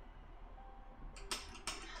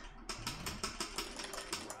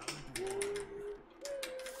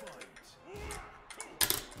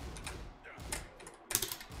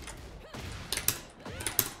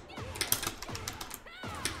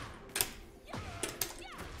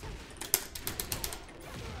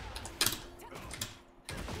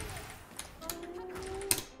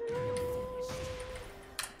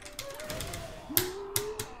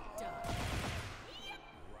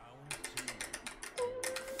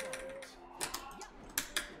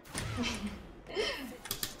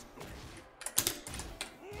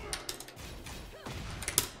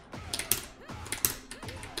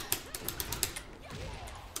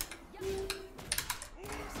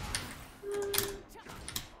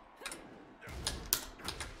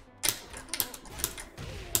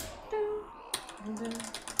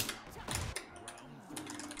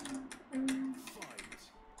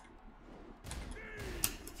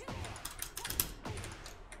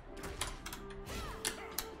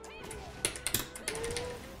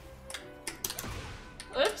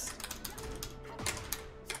 Oops.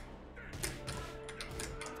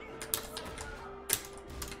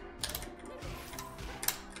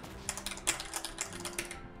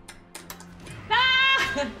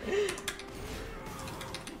 Ah!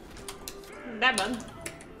 That one.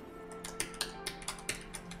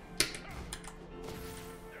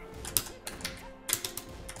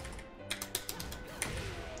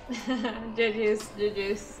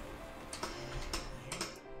 GG's.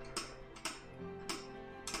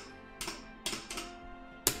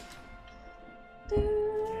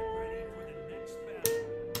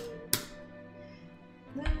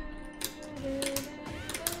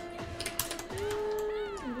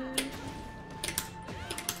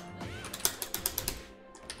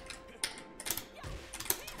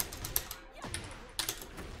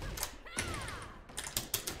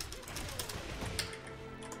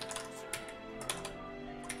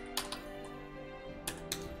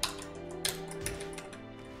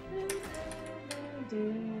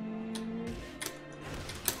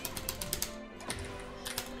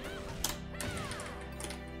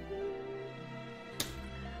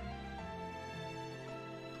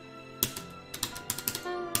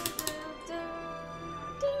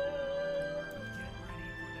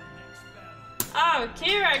 Oh,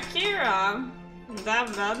 Kira.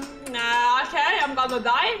 Damn, man. Okay, I'm gonna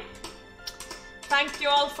die. Thank you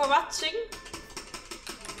all for watching.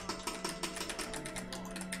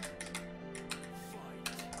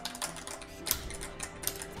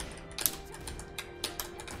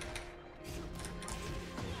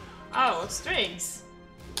 Oh, strings.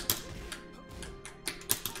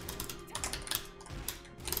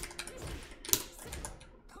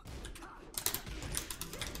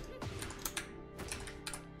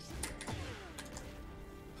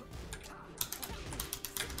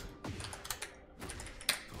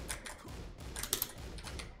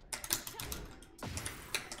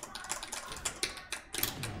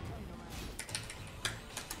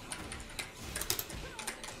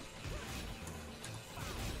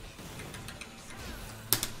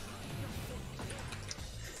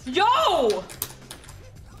 Yo!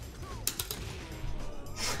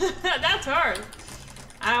 That hurt.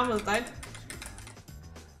 I almost died.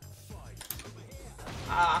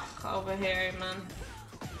 Ah, over here, man.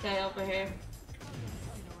 Okay, over here.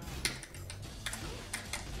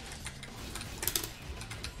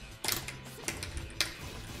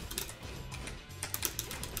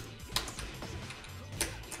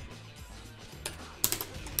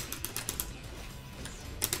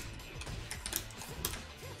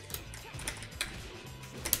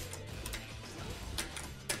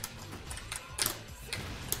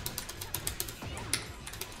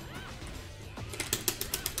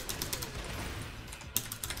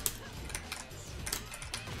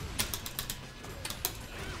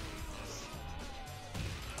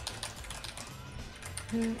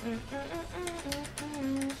 That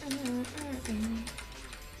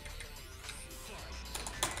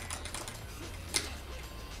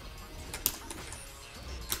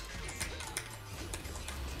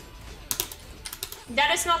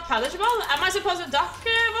is not palatable? Am I supposed to duck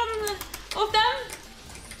one of them?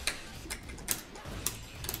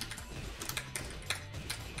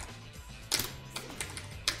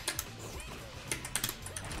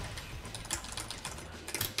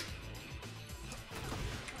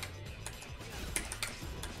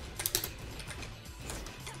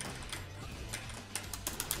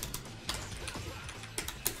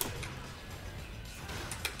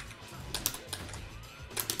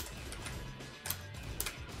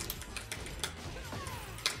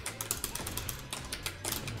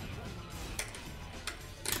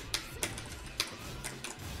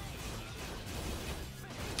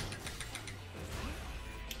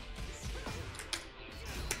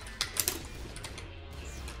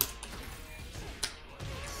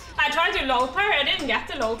 I tried to low parry, I didn't get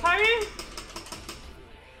the low parry.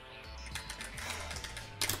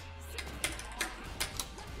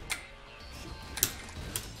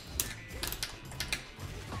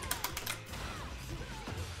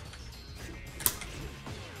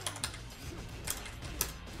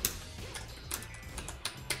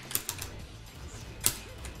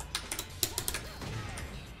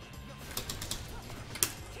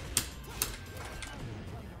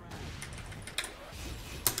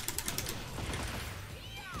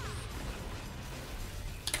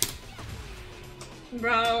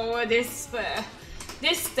 Bro, this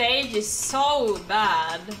stage is so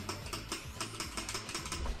bad.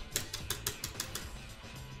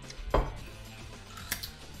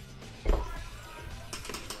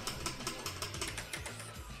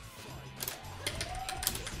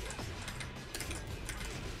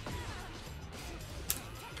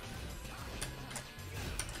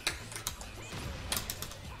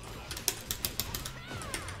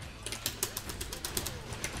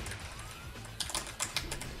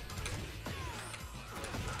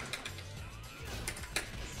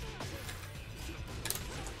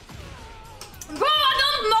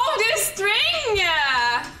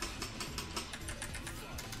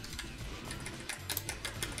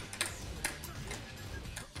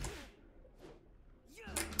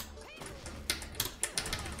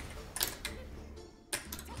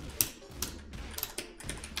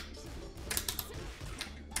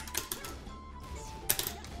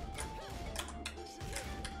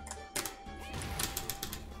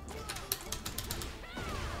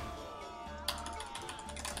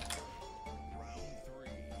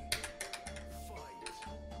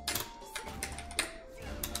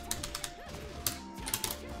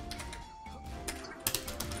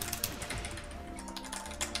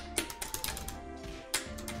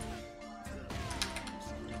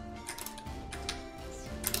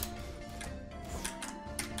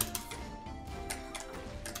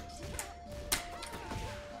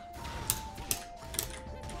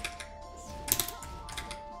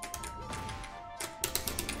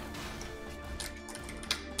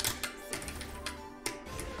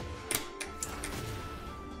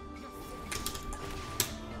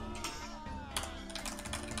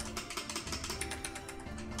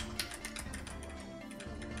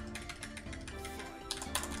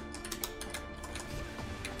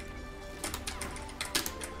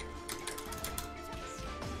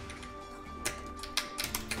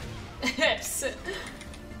 Yes.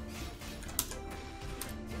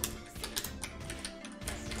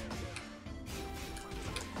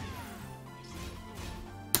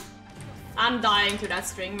 I'm dying to that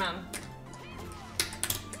string, man.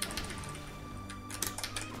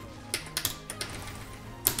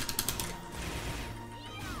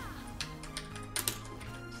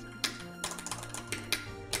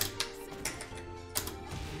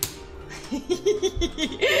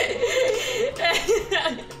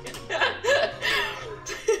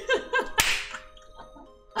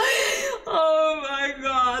 Oh my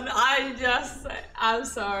god, I'm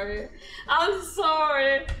sorry. I'm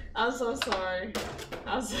sorry. I'm so sorry.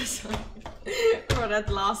 I'm so sorry for that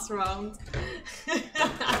last round.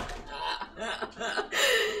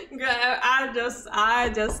 I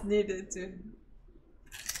just needed to.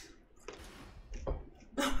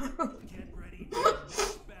 Get ready for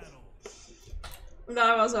this battle.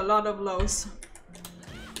 That was a lot of blows.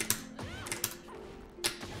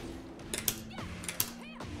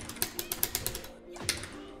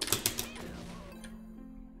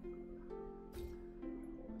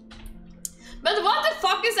 But what the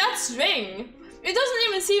fuck is that string? It doesn't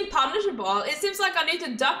even seem punishable. It seems like I need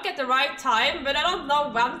to duck at the right time, but I don't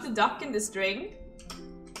know when to duck in the string.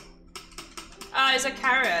 Ah, it's a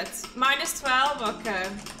carrot. -12, okay.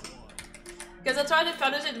 Because I tried to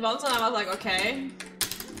finish it once and I was like, okay.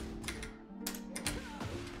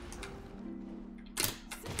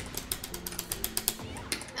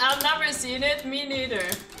 I've never seen it, me neither.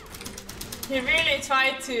 He really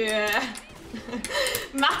tried to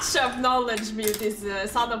match up knowledge me, this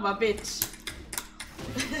son of a bitch.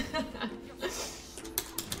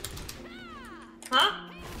 Huh?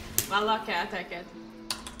 Well, okay, I take it.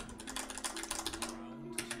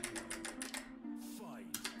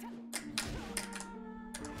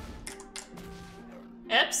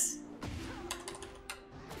 Oops.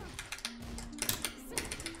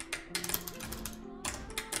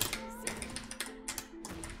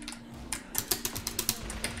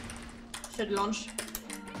 Should launch.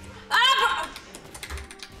 Ah!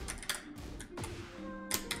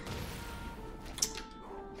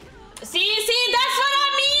 See, that's what I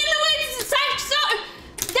mean with sex.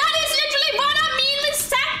 That is literally what I mean with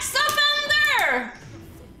sex offender.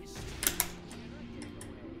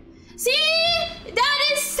 See, that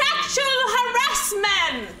is sexual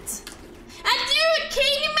harassment. And you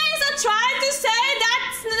kingmates are trying to say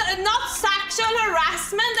that's not sexual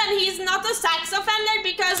harassment and he's not a sex offender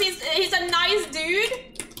because he's a nice dude?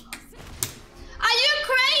 Are you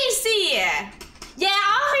crazy?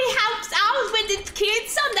 Yeah, he helps out with the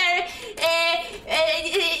kids on there.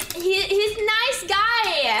 He's a nice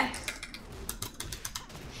guy.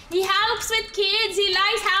 He helps with kids. He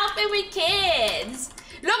likes helping with kids.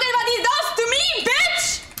 Look at what he does to me, bitch!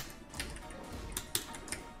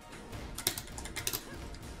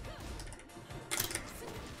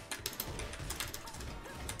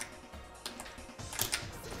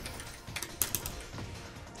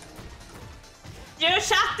 You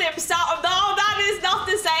shut him, so no, that is not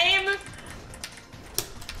the same.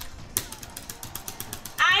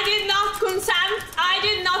 I did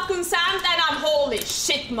not consent and I'm holy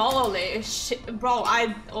shit moly. Shit, bro,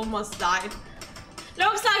 I almost died.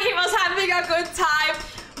 Looks like he was having a good time.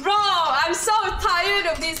 Bro, I'm so tired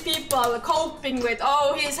of these people coping with,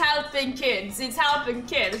 oh, he's helping kids, he's helping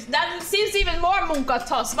kids. That seems even more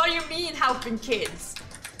munkatos. What do you mean helping kids?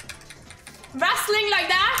 Wrestling like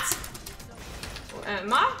that?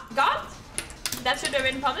 Ma? God? That should have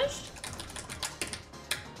been punished?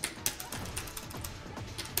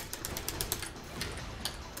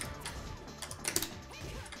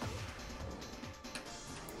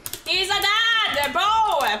 He's a dad, bro!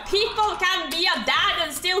 People can be a dad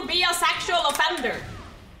and still be a sexual offender.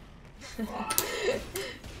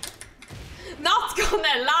 Not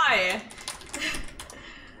gonna lie.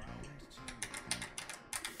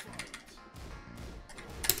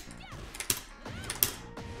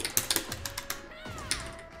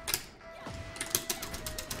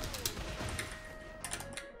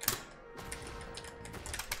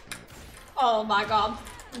 Oh my god,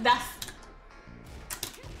 that's...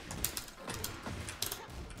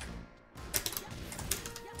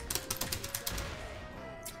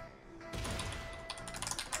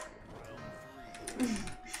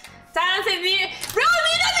 Bro,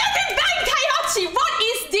 what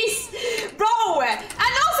is this? Bro,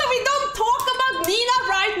 and also we don't talk about Nina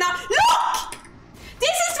right now. Look!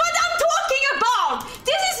 This is what I'm talking about!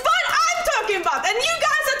 This is what I'm talking about! And you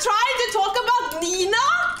guys are trying to talk about Nina?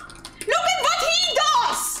 Look at what he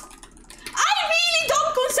does! I really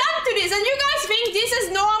don't consent to this and you guys think this is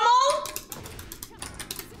normal?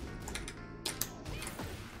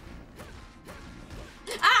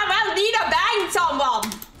 Ah, well, Nina banged someone.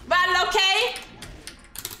 Well, okay.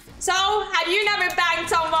 So, have you never banged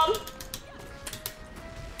someone?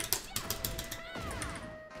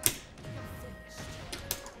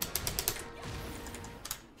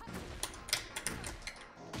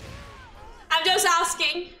 I'm just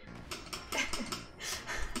asking.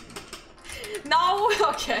 No?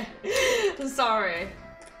 Okay. Sorry.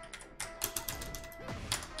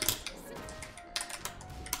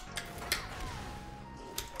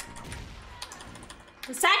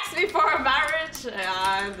 Sex before marriage? Yeah,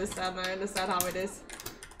 I understand how it is.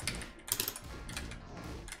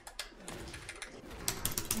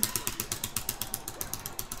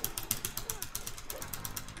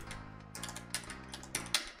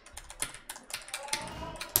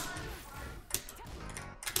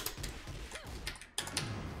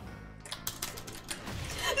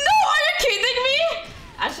 No, are you kidding me?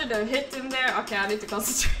 I should have hit him there. Okay, I need to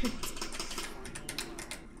concentrate.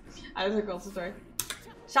 I need to concentrate.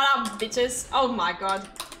 Shut up, bitches. Oh my god.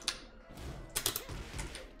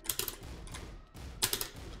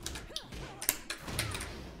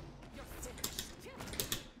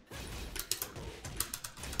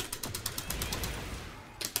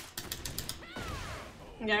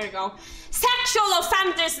 There we go. Sexual sexual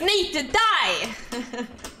offenders need to die.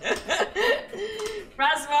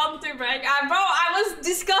 Press 1 to break. Bro, I was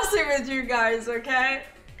discussing with you guys, okay?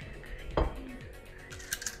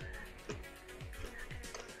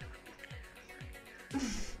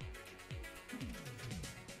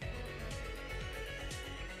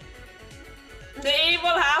 The evil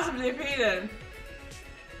has been defeated.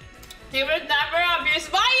 He would never abuse.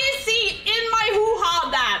 Why is he in my hoo-ha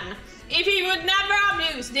then? If he would never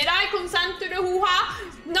abuse, did I consent to the hoo-ha?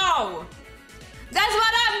 No. That's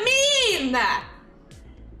what I mean.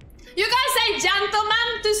 You guys say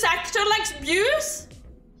gentleman to sexual abuse?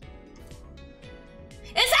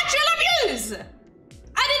 It's sexual abuse.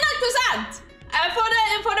 I did not consent.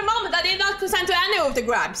 For the moment, I did not consent to any of the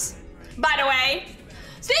grabs. By the way.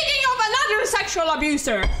 Speaking of another sexual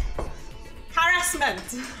abuser, harassment.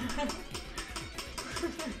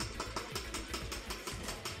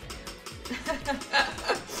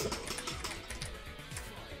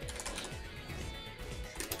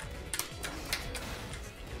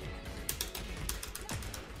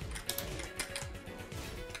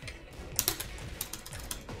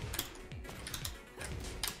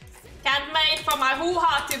 Can't wait for my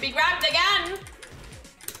hoo-ha to be grabbed again.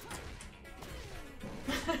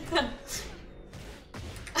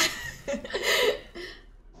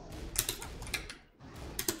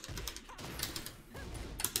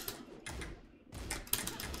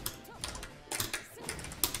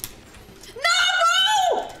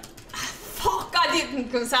 No! Fuck, I didn't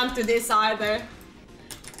consent to this either.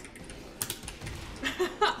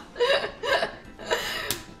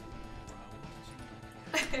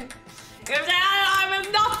 I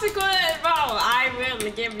will not go, bro. I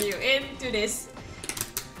will give you into this.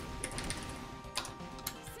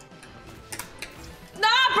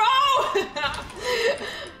 No, bro!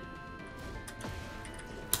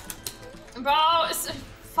 Bro,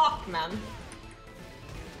 fuck, man.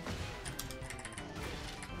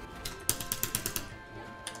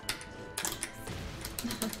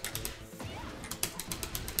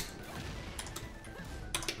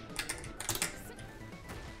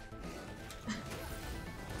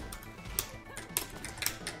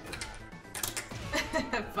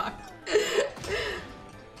 Fuck.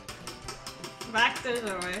 Back to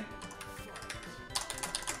the way.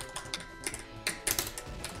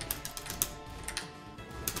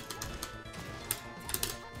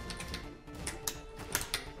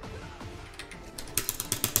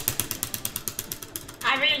 I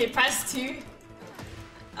really pressed 2.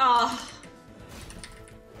 Oh.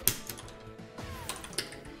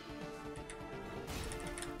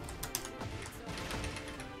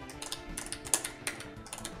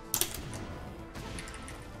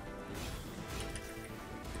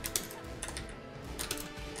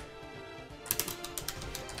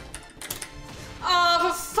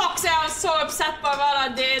 So upset by what I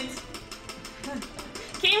did.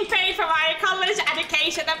 King paid for my college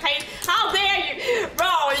education and paid. How dare you?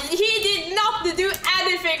 Bro, he did not do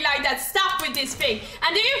anything like that. Stop with this thing.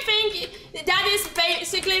 And do you think that is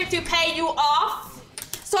basically to pay you off?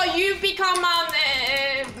 So you become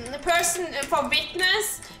a person for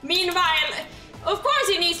witness? Meanwhile, of course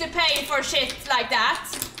he needs to pay for shit like that.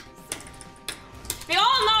 We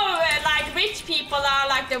all know like rich people are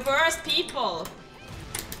like the worst people.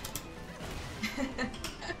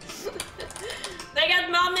 They get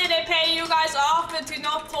money, they pay you guys off to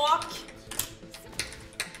not talk.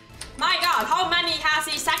 My god, how many has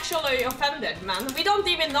he sexually offended, man? We don't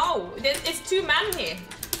even know. It's too many.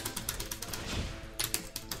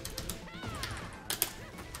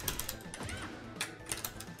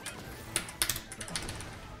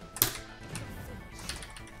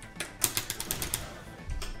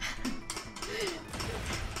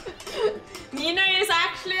 Nina is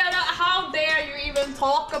actually, how dare you even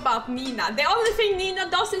talk about Nina? The only thing Nina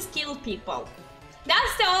does is kill people.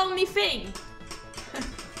 That's the only thing.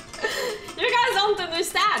 You guys don't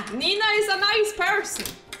understand. Nina is a nice person.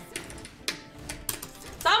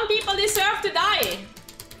 Some people deserve to die.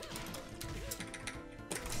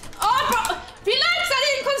 Oh, bro, relax, I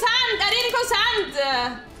didn't consent, I didn't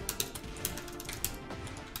consent.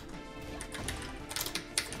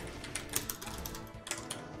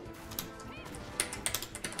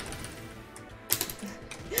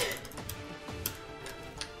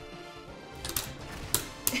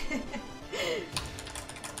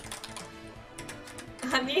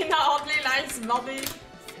 Nina only likes money.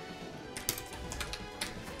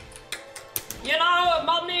 You know,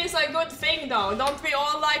 money is a good thing though. Don't we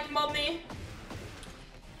all like money?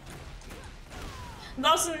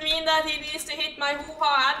 Doesn't mean that he needs to hit my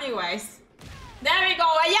hoo-ha anyways. There we go,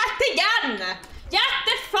 yet again! Yet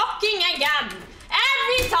the fucking again!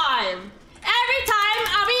 Every time! every time,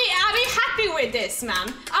 are we happy with this, man?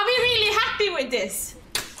 Are we really happy with this?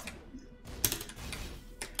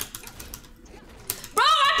 Bro,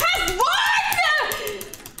 I pressed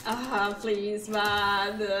 1! Ah, please,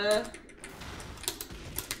 man.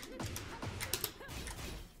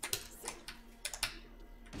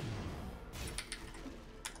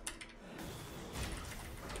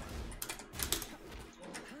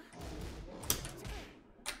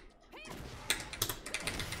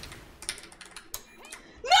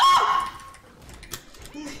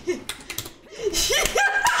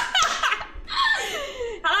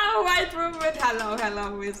 Hello, white robot. Hello,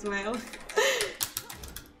 hello as well.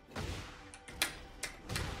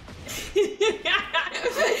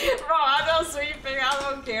 Bro, I'm not sweeping. I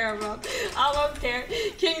don't care, bro. I don't care.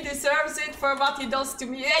 King deserves it for what he does to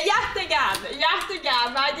me. Yet again.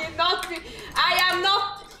 I did not. I am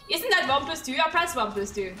not. Isn't that 1+2? I pressed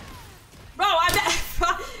 1+2. Bro,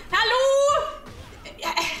 hello.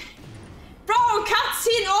 Bro,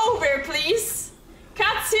 cutscene over, please.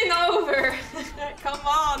 Cutscene over. Come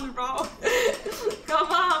on, bro.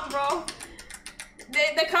 Come on, bro.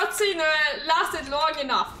 The cutscene lasted long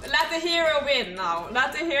enough. Let the hero win now.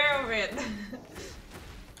 Let the hero win.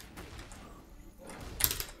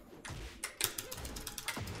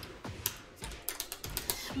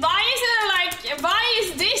 Why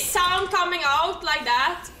is this sound coming out like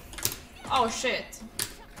that? Oh shit.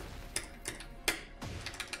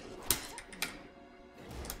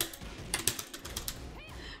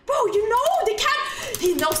 Bro, you know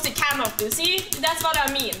he knows the can opener. See, that's what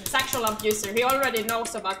I mean. Sexual abuser. He already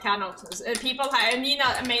knows about can openers.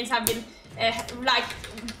 Nina mains have been like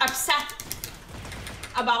upset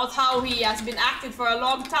about how he has been acted for a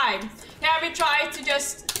long time. Here we try to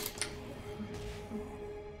just.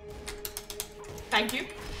 Thank you.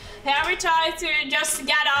 Here we try to just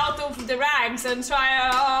get out of the ranks and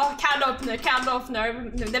try can opener,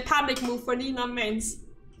 the panic move for Nina mains.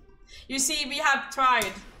 You see, we have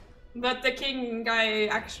tried. But the king guy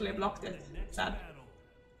actually blocked it. Sad.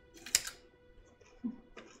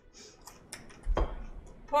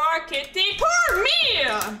 Poor kitty, poor me!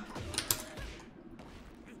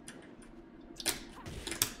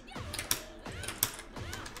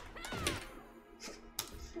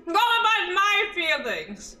 What about my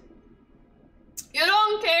feelings? You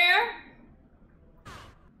don't care?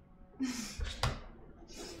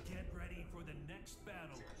 Get ready for the next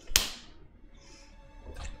battle.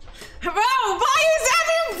 Bro, why is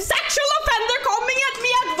every sexual offender coming at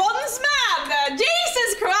me at once, man? Jesus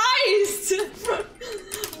Christ!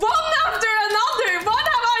 One after another, what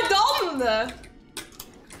have I done?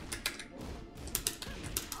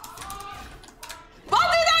 What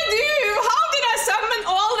did I do? How did I summon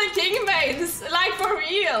all the king mains? Like, for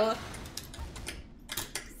real?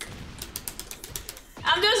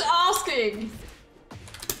 I'm just asking.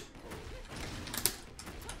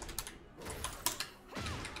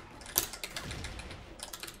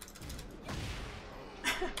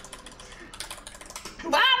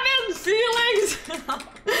 Women's feelings!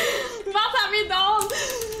 What have we done?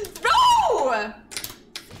 Bro!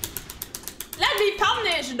 Let me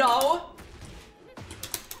punish though.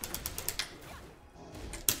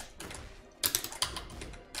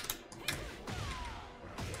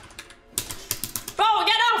 Bro,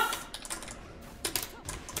 get off!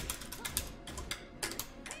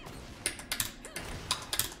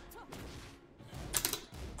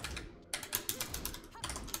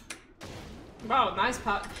 Bro, nice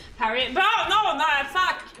parry. Bro, no,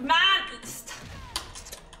 fuck, man.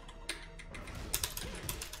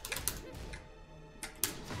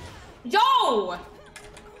 Yo!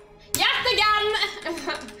 Yet again!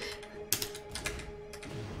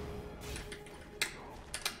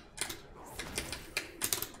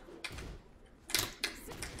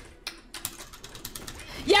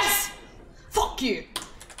 Yes! Fuck you!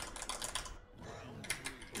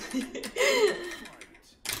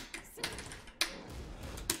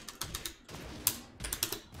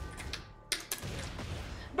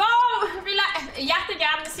 Bro, yet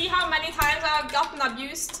again, see how many times I've gotten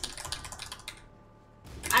abused?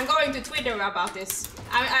 I'm going to Twitter about this.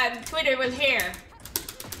 Twitter will hear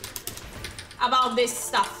about this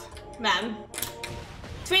stuff, man.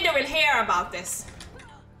 Twitter will hear about this.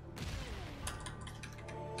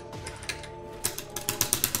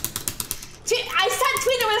 I said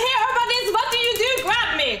Twitter will hear about this. What do you do? Grab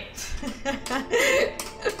me.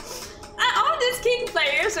 All these king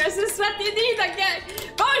players versus sweaty need again.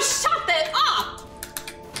 Bro, shut it up.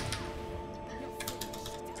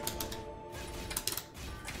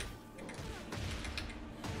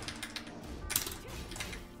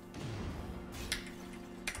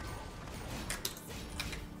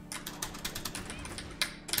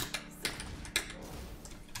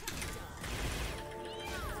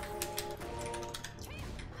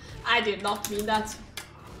 I did not mean that.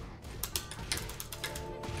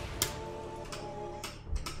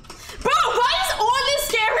 Bro, why is all these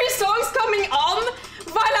scary songs coming on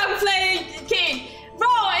while I'm playing King? Bro,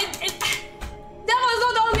 that was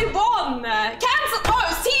not only one. Cancel.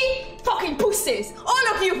 Oh, see? Fucking pussies.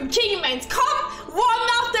 All of you King mains, come one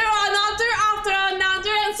after another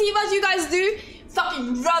and see what you guys do.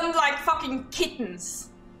 Fucking run like fucking kittens.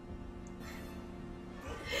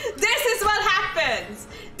 This is what happens.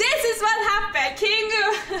 This is what happened. King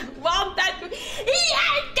want that. He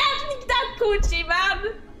ain't getting that coochie, man.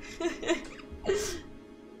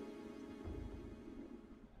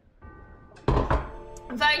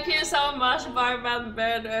 Thank you so much, Barman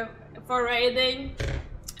Bird, for raiding.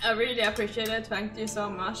 I really appreciate it. Thank you so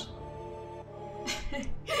much.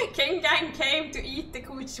 King Gang came to eat the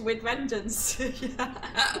cooch with vengeance.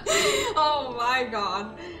 Oh my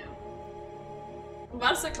god.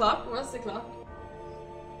 What's the clock? What's the clock?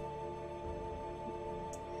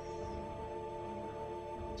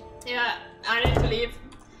 Yeah, I need to leave.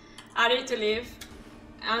 I need to leave.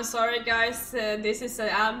 I'm sorry guys, this is the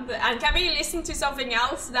end. And can we listen to something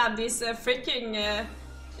else than this freaking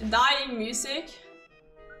dying music?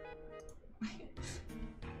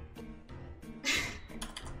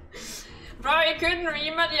 Bro, he couldn't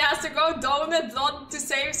remit, he has to go donate blood to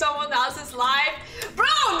save someone else's life. Bro,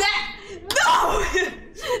 no!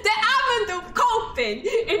 The amount of coping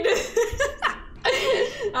in the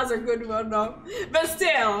that's a good one though. But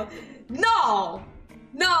still, no!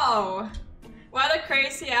 No! What a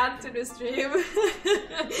crazy end to the stream.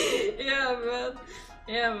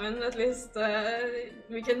 Yeah, man, at least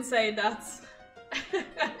we can say that.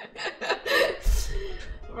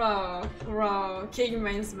 Bro, King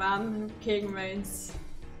mains, man, King mains.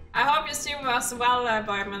 I hope your stream was well,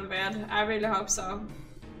 Barman Bed. I really hope so.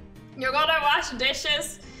 You're gonna wash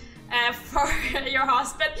dishes for your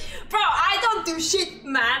husband? Bro, I don't do shit,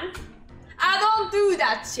 man. I don't do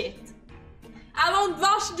that shit. I don't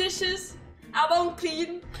wash dishes. I don't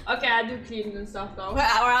clean. Okay, I do clean and stuff though,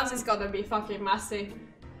 or else it's gonna be fucking messy.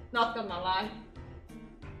 Not gonna lie.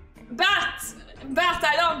 But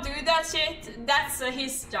I don't do that shit. That's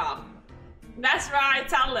his job. That's why I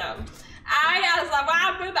tell him. I, as a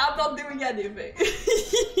woman, I'm not doing anything.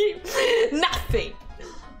 Nothing.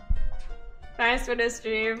 Thanks for the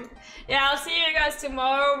stream. Yeah, I'll see you guys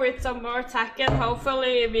tomorrow with some more tekken.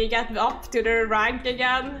 Hopefully we get up to the rank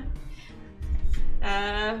again.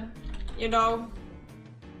 You know,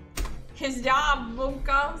 his job,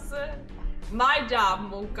 Munkas. My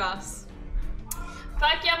job, Munkas.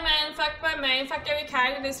 Fuck your man, fuck my main, fuck every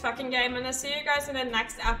character in this fucking game, and I'll see you guys in the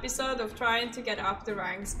next episode of trying to get up the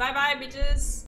ranks. Bye bye, bitches!